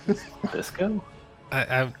or Bisco?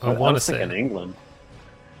 I want to was thinking say England.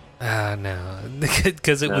 no,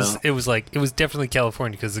 because it was definitely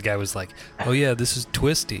California because the guy was like, oh yeah, this is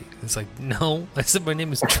Twisty. It's like, no, I said my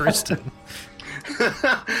name is Tristan.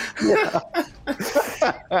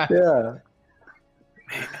 Yeah.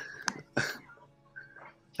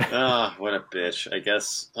 Ah, what a bitch. I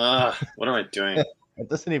guess. What am I doing? It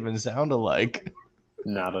doesn't even sound alike.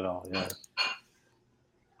 Not at all, yeah.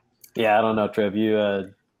 Yeah, I don't know, Trev.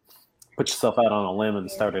 You put yourself out on a limb and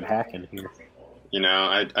started hacking here.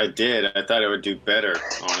 I did. I thought I would do better,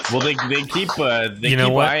 honestly. Well, they keep You know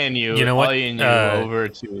what? eyeing you, You know what? eyeing you over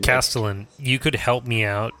to Castellan, you could help me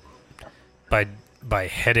out by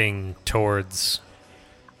heading towards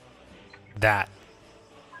that.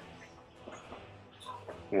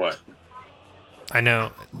 What? I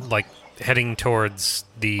know, like heading towards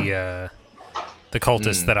the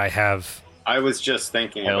cultist that I have. I was just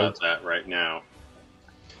thinking Held. about that right now.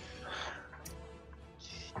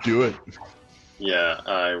 do it. Yeah,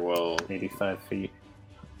 I will. 85 feet.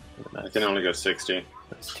 I can only go 60.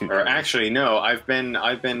 That's 2 Or turns. actually, no. I've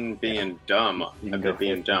been being dumb. You can I've go been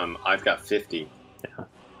being 50. dumb. I've got 50.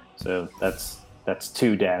 So that's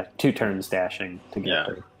 2 turns dashing to get Yeah.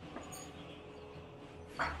 there.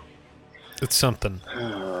 It's something.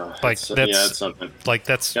 Like that's- yeah, it's something. Like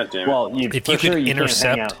that's God damn it. Well, If for you could sure you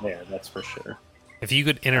intercept- can't hang out there. That's for sure. if you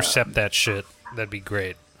could intercept that shit, that'd be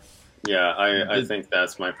great. Yeah, I think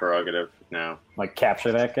that's my prerogative now. Like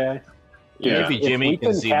capture that guy. Yeah. Maybe If Jimmy we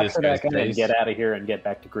can can see capture this that guy's guy and face. get out of here and get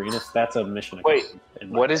back to Greenus, that's a mission. Wait, accomplished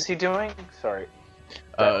in my What is he doing? Sorry.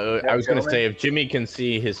 I was going to gentleman? say, if Jimmy can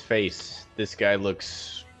see his face, this guy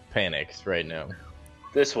looks panicked right now.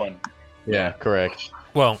 This one. Yeah, correct.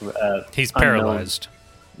 Well, he's unknown. paralyzed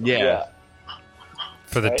Yeah.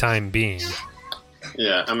 for the Right. time being.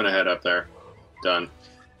 Yeah, I'm gonna head up there. Done.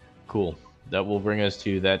 Cool. That will bring us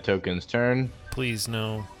to that token's turn, Please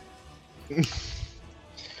no.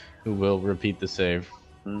 who will repeat the save.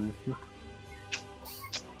 Mhm.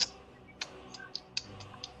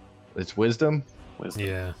 It's wisdom, Wisdom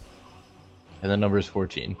Yeah. and the number is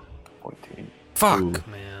 14. 14. Fuck, Ooh.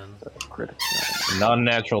 man. Critical.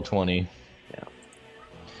 Non-natural 20. Yeah.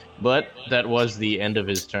 But that was the end of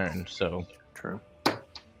his turn, so True.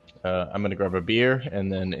 I'm going to grab a beer,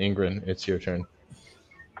 and then Ingrid, it's your turn.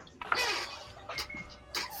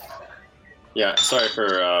 Yeah, sorry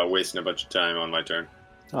for wasting a bunch of time on my turn.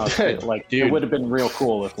 Oh, it's like Dude. it would have been real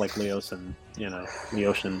cool if like Leosin,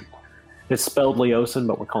 Leosin. It's spelled Leosin,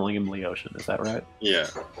 but we're calling him Leosin. Is that right? Yeah.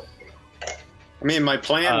 I mean, my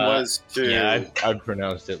plan was to. Yeah, I'd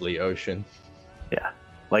pronounced it Leocean.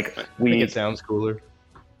 Like I think we, it sounds cooler.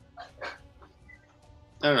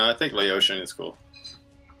 I don't know. I think Laotian is cool.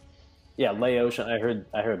 yeah, Leosin. I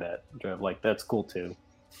heard that. Trev. Like that's cool too.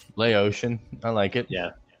 Laocean. I like it.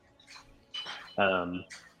 Yeah.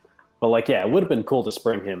 But like, yeah, it would have been cool to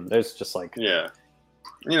spring him. There's just like, Yeah.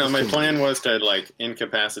 You know, my plan was to like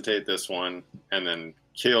incapacitate this one and then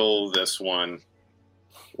kill this one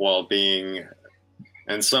while being,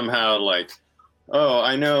 and somehow like, oh,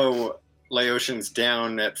 I know Laotian's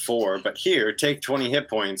down at 4, but here, take 20 hit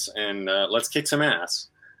points and let's kick some ass.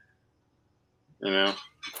 You know,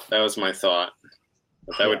 that was my thought.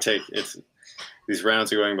 But that would take these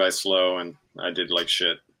rounds are going by slow, and I did like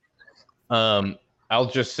shit. I'll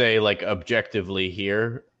just say, like, objectively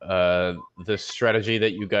here, the strategy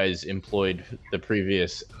that you guys employed the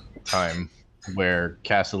previous time, where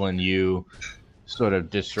Castle and you sort of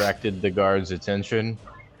distracted the guard's attention,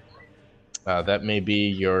 that may be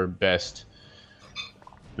your best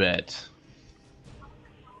bet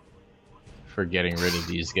for getting rid of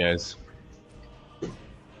these guys.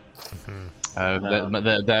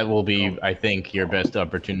 That will be, I think, your best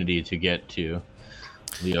opportunity to get to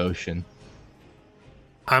the ocean.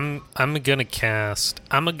 I'm gonna cast.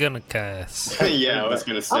 Yeah, I was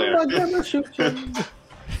gonna say. I'm not gonna shoot you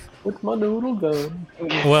with my noodle gun.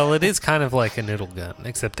 Well, it is kind of like a noodle gun,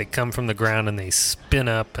 except they come from the ground and they spin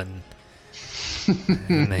up and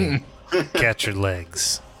they catch your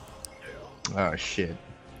legs. Oh shit!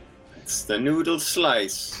 It's the noodle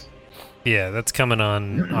slice. Yeah, that's coming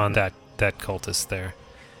on that cultist there.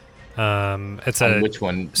 It's On a which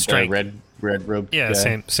one? strength. The red robe. yeah,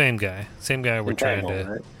 guy? same guy we're trying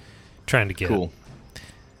Entangle, to get. Cool.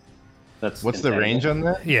 That's What's the entangle. range on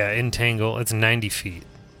that? Yeah, entangle. It's 90 feet.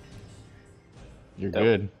 You're Dope.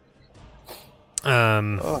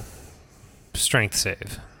 good. Strength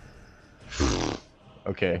save.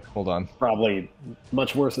 Okay, hold on. Probably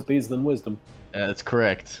much worse at these than wisdom. That's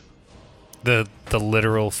correct. The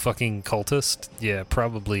literal fucking cultist. Yeah,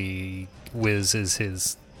 probably Wiz is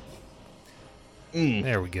his.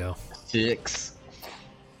 There we go. 6.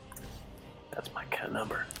 That's my kind of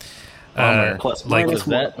number. Bummer. Plus like minus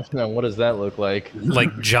What does that look like?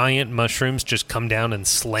 like giant mushrooms just come down and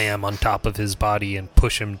slam on top of his body and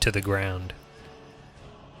push him to the ground.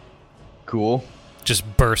 Cool.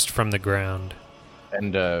 Just burst from the ground.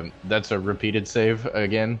 And that's a repeated save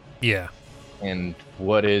again. Yeah, And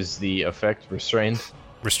what is the effect? Restrained?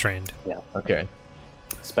 restrained. Okay.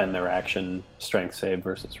 spend their action strength save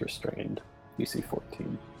versus restrained. DC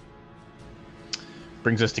 14.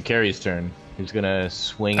 Brings us to Carrie's turn. Who's gonna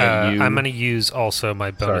swing at you? I'm going to use also my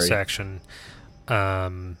bonus Sorry. action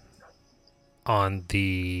on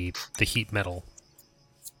the heat metal.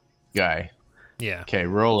 Guy. Yeah. Okay,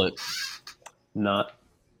 roll it. Not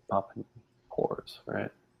popping pores, right?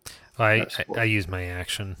 I use my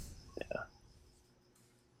action. Yeah.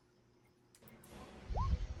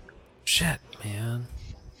 Shit, man.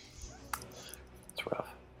 It's rough.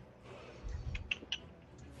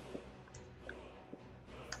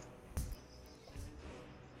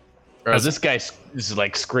 This guy is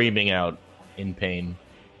like screaming out in pain,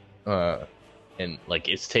 and like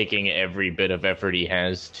it's taking every bit of effort he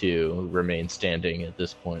has to remain standing at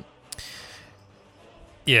this point.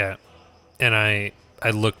 Yeah, and I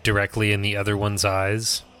look directly in the other one's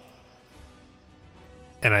eyes,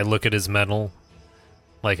 and I look at his metal,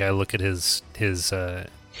 like I look at his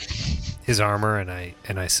armor, and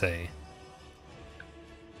I say,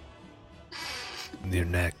 "You're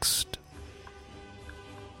next."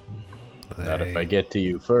 Not if I get to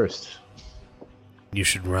you first. You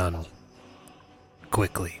should run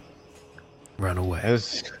quickly. Run away.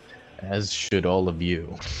 As should all of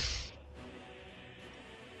you.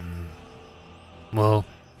 Well,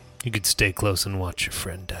 you could stay close and watch your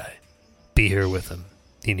friend die. Be here with him.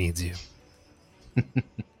 He needs you.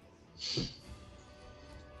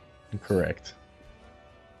 Correct.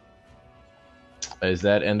 Is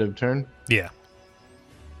that end of turn? Yeah.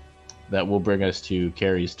 That will bring us to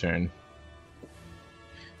Carrie's turn,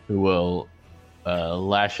 who will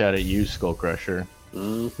lash out at you, Skull Crusher,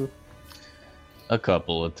 a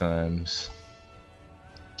couple of times.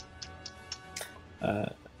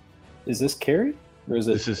 Is this Carrie? Or is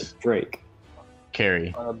This is Drake?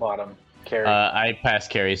 Carrie. On the bottom. Carry. I passed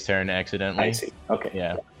Carrie's turn accidentally. I see. Okay.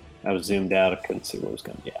 Yeah. I was zoomed out. I couldn't see what was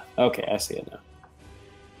going. Yeah. Okay, I see it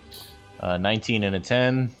now. 19 and a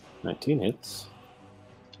 10. 19 hits.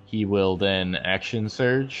 He will then action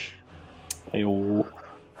surge Ayo.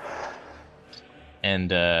 and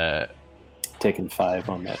Taking 5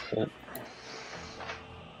 on that hit.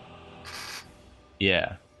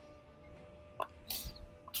 yeah.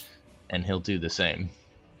 And he'll do the same.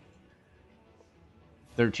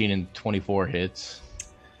 13 and 24 hits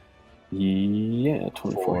Yeah,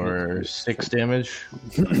 24 for hits. 6 damage.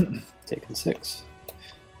 Taking 6.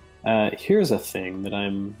 Here's a thing that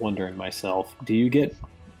I'm wondering myself. Do you get...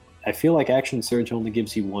 I feel like Action Surge only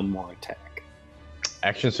gives you 1 more attack.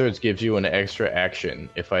 Action surge gives you an extra action.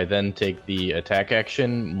 If I then take the attack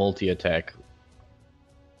action, multi-attack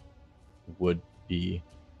would be...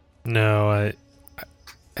 No,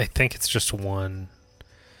 I think it's just one.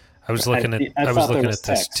 I was looking at I was thought there looking was at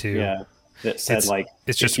this text, too. Yeah, that said It's- like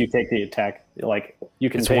it's if just- you take the attack, like you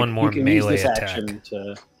can It's take, one more you can melee use this attack. action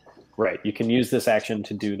to right. You can use this action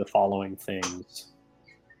to do the following things.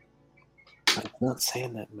 I'm not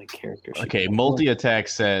saying that in my character sheet. Okay, multi-attack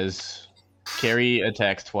says Carrie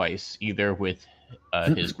attacks twice, either with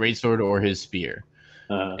his greatsword or his spear.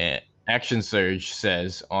 And action surge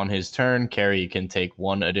says on his turn, Carrie can take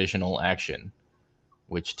 1 additional action,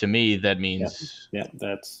 which to me that means Yeah,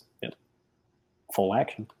 that's full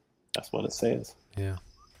action. That's what it says. Yeah.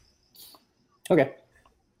 Okay.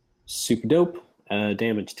 Super dope.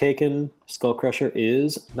 Damage taken. Skull Crusher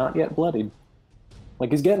is not yet bloodied.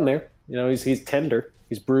 Like he's getting there. You know, he's tender.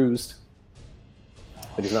 He's bruised.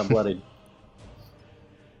 But he's not bloodied.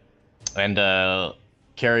 and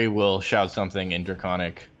Carrie will shout something in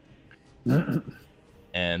Draconic.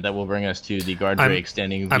 And that will bring us to the guard I'm- drake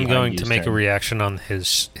standing I'm behind going you's to make a turn. reaction on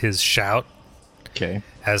his shout Okay.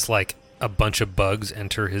 as like a bunch of bugs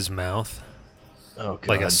enter his mouth, Oh god.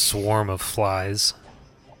 like a swarm of flies,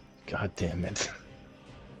 God damn it.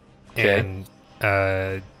 Okay.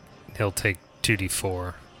 and he'll take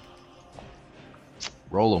 2d4.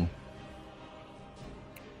 Roll him.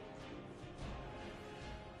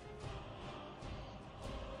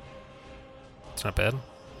 It's not bad.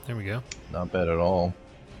 There we go. Not bad at all.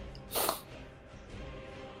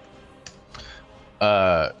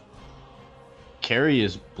 Carrie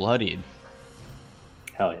is bloodied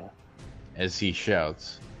Hell yeah. as he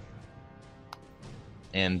shouts.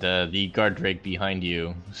 And the guard drake behind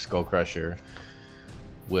you, Skull Crusher,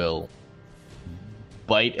 will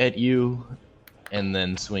bite at you and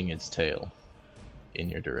then swing its tail in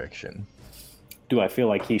your direction. Do I feel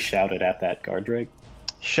like he shouted at that guard drake?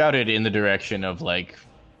 Shouted in the direction of, like,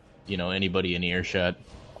 you know, anybody in earshot.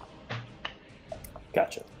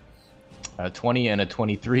 Gotcha. 20 and a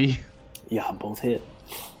 23 Yeah, both hit.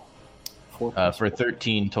 4 for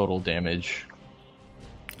 13 total damage.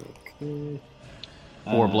 Okay.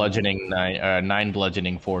 4 bludgeoning, 9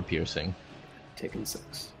 bludgeoning, 4 piercing. Taking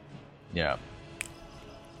 6. Yeah.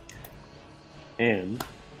 And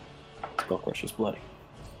Skull Crusher's bloody.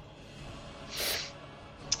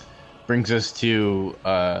 Brings us to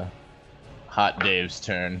Hot Dave's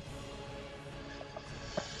turn.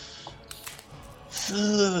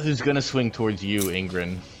 Who's gonna swing towards you,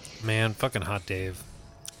 Ingrid? Man, fucking Hot Dave.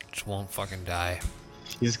 Just won't fucking die.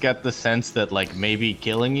 He's got the sense that, like, maybe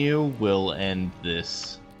killing you will end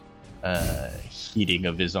this heating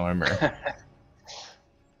of his armor.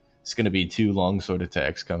 It's gonna be 2 longsword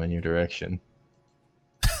attacks coming your direction.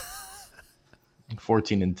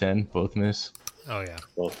 14 and 10, both miss. Oh yeah.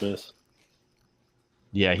 Both miss.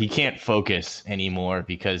 Yeah, he can't focus anymore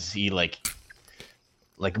because he like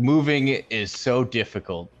moving is so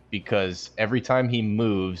difficult because every time he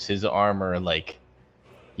moves, his armor like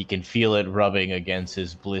he can feel it rubbing against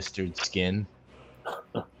his blistered skin.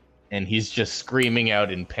 And he's just screaming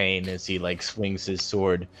out in pain as he like swings his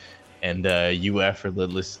sword, and you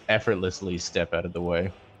effortlessly step out of the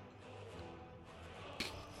way.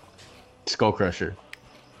 Skull Crusher.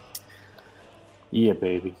 Yeah,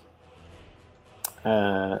 baby.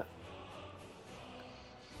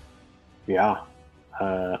 Yeah.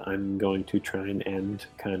 I'm going to try and end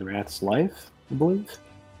Conrad's life, I believe.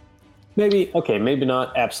 Maybe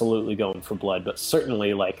not absolutely going for blood, but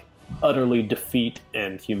certainly like utterly defeat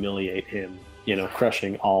and humiliate him,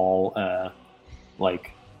 crushing all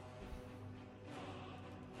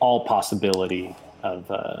possibility of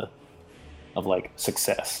like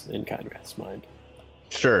success in Conrad's mind.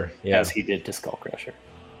 Sure, yeah. As he did to Skull Crusher.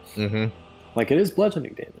 Mm-hmm. Like, it is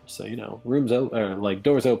bludgeoning damage, so,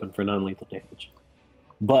 doors open for non-lethal damage.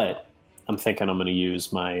 But I'm thinking I'm going to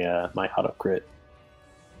use my my auto crit.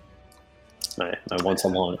 My once a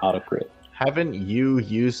long auto crit. Haven't you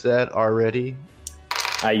used that already?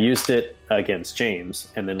 I used it against James,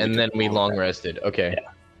 and then we long rested. Okay. Yeah.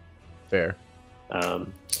 Fair.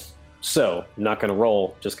 So, not going to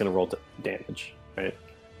roll, just going to roll damage, right?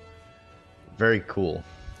 Very cool.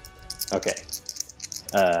 Okay.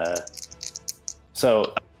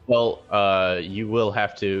 So, well, you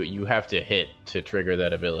have to hit to trigger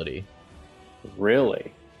that ability.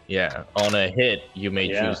 Really? Yeah, on a hit, you may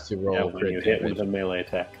choose to roll when crit you hit damage. with a melee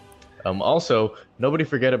attack. Also, nobody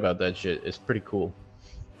forget about that shit. It's pretty cool.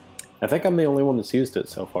 I think I'm the only one that's used it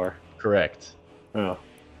so far. Correct. Oh.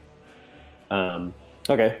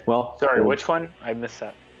 Okay, well... Sorry, which one? I missed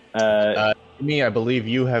that. Me, I believe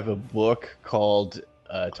you have a book called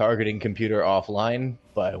Targeting Computer Offline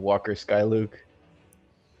by Walker Skyluke.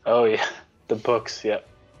 Oh, yeah. The books, yep.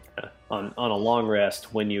 On a long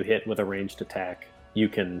rest, when you hit with a ranged attack, you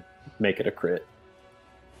can make it a crit.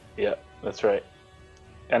 Yep, that's right.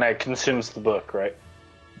 And it consumes the book, right?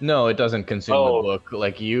 No, it doesn't consume the book.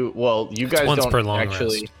 Like you guys once don't per long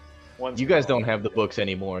actually. rest. You guys don't have the books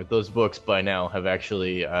anymore. Those books by now have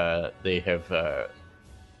actually they have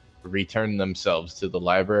returned themselves to the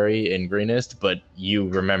library in Greenest, but you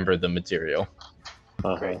remember the material.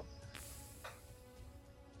 Great.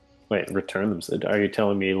 Wait, return them? Are you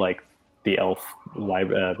telling me like the elf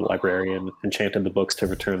librarian enchanted the books to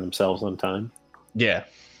return themselves on time? Yeah,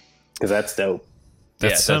 because that's dope.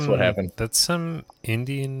 That's what happened. That's some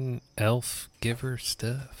Indian elf giver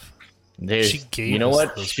stuff. She gave you know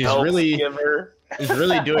what? She's really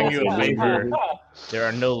doing you a favor. There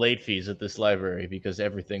are no late fees at this library because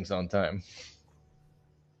everything's on time.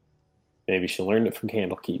 Maybe she learned it from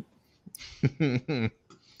Candlekeep.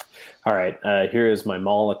 All right, here is my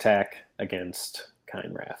maul attack against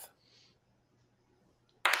Kindwrath.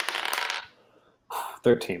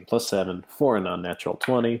 13 plus 7 for a non-natural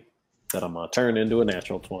 20 that I'm going to turn into a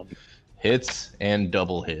natural 20. Hits and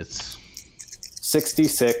double hits.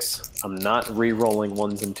 66. I'm not re-rolling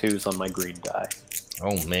 1s and 2s on my green die.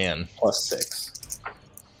 Oh, man. Plus 6.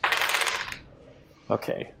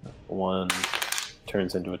 Okay. 1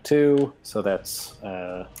 turns into a 2, so that's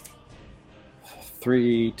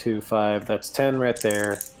 3, 2, 5. That's 10 right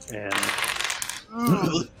there. And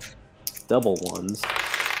double 1s.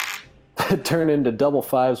 Turn into double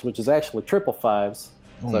 5s, which is actually triple 5s.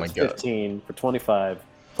 Oh so my that's god. 15 for 25,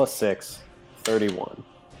 plus 6, 31.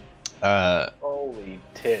 Holy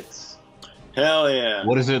tits. Hell yeah.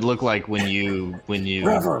 What does it look like when you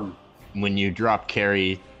drop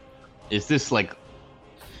carry? Is this like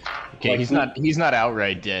okay, like he's not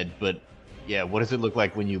outright dead, but yeah, what does it look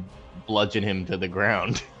like when you bludgeon him to the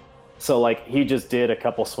ground? So like he just did a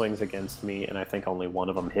couple swings against me, and I think only one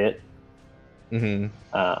of them hit.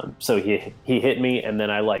 Mm-hmm. So he hit me, and then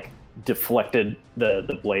I like deflected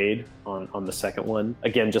the blade on the second one.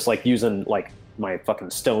 Again, just like using like my fucking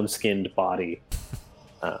stone-skinned body.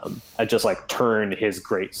 I just like turned his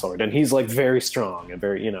greatsword, and he's like very strong, a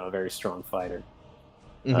very strong fighter.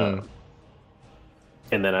 Mm-hmm.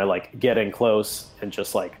 And then I like get in close and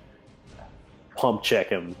just like pump check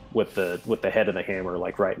him with the head of the hammer,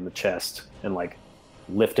 like right in the chest, and like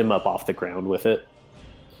lift him up off the ground with it.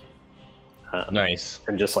 Nice.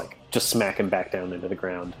 And just smack him back down into the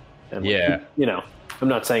ground. And yeah. I'm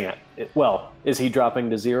not saying well, is he dropping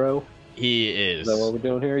to 0? He is. Is that what we're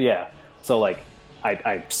doing here? Yeah. So like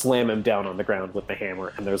I slam him down on the ground with the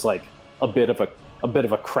hammer, and there's like a bit of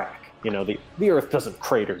a crack. The earth doesn't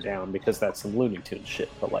crater down because that's some Looney Tunes shit,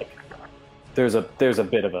 but like there's a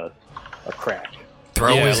bit of a crack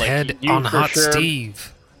throw Yeah, his like, head you on for Hot sure-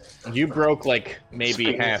 Steve. You broke like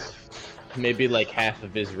maybe half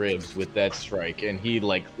of his ribs with that strike, and he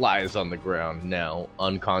like lies on the ground now,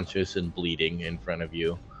 unconscious and bleeding in front of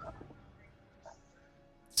you.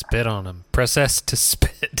 Spit on him. Press S to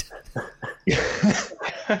spit.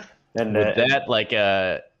 And With that, like,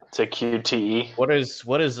 It's a QTE.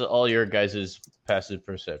 what is all your guys' passive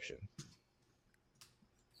perception?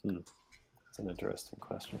 That's an interesting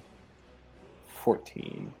question.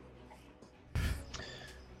 14.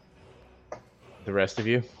 The rest of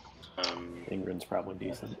you? Ingrid's probably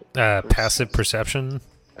decent. Passive perception,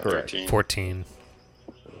 Correct. 13. 14.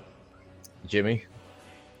 Jimmy?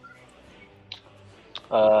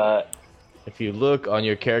 Uh, If you look on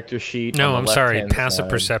your character sheet, No, on the I'm sorry. left-hand Passive side-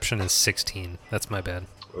 perception is 16. That's my bad.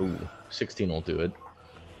 Ooh, 16 will do it.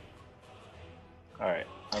 all right.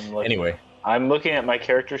 Anyway, I'm looking at my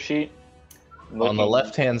character sheet. I'm on the looking-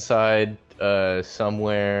 left-hand side,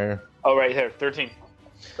 somewhere. Oh, right here. 13.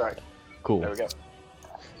 Sorry. Cool. There we go.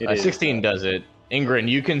 It is, 16 does it. Ingrid,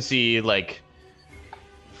 you can see like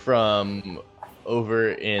from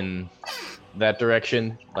over in that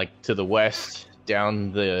direction, like to the west,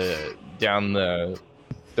 down the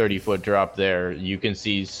 30-foot drop there. You can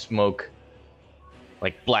see smoke,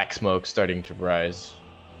 like black smoke, starting to rise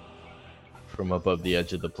from above the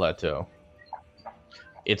edge of the plateau.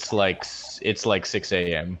 It's like 6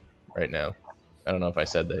 a.m. right now. I don't know if I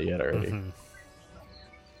said that yet already. Mhm.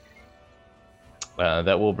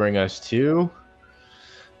 That will bring us to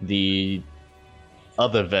the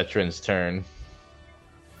other veteran's turn,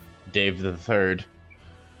 Dave the Third,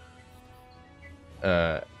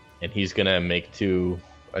 and he's gonna make 2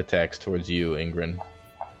 attacks towards you, Ingrid.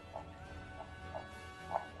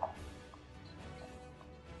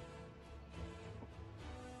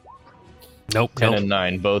 Nope. 10 Nope. and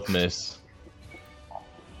 9 both miss.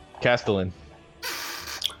 Castellan.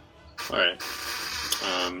 All right.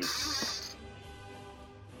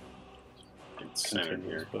 It's centered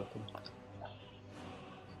here. Yeah,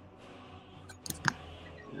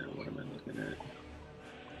 what am I looking at?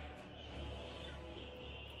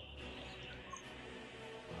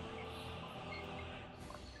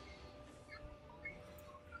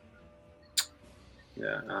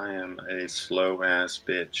 Yeah, I am a slow ass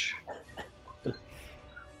bitch.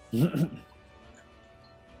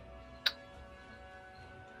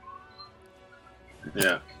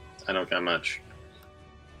 Yeah, I don't got much.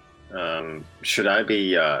 Should I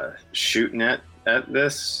be shooting at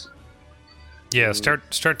this? Yeah,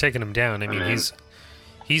 start taking him down. I mean, mean-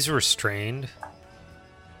 he's restrained.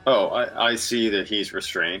 Oh, I see that he's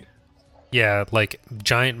restrained. Yeah, like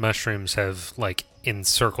giant mushrooms have like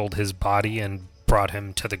encircled his body and brought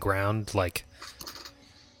him to the ground. Like,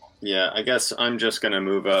 Yeah, I guess I'm just gonna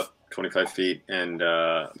move up 25 feet and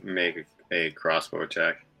make a crossbow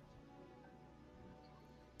attack.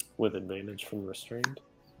 With advantage from restrained.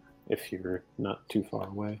 If you're not too far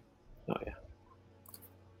away. Oh, yeah.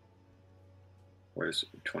 Where's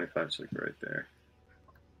 25 is like right there?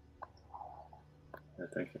 I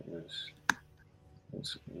think it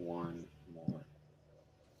was one more.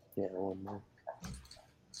 Yeah, one more.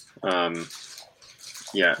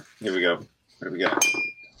 Yeah, here we go. What do we got?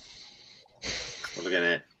 We're looking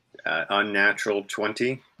at unnatural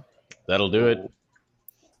 20, That'll do it.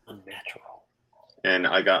 Unnatural. and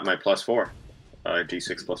I got my +4,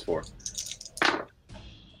 d6 +4.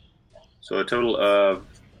 So a total of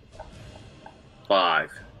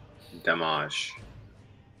 5 damage.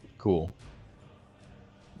 Cool.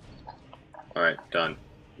 All right, done.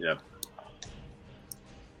 Yep.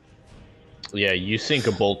 Yeah, you sink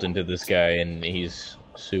a bolt into this guy, and he's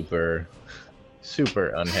super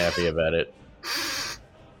unhappy about it.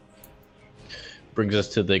 Brings us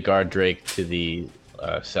to the guard drake to the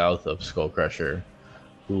south of Skullcrusher,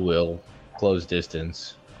 who will close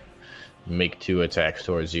distance, make 2 attacks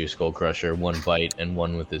towards you, Skullcrusher, 1 bite and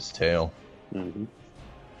 1 with his tail. Mm-hmm.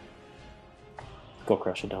 Go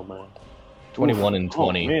crush it, don't mind. 21 and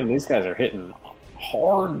 20. Oh, man, these guys are hitting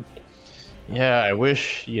hard. Yeah, I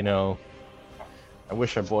wish our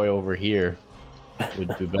boy over here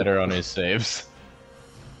would do better on his saves.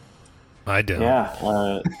 I don't.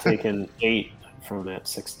 Yeah, taking 8 from that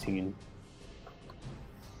 16.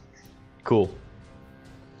 Cool.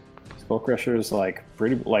 Skull Crusher is like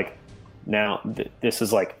pretty like now. This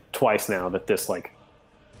is like twice now that this like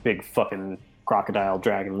big fucking crocodile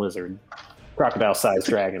sized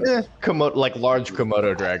dragon. Like large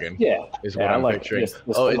Komodo dragon. Yeah, Is what yeah, I I'm like picturing. this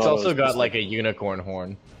Oh, it's Komodo also is got just like a unicorn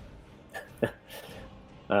horn.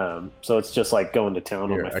 So it's just like going to town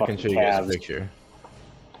Here, on my I can fucking show you guys a calves picture.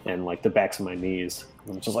 and like the backs of my knees.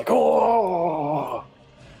 I'm just like, oh,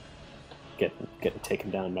 getting taken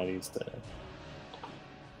down by these.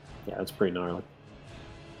 Yeah, it's pretty gnarly.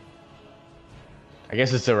 I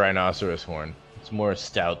guess it's a rhinoceros horn. It's more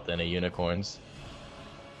stout than a unicorn's.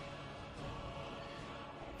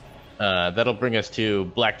 That'll bring us to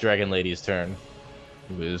Black Dragon Lady's turn,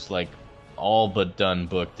 who is like all but done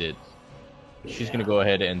booked it. She's gonna go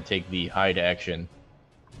ahead and take the hide action.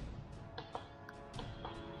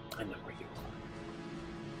 I know where you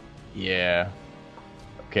are. Yeah.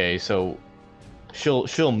 Okay, so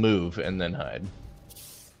she'll move and then hide.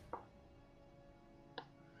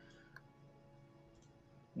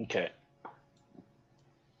 Okay.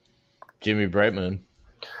 Jimmy Brightmoon.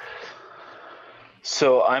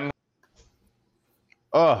 So I'm.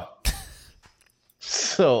 Oh.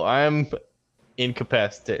 So I'm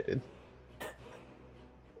incapacitated.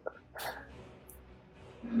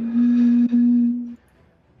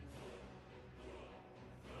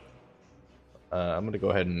 I'm gonna go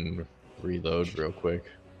ahead and reload real quick,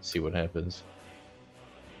 see what happens.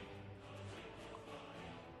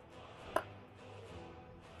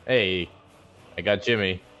 Hey, I got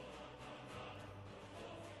Jimmy.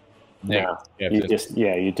 Yeah, Captain.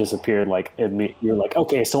 you disappeared like you're like,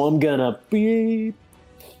 okay, so I'm gonna beep.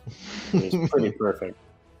 It's pretty perfect.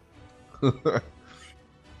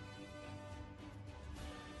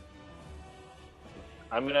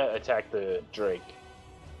 I'm gonna attack the Drake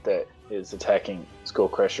that is attacking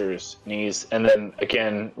Skullcrusher's knees, and then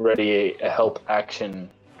again ready a help action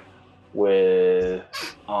with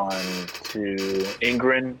on to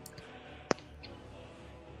Ingrid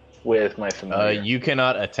with my familiar. You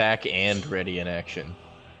cannot attack and ready in action.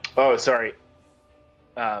 Oh, sorry.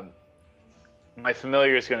 My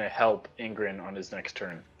familiar is going to help Ingrid on his next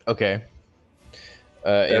turn. Okay.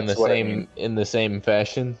 In That's the what I same mean. in the same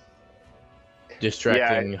fashion.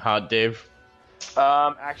 Distracting Hot Dave.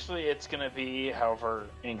 Actually, it's going to be however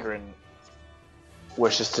Ingrid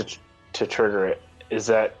wishes to trigger it. Is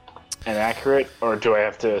that inaccurate, or do I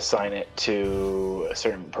have to assign it to a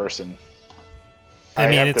certain person? I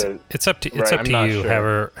mean, have to- it's up to right, I'm not you,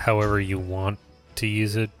 sure. however you want to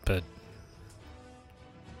use it, but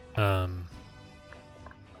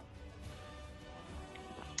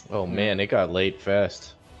Oh man, it got late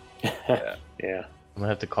fast. Yeah, I'm gonna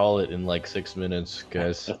have to call it in like 6 minutes,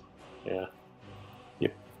 guys. yeah.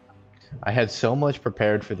 I had so much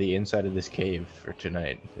prepared for the inside of this cave for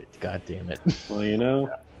tonight. God damn it. Well, you know,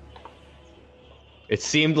 It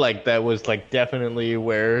seemed like that was like definitely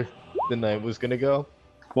where the night was gonna go.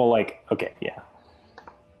 well, like, okay, yeah.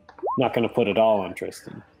 Not gonna put it all on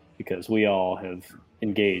Tristan because we all have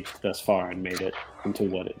engaged thus far and made it into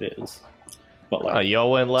what it is. But Oh, like,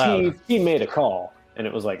 y'all went loud. he made a call, and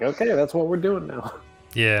it was like, okay, that's what we're doing now.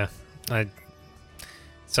 yeah,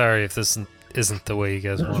 sorry if this isn't the way you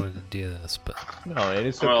guys wanted to do this, but No,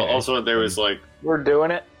 it's okay. Well, also there was like We're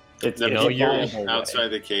doing it. It's the You know, people viable way. outside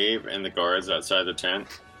the cave and the guards outside the tent.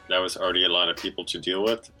 That was already a lot of people to deal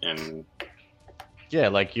with, and Yeah,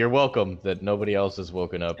 like you're welcome that nobody else has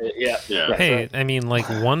woken up. Yeah. yeah, hey, I mean, like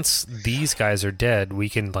once these guys are dead, we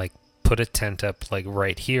can like put a tent up like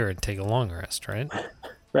right here and take a long rest, right?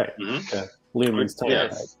 Right. Mhm. Okay. Leomund's time.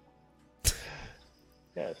 Yes.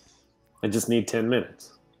 Yes. I just need 10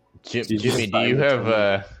 minutes. Jimmy, You just do you find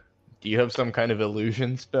it do you have some kind of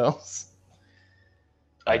illusion spells?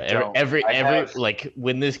 I don't. Every I have- like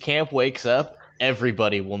when this camp wakes up,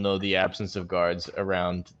 everybody will know the absence of guards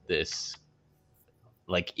around this.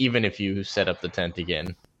 Like even if you set up the tent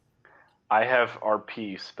again. I have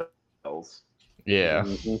RP spells. Yeah.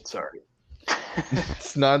 Mhm. Sorry.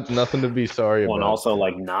 It's nothing to be sorry Well, and about. also,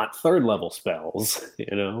 like, not third level spells,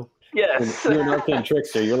 you know? When Yes. you're an arcane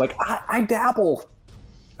trickster, you're like, I dabble.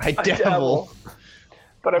 I I dabble. dabble.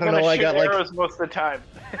 But I'm I don't gonna know, I shoot got, like- arrows most of the time.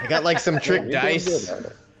 I got like some trick Yeah, you're doing dice. good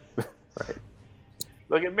at it.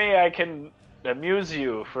 Look at me, I can amuse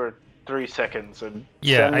you for 3 seconds and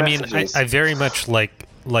Yeah, send I mean, messages. I very much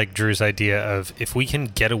like Drew's idea of if we can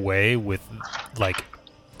get away with like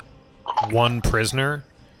one prisoner.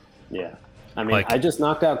 Yeah. I mean, Like- I just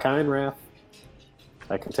knocked out Kind Wrath.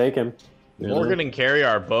 I can take him. you know? Morgan and Carrie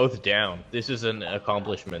are both down. This is an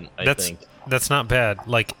accomplishment, I That's think. that's not bad.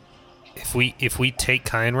 Like if we take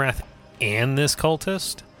Kynrath and this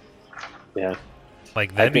cultist, Yeah.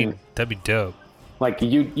 like I that'd be think- dope. Like,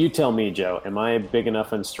 you tell me, Joe, am I big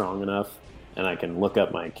enough and strong enough? And I can look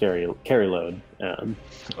up my carry load.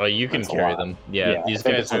 Oh, you can That's a carry lot. them. Yeah, Yeah, I these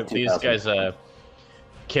think guys it's are. like These 2,000. guys.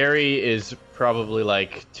 Carrie is probably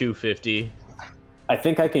like 250. I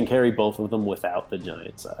think I can carry both of them without the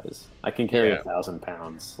giant size. I can carry Yeah. 1,000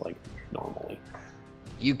 pounds, like, normally.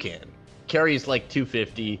 You can. Carrie's like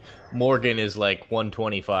 250. Morgan is like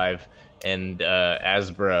 125. and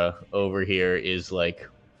Asbra over here is like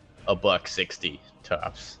 $160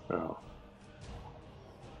 tops. Oh.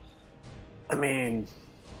 I mean,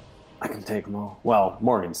 I can take them all. Well,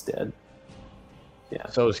 Morgan's dead. Yeah.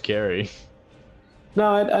 So is Carrie.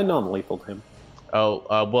 No, I non-lethaled him.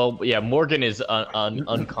 Oh, well, yeah, Morgan is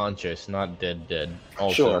unconscious, not dead.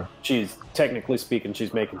 Also. Sure. She's, technically speaking,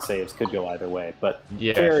 she's making saves. Could go either way. But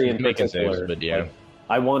Yeah, Carrie she's in making particular, saves, but yeah. like,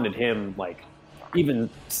 I wanted him, like, even,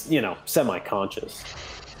 semi-conscious.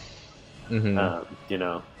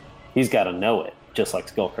 Mm-hmm. He's got to know it, just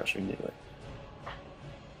like Skullcrusher knew it.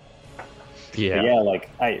 Yeah. But yeah, like,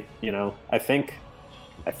 I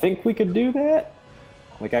think we could do that.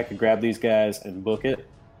 Like, I could grab these guys and book it.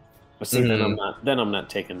 But see, then I'm not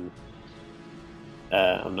taking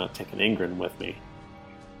Ingrid with me.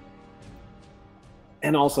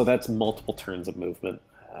 And also, that's multiple turns of movement.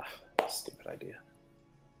 Stupid idea.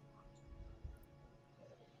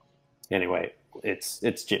 Anyway, it's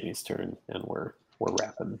Jimmy's turn, and we're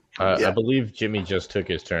wrapping. I believe Jimmy just took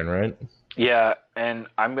his turn, right? Yeah, and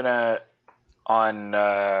I'm gonna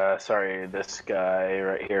this guy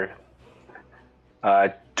right here,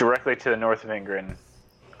 directly to the north of Ingrid.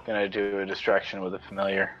 Gonna do a distraction with a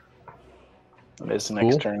familiar. His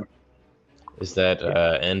next turn. Is that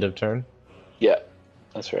end of turn? Yeah,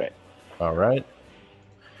 that's right. All right.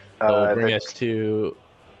 That will bring us to.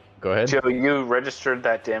 Go ahead. Joe, you registered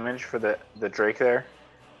that damage for the Drake there?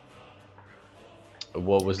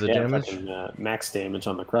 What was the damage? Fucking, max damage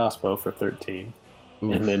on the crossbow for 13.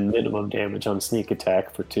 Oof. And then minimum damage on sneak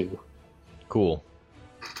attack for 2. Cool.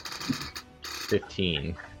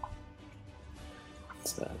 15.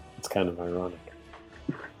 It's kind of ironic.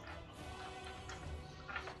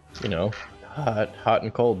 Hot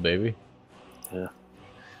and cold, baby. Yeah.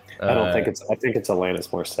 I think it's Alanis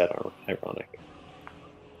Morissette ironic.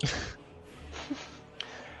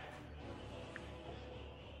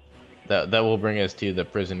 That will bring us to the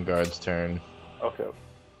prison guard's turn. Okay.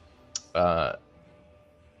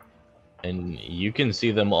 And you can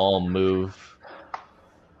see them all move.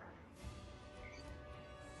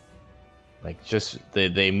 Like, just,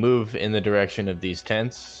 they move in the direction of these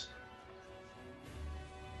tents.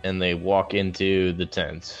 And they walk into the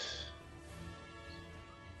tents.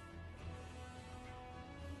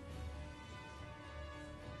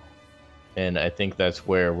 And I think that's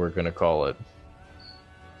where we're going to call it.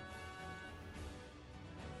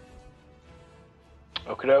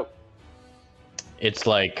 Okie It's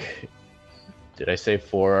like, did I say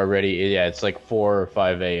 4 already? Yeah, it's like 4 or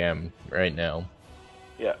 5 a.m. right now.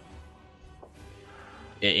 Yeah.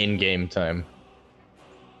 In game time.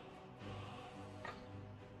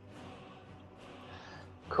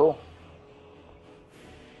 Cool.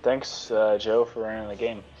 Thanks, Joe, for running the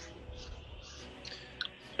game.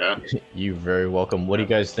 Yeah. You're very welcome. What do you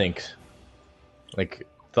guys think? Like,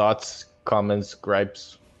 thoughts, comments,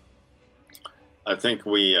 gripes? I think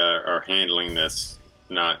we are handling this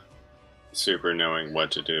not super knowing what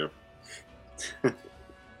to do.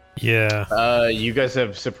 Yeah. You guys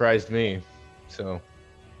have surprised me. So,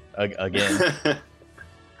 again.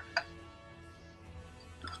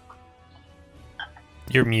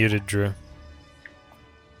 You're muted, Drew.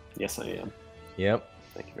 Yes, I am. Yep.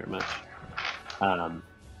 Thank you very much.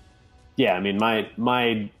 Yeah, I mean,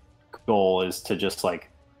 my goal is to just like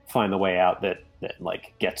find the way out that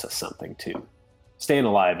like gets us something too. Staying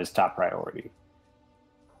alive is top priority.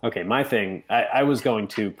 Okay, my thing, I was going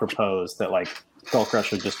to propose that like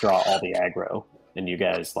Skullcrusher just draw all the aggro, and you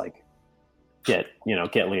guys like get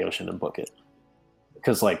Leoshin and book it,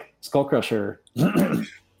 because like Skullcrusher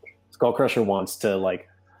wants to like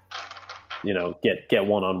get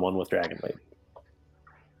one-on-one with Dragon Lady,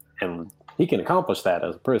 and he can accomplish that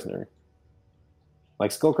as a prisoner.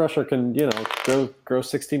 Like Skullcrusher can grow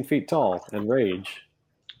 16 feet tall and rage.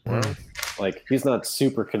 Mm. Like he's not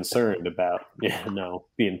super concerned about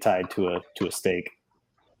being tied to a stake.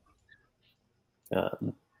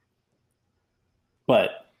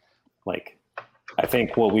 But like I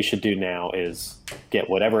think what we should do now is get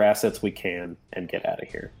whatever assets we can and get out of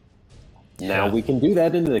here. Now we can do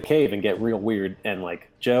that into the cave and get real weird. And like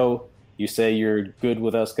Joe, you say you're good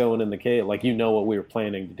with us going in the cave, like what we were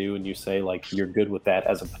planning to do, and you say like you're good with that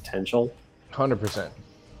as a potential. 100%.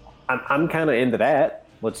 I'm kind of into that.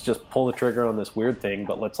 Let's just pull the trigger on this weird thing,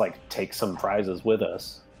 but let's like take some prizes with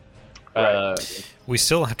us. We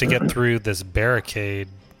still have to get through this barricade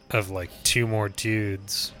of like 2 more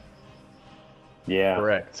dudes. Yeah.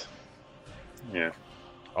 Correct. Yeah.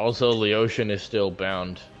 Also, Leoshin is still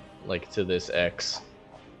bound, like, to this X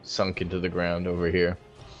sunk into the ground over here.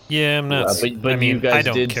 Yeah, I'm not. But I mean, you guys I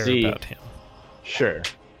don't did care see- about him. Sure.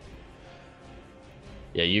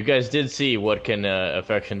 Yeah, you guys did see what can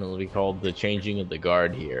affectionately be called the changing of the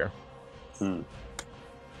guard here.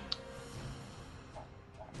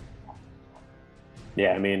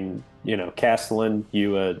 Yeah, I mean, you know, Castellan,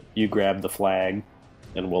 you grab the flag,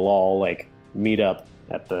 and we'll all like meet up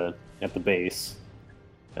at the base,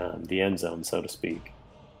 the end zone, so to speak.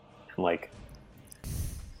 Like,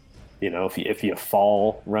 you know, if you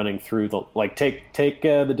fall running through the take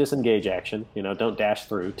the disengage action. You know, don't dash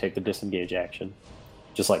through. Take the disengage action.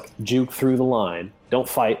 Just like juke through the line. Don't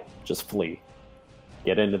fight. Just flee.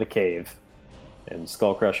 Get into the cave, and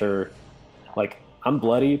Skullcrusher, like. I'm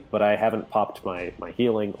bloody, but I haven't popped my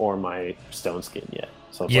healing or my stone skin yet.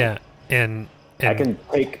 So it's Yeah, like, and I can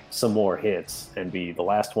take some more hits and be the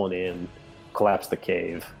last one in, collapse the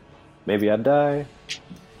cave. Maybe I'd die, but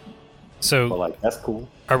so like that's cool.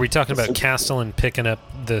 are we talking about Super cool. Castellan picking up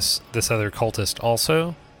this other cultist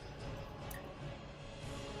also?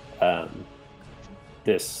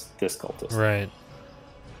 This cultist, Right.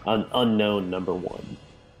 Unknown number 1.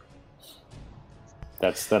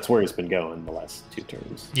 That's where he's been going the last 2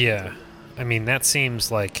 turns. Yeah. I mean, that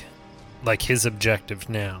seems like his objective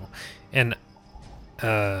now. And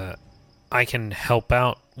I can help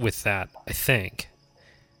out with that, I think.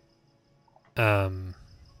 I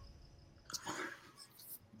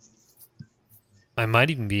might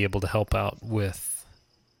even be able to help out with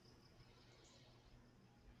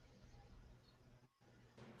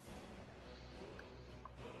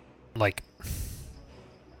like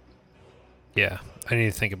yeah, I need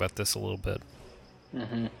to think about this a little bit.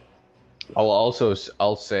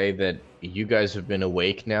 I'll say that you guys have been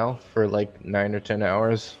awake now for like 9 or 10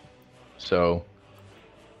 hours, so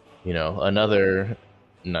you know, another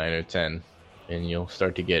 9 or 10, and you'll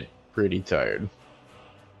start to get pretty tired.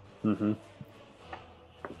 Mm-hmm.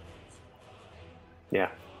 Yeah.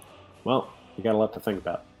 Well, you got a lot to think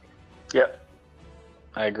about. Yep.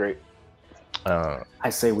 I agree. I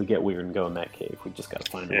say we get weird and go in that cave. We just got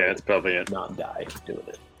to find a Yeah, way that's probably it. to not die doing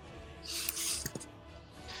it.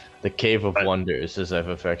 The Cave of Wonders, as I've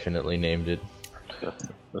affectionately named it.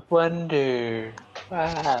 Wonder.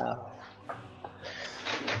 Wow.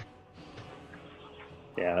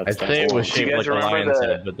 Yeah, I'd say it was Do you shaped guys like a remember lion's the-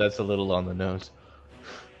 head, but that's a little on the nose.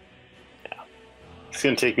 It's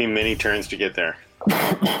gonna take me many turns to get there.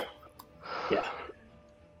 Yeah.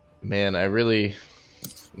 Man, I really...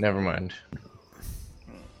 Never mind.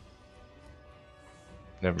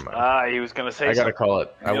 Never mind. He was gonna say I gotta something. call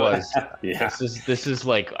it. I knew it. was. Yeah. This is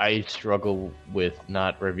like I struggle with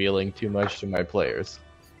not revealing too much to my players.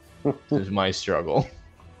 This is my struggle.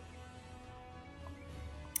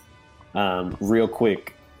 Real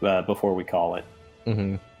quick, before we call it,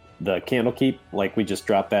 Hmm. the Candlekeep, like we just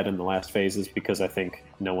dropped that in the last phases because I think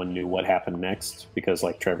no one knew what happened next because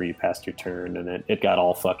like Trevor, you passed your turn and it got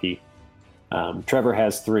all fucky. Trevor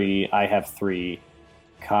has 3, I have 3.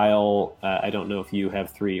 Kyle, I don't know if you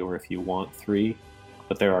have 3 or if you want 3,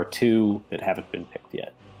 but there are 2 that haven't been picked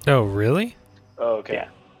yet. Oh, really? Oh, okay. Yeah.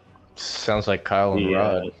 Sounds like Kyle and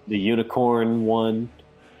Rod. The unicorn one,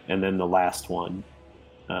 and then the last one,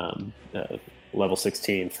 level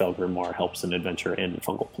 16, Felgrimar helps an adventure in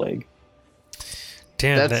Fungal Plague.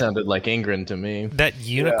 Damn, That sounded like Ingrid to me. that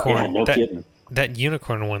unicorn Yeah, no kidding. that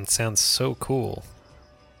unicorn one sounds so cool.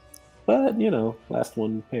 But, you know, last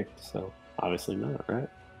one picked, so obviously not, right?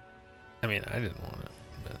 I mean, I didn't want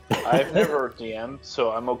it. I've never DM'd,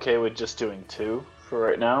 so I'm okay with just doing 2 for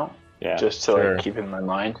right now, Yeah. just to Sure. like keep in my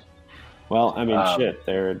mind. Well, I mean, Um,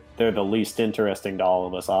 they're the least interesting to all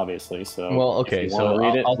of us, obviously. So, Well, if okay, you so wanna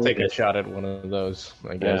read it, I'll read take a it. shot at one of those,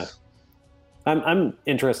 I guess. I'm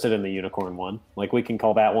interested in the unicorn one. Like, we can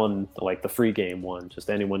call that one like the free game one. Just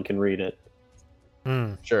anyone can read it,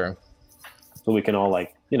 Hmm. Sure. so we can all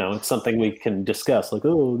like, you know, it's something we can discuss. Like,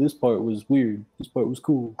 oh, this part was weird. This part was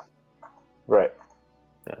cool. Right.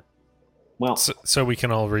 Well, So we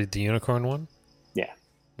can all read the unicorn one? yeah.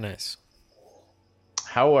 Nice.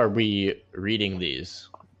 How are we reading these?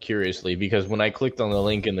 Curiously, because when I clicked on the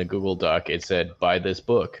link in the Google Doc, it said buy this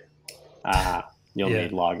book. You'll Yeah.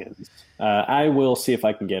 need logins. I will see if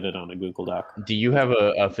I can get it on a Google Doc. Do you have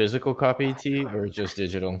a physical copy, T, or just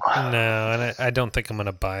digital? No, and I don't think I'm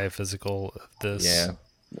gonna buy a physical of this. Yeah.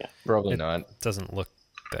 Yeah. Probably It- not. It doesn't look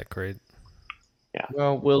that great.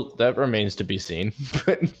 Well, that remains to be seen.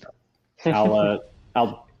 But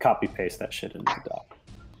I'll copy paste that shit into the doc,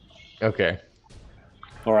 okay.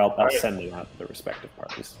 or I'll send it out to the respective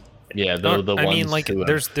parties. Yeah, No, the I ones mean, like, who,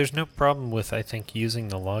 there's no problem with I think using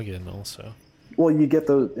the login also. Well, you get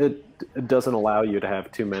those. It doesn't allow you to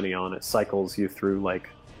have too many on it. Cycles you through like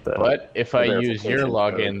the. But if I the use your verification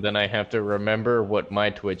login, code. then I have to remember what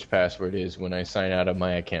my Twitch password is when I sign out of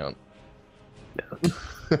my account.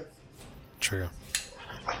 True.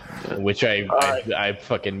 Which I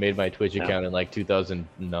fucking made my Twitch Yeah. account in like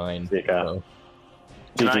 2009. Yeah. So,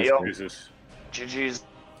 Good night, y'all. Jesus. GG's.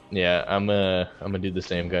 yeah, I'm gonna do the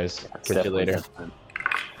same, guys. It's Catch you definitely later. different.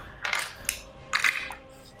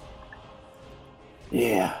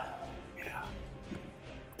 Yeah.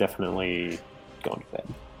 Definitely going to bed,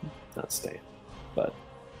 not staying. But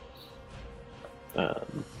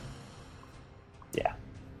yeah,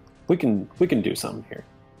 we can do something here.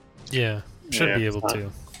 Yeah, should Yeah, be able it's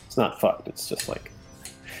to. It's not fucked. It's just like,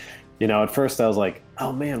 at first I was like,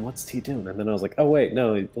 oh man, what's T doing? And then I was like, oh wait,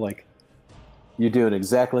 no, like you're doing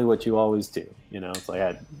exactly what you always do. It's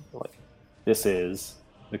like this is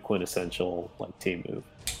the quintessential like team move.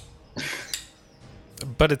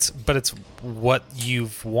 But it's what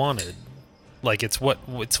you've wanted. Like it's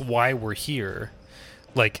why we're here.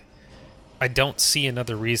 Like I don't see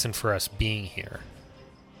another reason for us being here.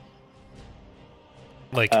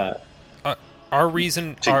 Like our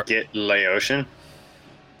reason To get Laotian?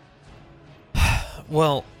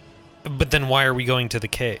 well, but then why are we going to the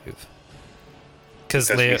cave? Because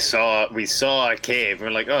we saw a cave. We're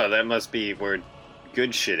like, oh, that must be where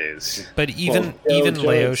good shit is. But even Joe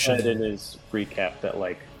Laotian said in his recap that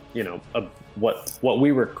what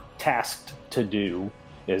we were tasked to do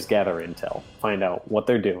is gather intel, find out what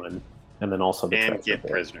they're doing, and then also the And treasure get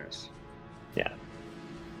there. prisoners. Yeah.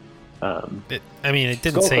 it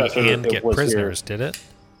didn't say Skullcrusher, and it get was prisoners, did it?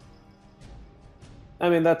 I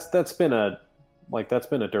mean that's been a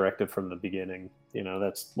directive from the beginning.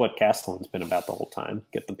 That's what Castellan's been about the whole time.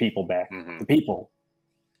 Get the people back. Mhm. The people.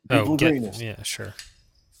 Oh, Greenest. yeah, sure.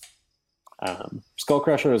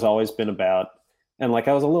 Skullcrusher has always been about, and like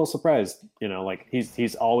I was a little surprised, like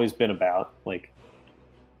he's always been about like,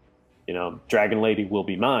 Dragon Lady will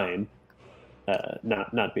be mine,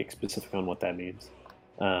 not being specific on what that means,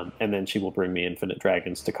 and then she will bring me infinite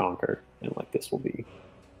dragons to conquer, and like this will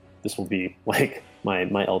be like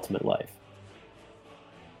my ultimate life.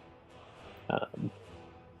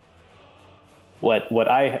 What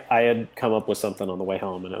I had come up with something on the way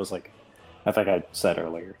home, and it was like, I think I said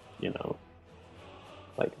earlier,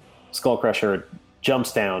 like Skullcrusher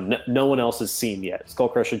jumps down. No one else is seen yet.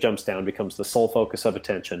 Skullcrusher jumps down, becomes the sole focus of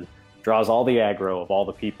attention, draws all the aggro of all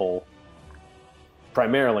the people.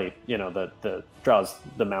 Primarily, the draws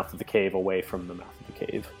the mouth of the cave away from the mouth of the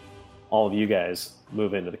cave. All of you guys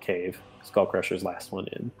move into the cave. Skullcrusher's last one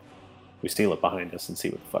in. We steal it behind us and see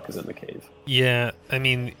what the fuck is in the cave. Yeah, I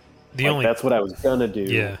mean That's what I was gonna do.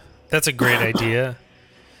 Yeah, that's a great idea.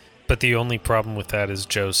 But the only problem with that is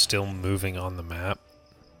Joe's still moving on the map.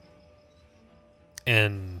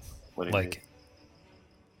 And What do you like mean?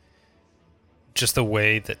 just the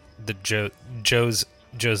way that Joe's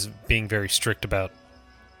being very strict about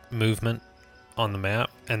movement on the map,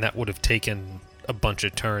 and that would have taken a bunch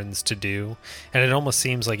of turns to do, and it almost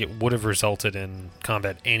seems like it would have resulted in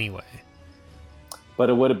combat anyway. But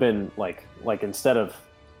it would have been like instead of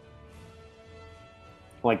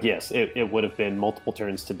like, yes, it would have been multiple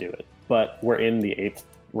turns to do it. But we're in the 8th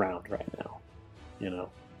round right now.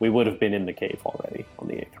 We would have been in the cave already on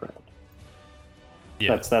the 8th round.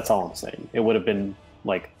 Yeah, That's all I'm saying. It would have been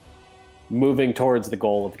like moving towards the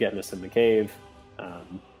goal of getting us in the cave,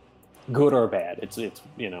 good or bad. It's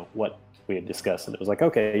what we had discussed, and it was like,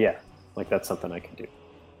 okay, yeah, like that's something I can do.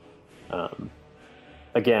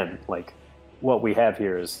 Again, like what we have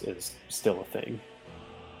here is still a thing.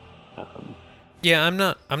 yeah. I'm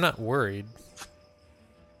not worried.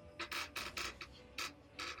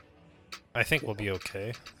 I think we'll be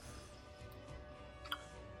okay.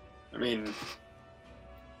 I mean,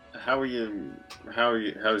 how's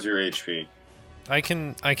your HP? I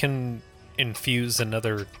can infuse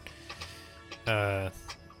another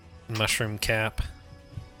mushroom cap.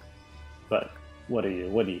 But what are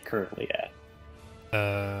you currently at?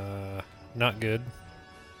 Not good.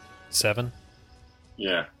 7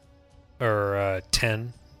 Yeah. or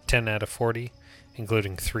 10 out of 40,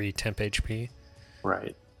 including 3 temp HP.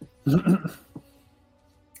 Right.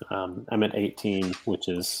 I'm at 18, which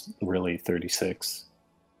is really 36.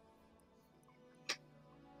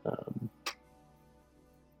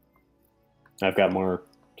 I've got more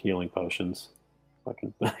healing potions. I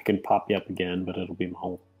can pop you up again, but it'll be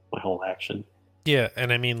my whole action. Yeah,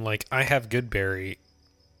 and I mean, like, I have good berry,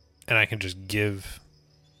 and I can just give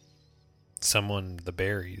someone the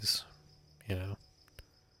berries,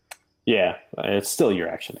 Yeah, it's still your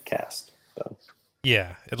action to cast, though.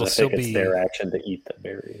 Yeah, it'll I still think it's be their action to eat the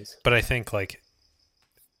berries. But I think, like,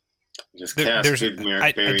 Just There- cast there's- good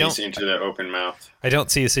I berries don't- into the open mouth. I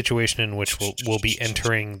don't see a situation in which we'll be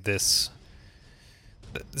entering this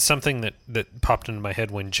something that popped into my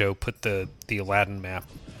head when Joe put the Aladdin map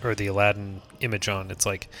or the Aladdin image on. It's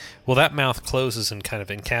like, well, that mouth closes and kind of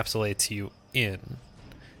encapsulates you in.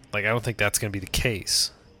 Like, I don't think that's going to be the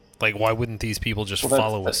case. Like, why wouldn't these people just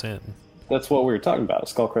follow us in? That's what we were talking about.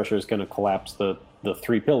 Skullcrusher is going to collapse the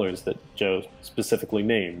 3 pillars that Joe specifically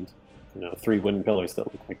named. 3 wooden pillars that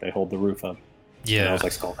look like they hold the roof up. Yeah. And I was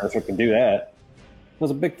like, Skullcrusher can do that. It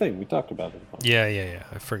was a big thing. We talked about it. Yeah.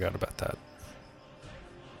 I forgot about that.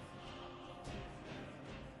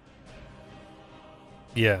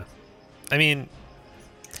 Yeah. I mean...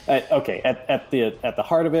 okay, at the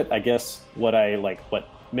heart of it, I guess what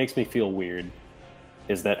makes me feel weird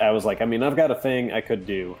is that I was like, I mean, I've got a thing I could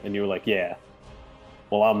do, and you were like, yeah,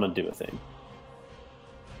 well, I'm gonna do a thing,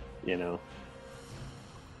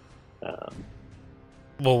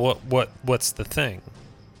 Well, what's the thing?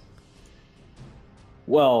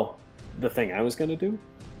 Well, the thing I was gonna do.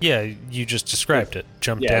 Yeah, you just described it.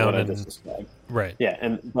 Jump down and described. Right.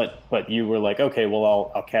 Yeah, but you were like, okay,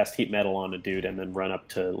 well, I'll cast heat metal on a dude and then run up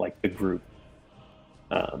to like the group.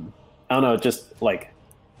 I don't know, just like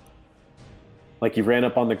you ran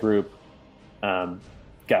up on the group,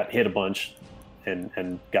 got hit a bunch,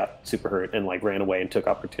 and got super hurt, and like ran away and took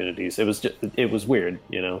opportunities. It was weird,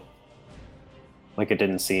 like it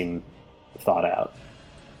didn't seem thought out.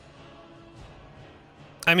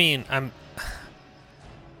 I mean,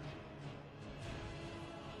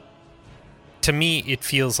 to me, it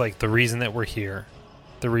feels like the reason that we're here,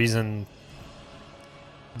 the reason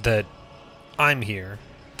that I'm here,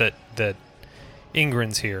 that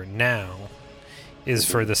Ingrin's here now, is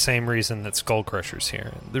for the same reason that Skullcrusher's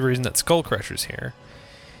here. The reason that Skullcrusher's here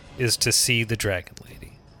is to see the Dragon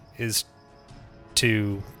Lady, is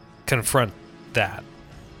to confront that.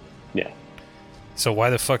 Yeah. So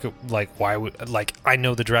why the fuck, why would, I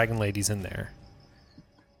know the Dragon Lady's in there.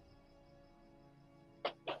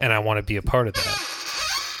 And I want to be a part of that.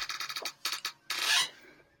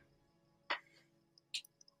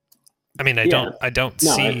 I mean, I don't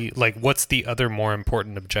see, what's the other more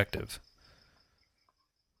important objective?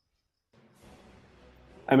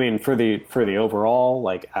 I mean, for the overall,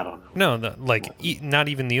 I don't know. No, not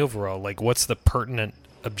even the overall. What's the pertinent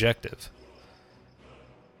objective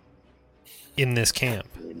in this camp?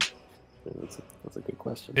 That's a good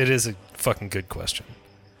question. It is a fucking good question.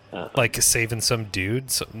 Saving some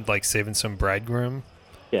dude, saving some bridegroom.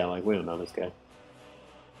 Yeah, we don't know this guy.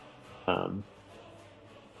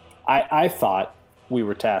 I thought we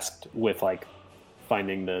were tasked with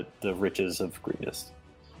finding the riches of Greenest.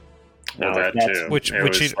 Well, that too.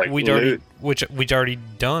 Which we'd already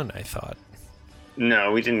done, I thought.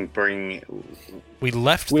 No, we didn't bring. We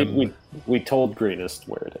left them. We told Greenest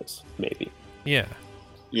where it is, maybe. Yeah.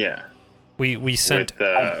 Yeah. We sent.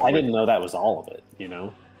 I didn't know that was all of it.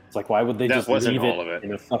 It's like, why would they just leave it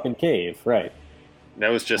in a fucking cave, right? That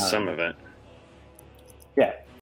was just some of it. Yeah,